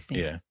white person.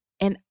 Yeah.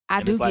 And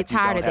I do get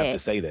tired of that. You don't have to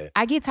say that.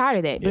 I get tired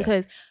of that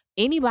because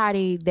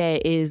anybody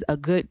that is a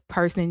good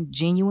person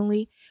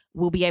genuinely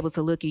will be able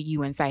to look at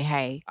you and say,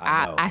 hey,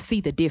 I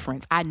see the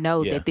difference. I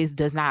know that this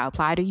does not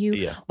apply to you.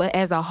 Yeah. But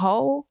as a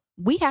whole,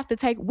 we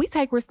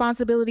take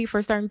responsibility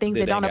for certain things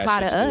that don't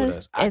apply to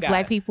us as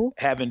black people.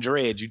 Having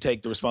dreads, you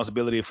take the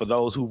responsibility for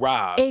those who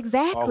rob.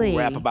 Exactly. Or who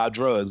rap about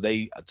drugs.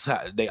 They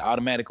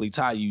automatically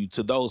tie you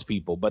to those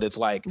people. But it's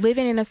like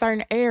living in a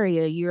certain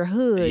area, your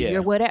hood,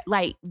 your whatever.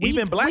 Like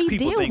even black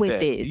people deal think with that.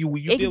 This. You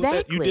deal with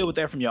that. You deal with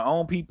that from your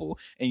own people,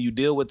 and you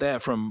deal with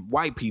that from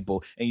white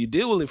people, and you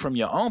deal with it from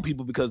your own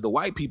people because the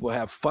white people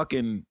have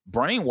fucking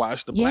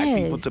brainwashed the black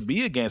people to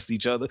be against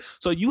each other.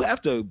 So you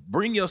have to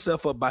bring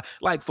yourself up by,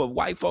 like, for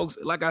white folks,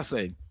 like I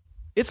say,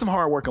 it's some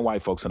hardworking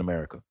white folks in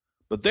America.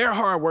 But their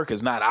hard work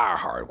is not our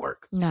hard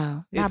work.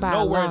 No, it's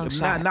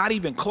nowhere, not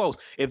even close.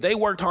 If they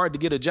worked hard to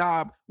get a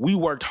job, we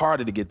worked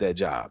harder to get that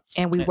job.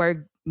 And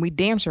we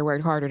damn sure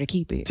worked harder to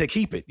keep it. To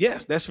keep it.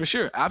 Yes, that's for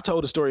sure. I've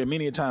told a story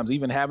many times,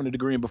 even having a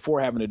degree and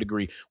before having a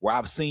degree, where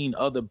I've seen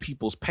other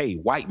people's pay,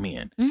 white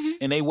men,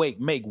 and they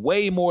make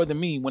way more than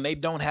me when they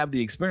don't have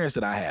the experience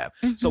that I have.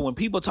 So when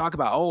people talk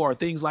about, are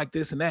things like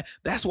this and that,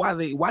 that's why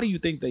do you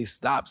think they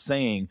stop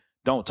saying,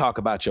 don't talk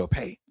about your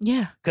pay?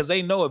 Yeah. Because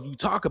they know if you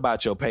talk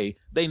about your pay,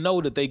 they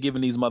know that they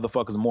giving these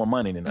motherfuckers more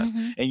money than us.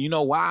 And you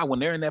know why? When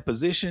they're in that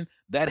position,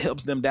 that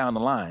helps them down the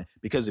line.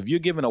 Because if you're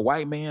giving a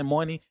white man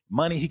money,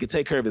 he can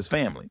take care of his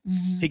family.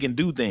 He can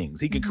do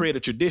things. He can create a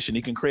tradition.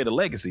 He can create a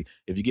legacy.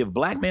 If you give a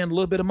black man a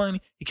little bit of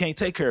money, he can't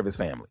take care of his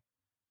family.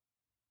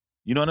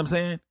 You know what I'm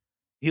saying?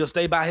 He'll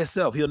stay by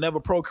himself. He'll never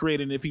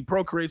procreate. And if he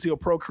procreates, he'll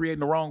procreate in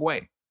the wrong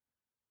way.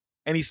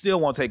 And he still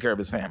won't take care of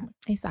his family.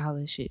 It's all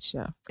a shit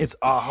show. It's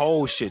a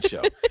whole shit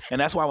show. And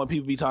that's why when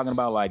people be talking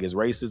about like, is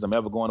racism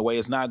ever going away?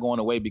 It's not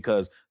going away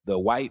because the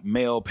white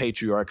male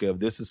patriarchy of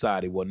this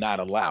society will not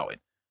allow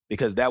it.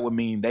 Because that would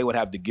mean they would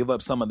have to give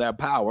up some of their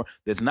power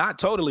that's not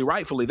totally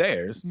rightfully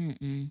theirs.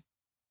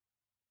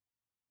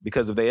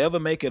 Because if they ever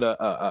make it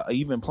a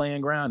even playing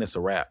ground, it's a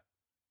wrap.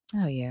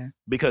 Oh, yeah.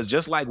 Because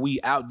just like we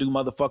outdo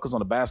motherfuckers on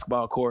the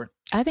basketball court,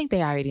 I think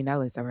they already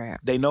know it's a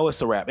rap. They know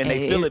it's a rap, and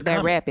they feel it coming.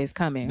 That rap is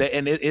coming.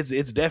 And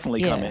it's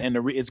definitely coming. And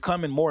it's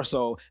coming more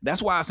so. That's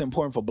why it's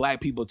important for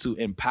black people to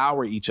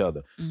empower each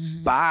other.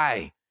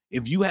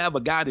 If you have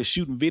a guy that's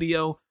shooting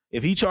video,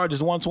 if he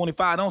charges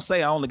 $125, don't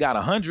say I only got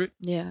 100.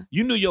 Yeah.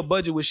 You knew your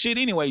budget was shit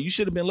anyway. You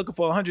should have been looking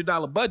for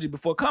 $100 budget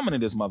before coming to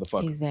this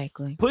motherfucker.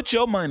 Exactly. Put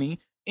your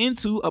money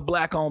into a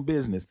black-owned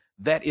business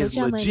that is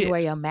legit. Put your money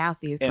where your mouth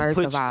is, first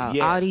of all.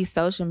 Yes. All these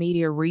social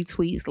media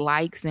retweets,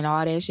 likes, and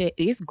all that shit,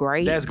 it's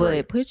great. That's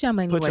great. But put your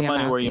money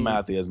where your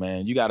mouth is,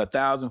 man. You got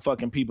 1,000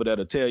 fucking people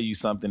that'll tell you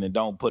something and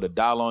don't put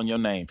 $1 on your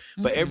name.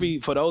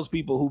 For those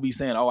people who be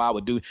saying, I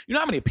would do it. You know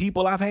how many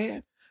people I've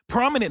had?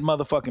 Prominent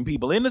motherfucking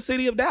people in the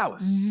city of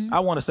Dallas. I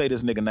want to say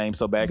this nigga name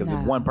so bad because if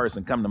one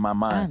person come to my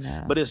mind,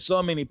 but there's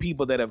so many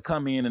people that have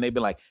come in and they be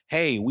like,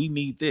 hey, we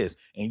need this.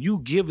 And you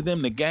give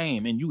them the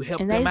game and you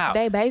help them out.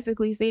 They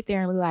basically sit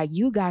there and be like,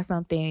 you got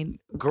something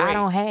I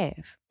don't have.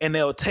 And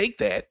they'll take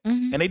that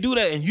and they do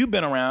that. And you've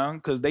been around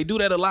because they do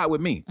that a lot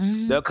with me.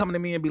 They'll come to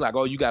me and be like,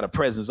 oh, you got a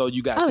presence. Oh,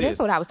 you got this.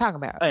 That's what I was talking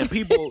about. And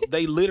people,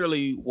 they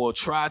literally will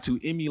try to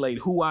emulate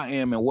who I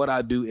am and what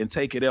I do and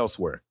take it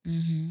elsewhere.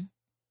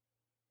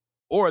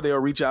 Or they'll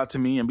reach out to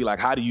me and be like,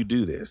 how do you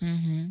do this?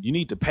 You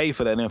need to pay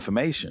for that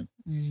information.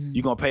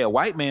 You're going to pay a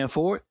white man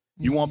for it.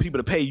 You want people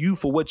to pay you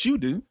for what you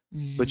do,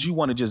 but you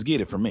want to just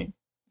get it from me.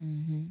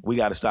 We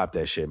got to stop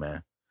that shit,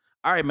 man.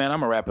 All right, man, I'm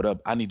going to wrap it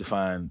up. I need to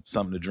find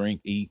something to drink,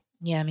 eat.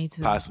 Yeah, me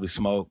too. Possibly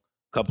smoke.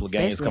 A couple of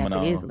games coming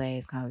on. This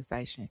last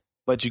conversation.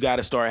 But you got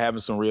to start having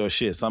some real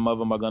shit. Some of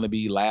them are going to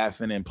be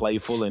laughing and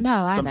playful. And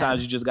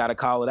sometimes you just got to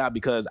call it out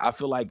because I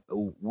feel like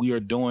we are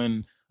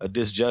doing a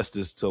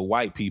disjustice to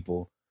white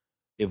people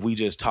if we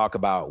just talk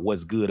about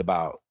what's good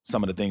about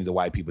some of the things that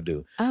white people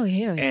do. Oh, hell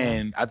yeah.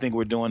 And I think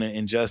we're doing an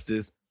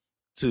injustice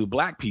to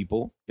black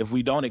people if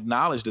we don't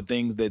acknowledge the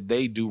things that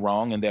they do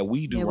wrong and that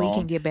we do wrong. We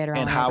can get better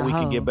and how we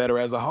can get better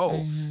as a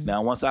whole.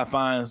 Now, once I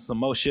find some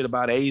more shit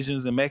about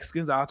Asians and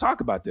Mexicans, I'll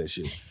talk about that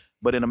shit.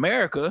 But in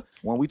America,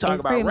 when we talk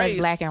about race,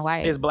 black and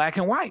white. It's black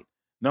and white.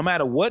 No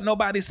matter what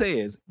nobody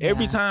says,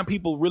 every time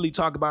people really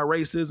talk about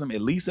racism,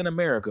 at least in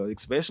America,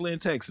 especially in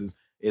Texas,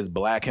 it's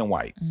black and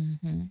white.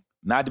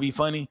 Not to be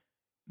funny,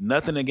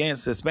 nothing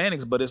against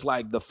Hispanics, but it's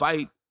like the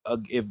fight.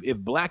 If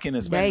black and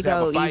Hispanics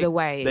have a fight, either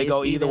way. They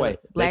go either way.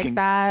 Black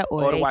side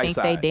or the they white think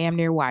side. they damn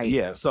near white.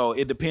 Yeah, so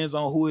it depends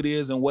on who it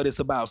is and what it's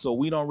about. So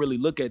we don't really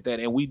look at that,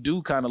 and we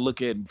do kind of look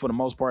at, for the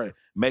most part,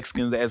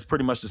 Mexicans as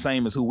pretty much the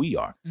same as who we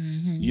are.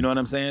 You know what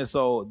I'm saying?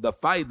 So the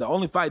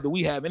only fight that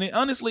we have, and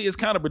honestly, it's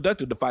kind of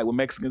productive to fight with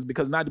Mexicans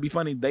because, not to be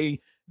funny, they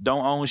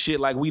don't own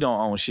shit like we don't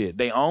own shit.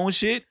 They own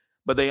shit,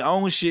 but they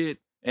own shit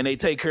and they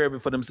take care of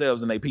it for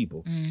themselves and their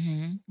people.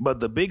 But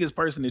the biggest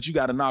person that you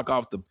got to knock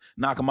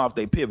them off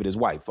their pivot is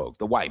white folks,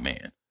 the white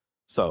man.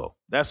 So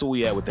that's where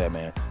we at with that,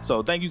 man.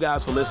 So thank you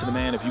guys for listening,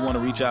 man. If you want to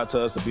reach out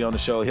to us or be on the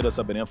show, hit us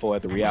up at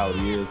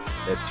info@therealityis.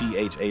 That's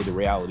THA, The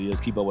Reality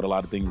Is. Keep up with a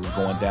lot of things that's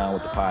going down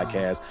with the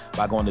podcast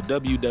by going to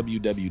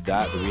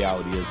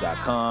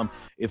www.therealityis.com.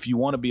 If you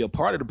want to be a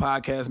part of the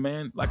podcast,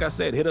 man, like I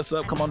said, hit us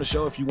up, come on the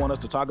show. If you want us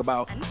to talk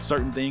about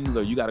certain things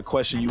or you got a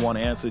question you want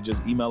to answer,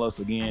 just email us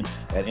again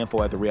at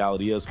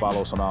info@therealityis. Follow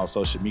us on all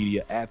social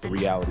media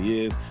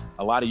 @therealityis.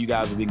 A lot of you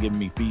guys have been giving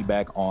me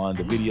feedback on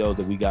the videos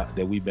that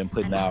we've been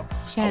putting out.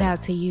 Shout out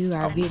to you,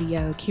 our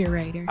video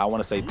curator. I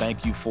want to say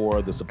thank you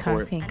for the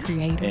support. Content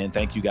creator. And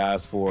thank you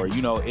guys for,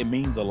 it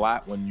means a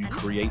lot when you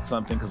create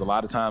something, because a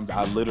lot of times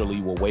I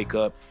literally will wake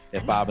up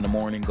at 5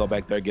 a.m, go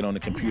back there, get on the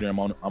computer. I'm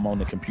on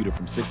the computer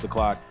from 6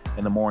 o'clock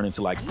in the morning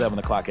to like 7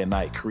 o'clock at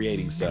night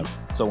creating stuff.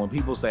 So when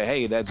people say,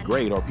 hey, that's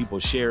great, or people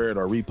share it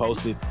or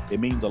repost it, it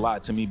means a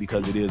lot to me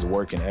because it is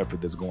work and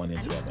effort that's going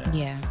into that, man.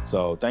 Yeah.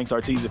 So thanks,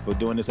 Artesia, for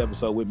doing this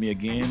episode with me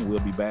again. We'll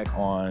be back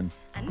on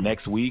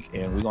next week,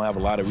 and we're going to have a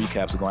lot of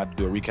recaps. We're going to have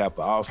to do a recap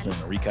for Austin, a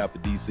recap for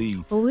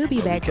DC. Well, we'll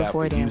be back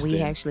before then.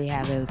 We actually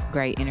have a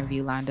great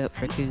interview lined up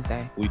for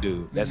Tuesday. We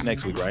do. That's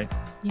next week, right?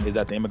 Yeah. Is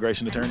that the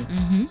immigration attorney?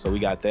 Mm-hmm. So we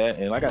got that.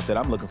 And like I said,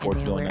 I'm looking forward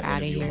to doing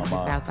that interview with my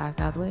mom. South by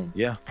Southwest.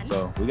 Yeah.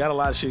 So we got a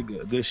lot of shit,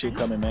 good shit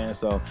coming, man.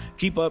 So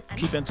keep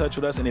in touch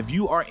with us. And if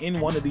you are in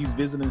one of these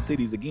visiting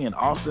cities, again,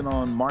 Austin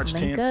on March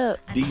 10th,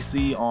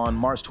 DC on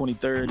March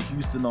 23rd,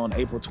 Houston on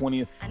April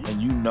 20th,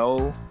 and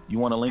you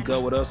want to link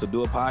up with us or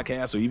do a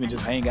podcast or even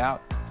just hang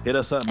out, hit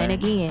us up, man.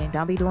 And again,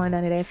 don't be doing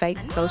none of that fake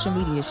social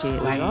media shit.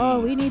 Please. Like, oh,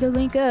 we need to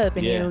link up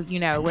and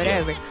then,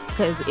 whatever.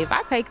 Because if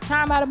I take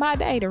time out of my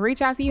day to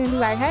reach out to you and be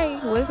like, hey,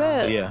 what's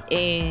up? Yeah.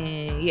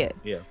 And yeah.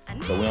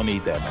 So we don't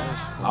need that,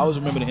 man. Always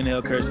remember to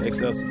inhale courage,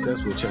 exhale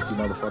success. We'll check you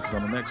motherfuckers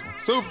on the next one.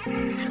 Super.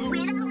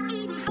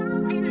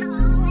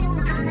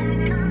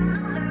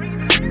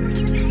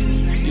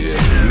 Yeah.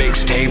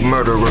 Mixtape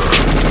Murderer.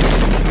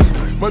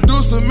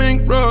 Medusa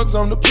mink rugs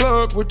on the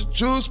plug with the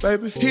juice,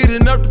 baby.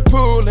 Heating up the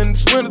pool in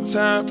this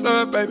wintertime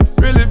flood, baby.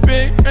 Really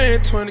big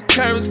rain, 20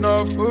 carats, no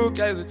food,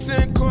 guys. It's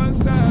 10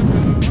 coincide.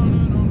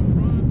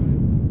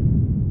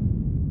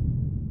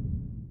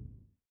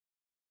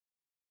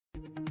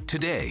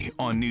 Today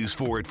on News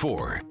 4 at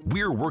 4,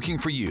 we're working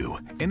for you.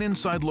 An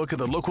inside look at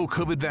the local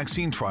COVID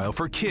vaccine trial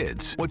for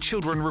kids, what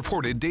children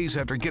reported days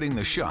after getting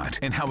the shot,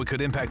 and how it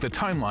could impact the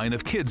timeline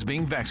of kids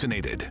being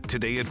vaccinated.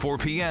 Today at 4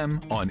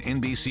 p.m. on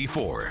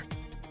NBC4.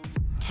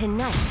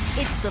 Tonight,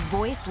 it's The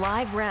Voice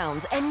Live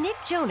rounds, and Nick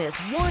Jonas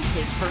wants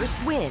his first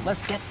win.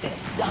 Let's get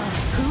this done.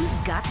 Who's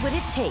got what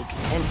it takes,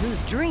 and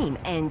whose dream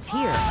ends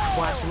here?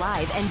 Watch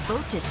live and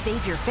vote to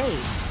save your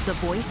faves. The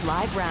Voice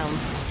Live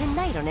rounds,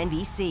 tonight on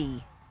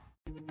NBC.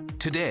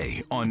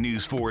 Today on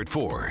News 4 at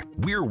 4,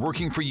 we're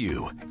working for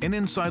you. An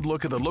inside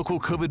look at the local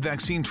COVID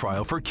vaccine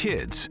trial for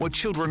kids, what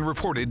children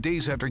reported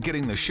days after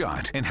getting the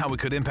shot, and how it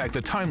could impact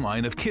the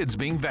timeline of kids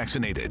being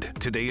vaccinated.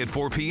 Today at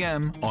 4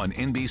 p.m. on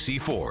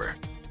NBC4.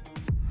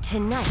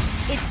 Tonight,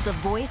 it's The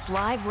Voice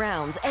Live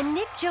rounds, and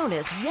Nick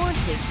Jonas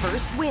wants his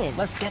first win.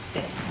 Let's get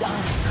this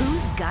done.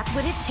 Who's got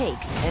what it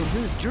takes, and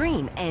whose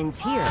dream ends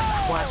here?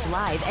 Watch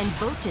live and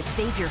vote to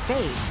save your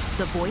faves.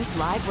 The Voice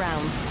Live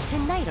rounds,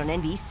 tonight on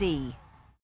NBC.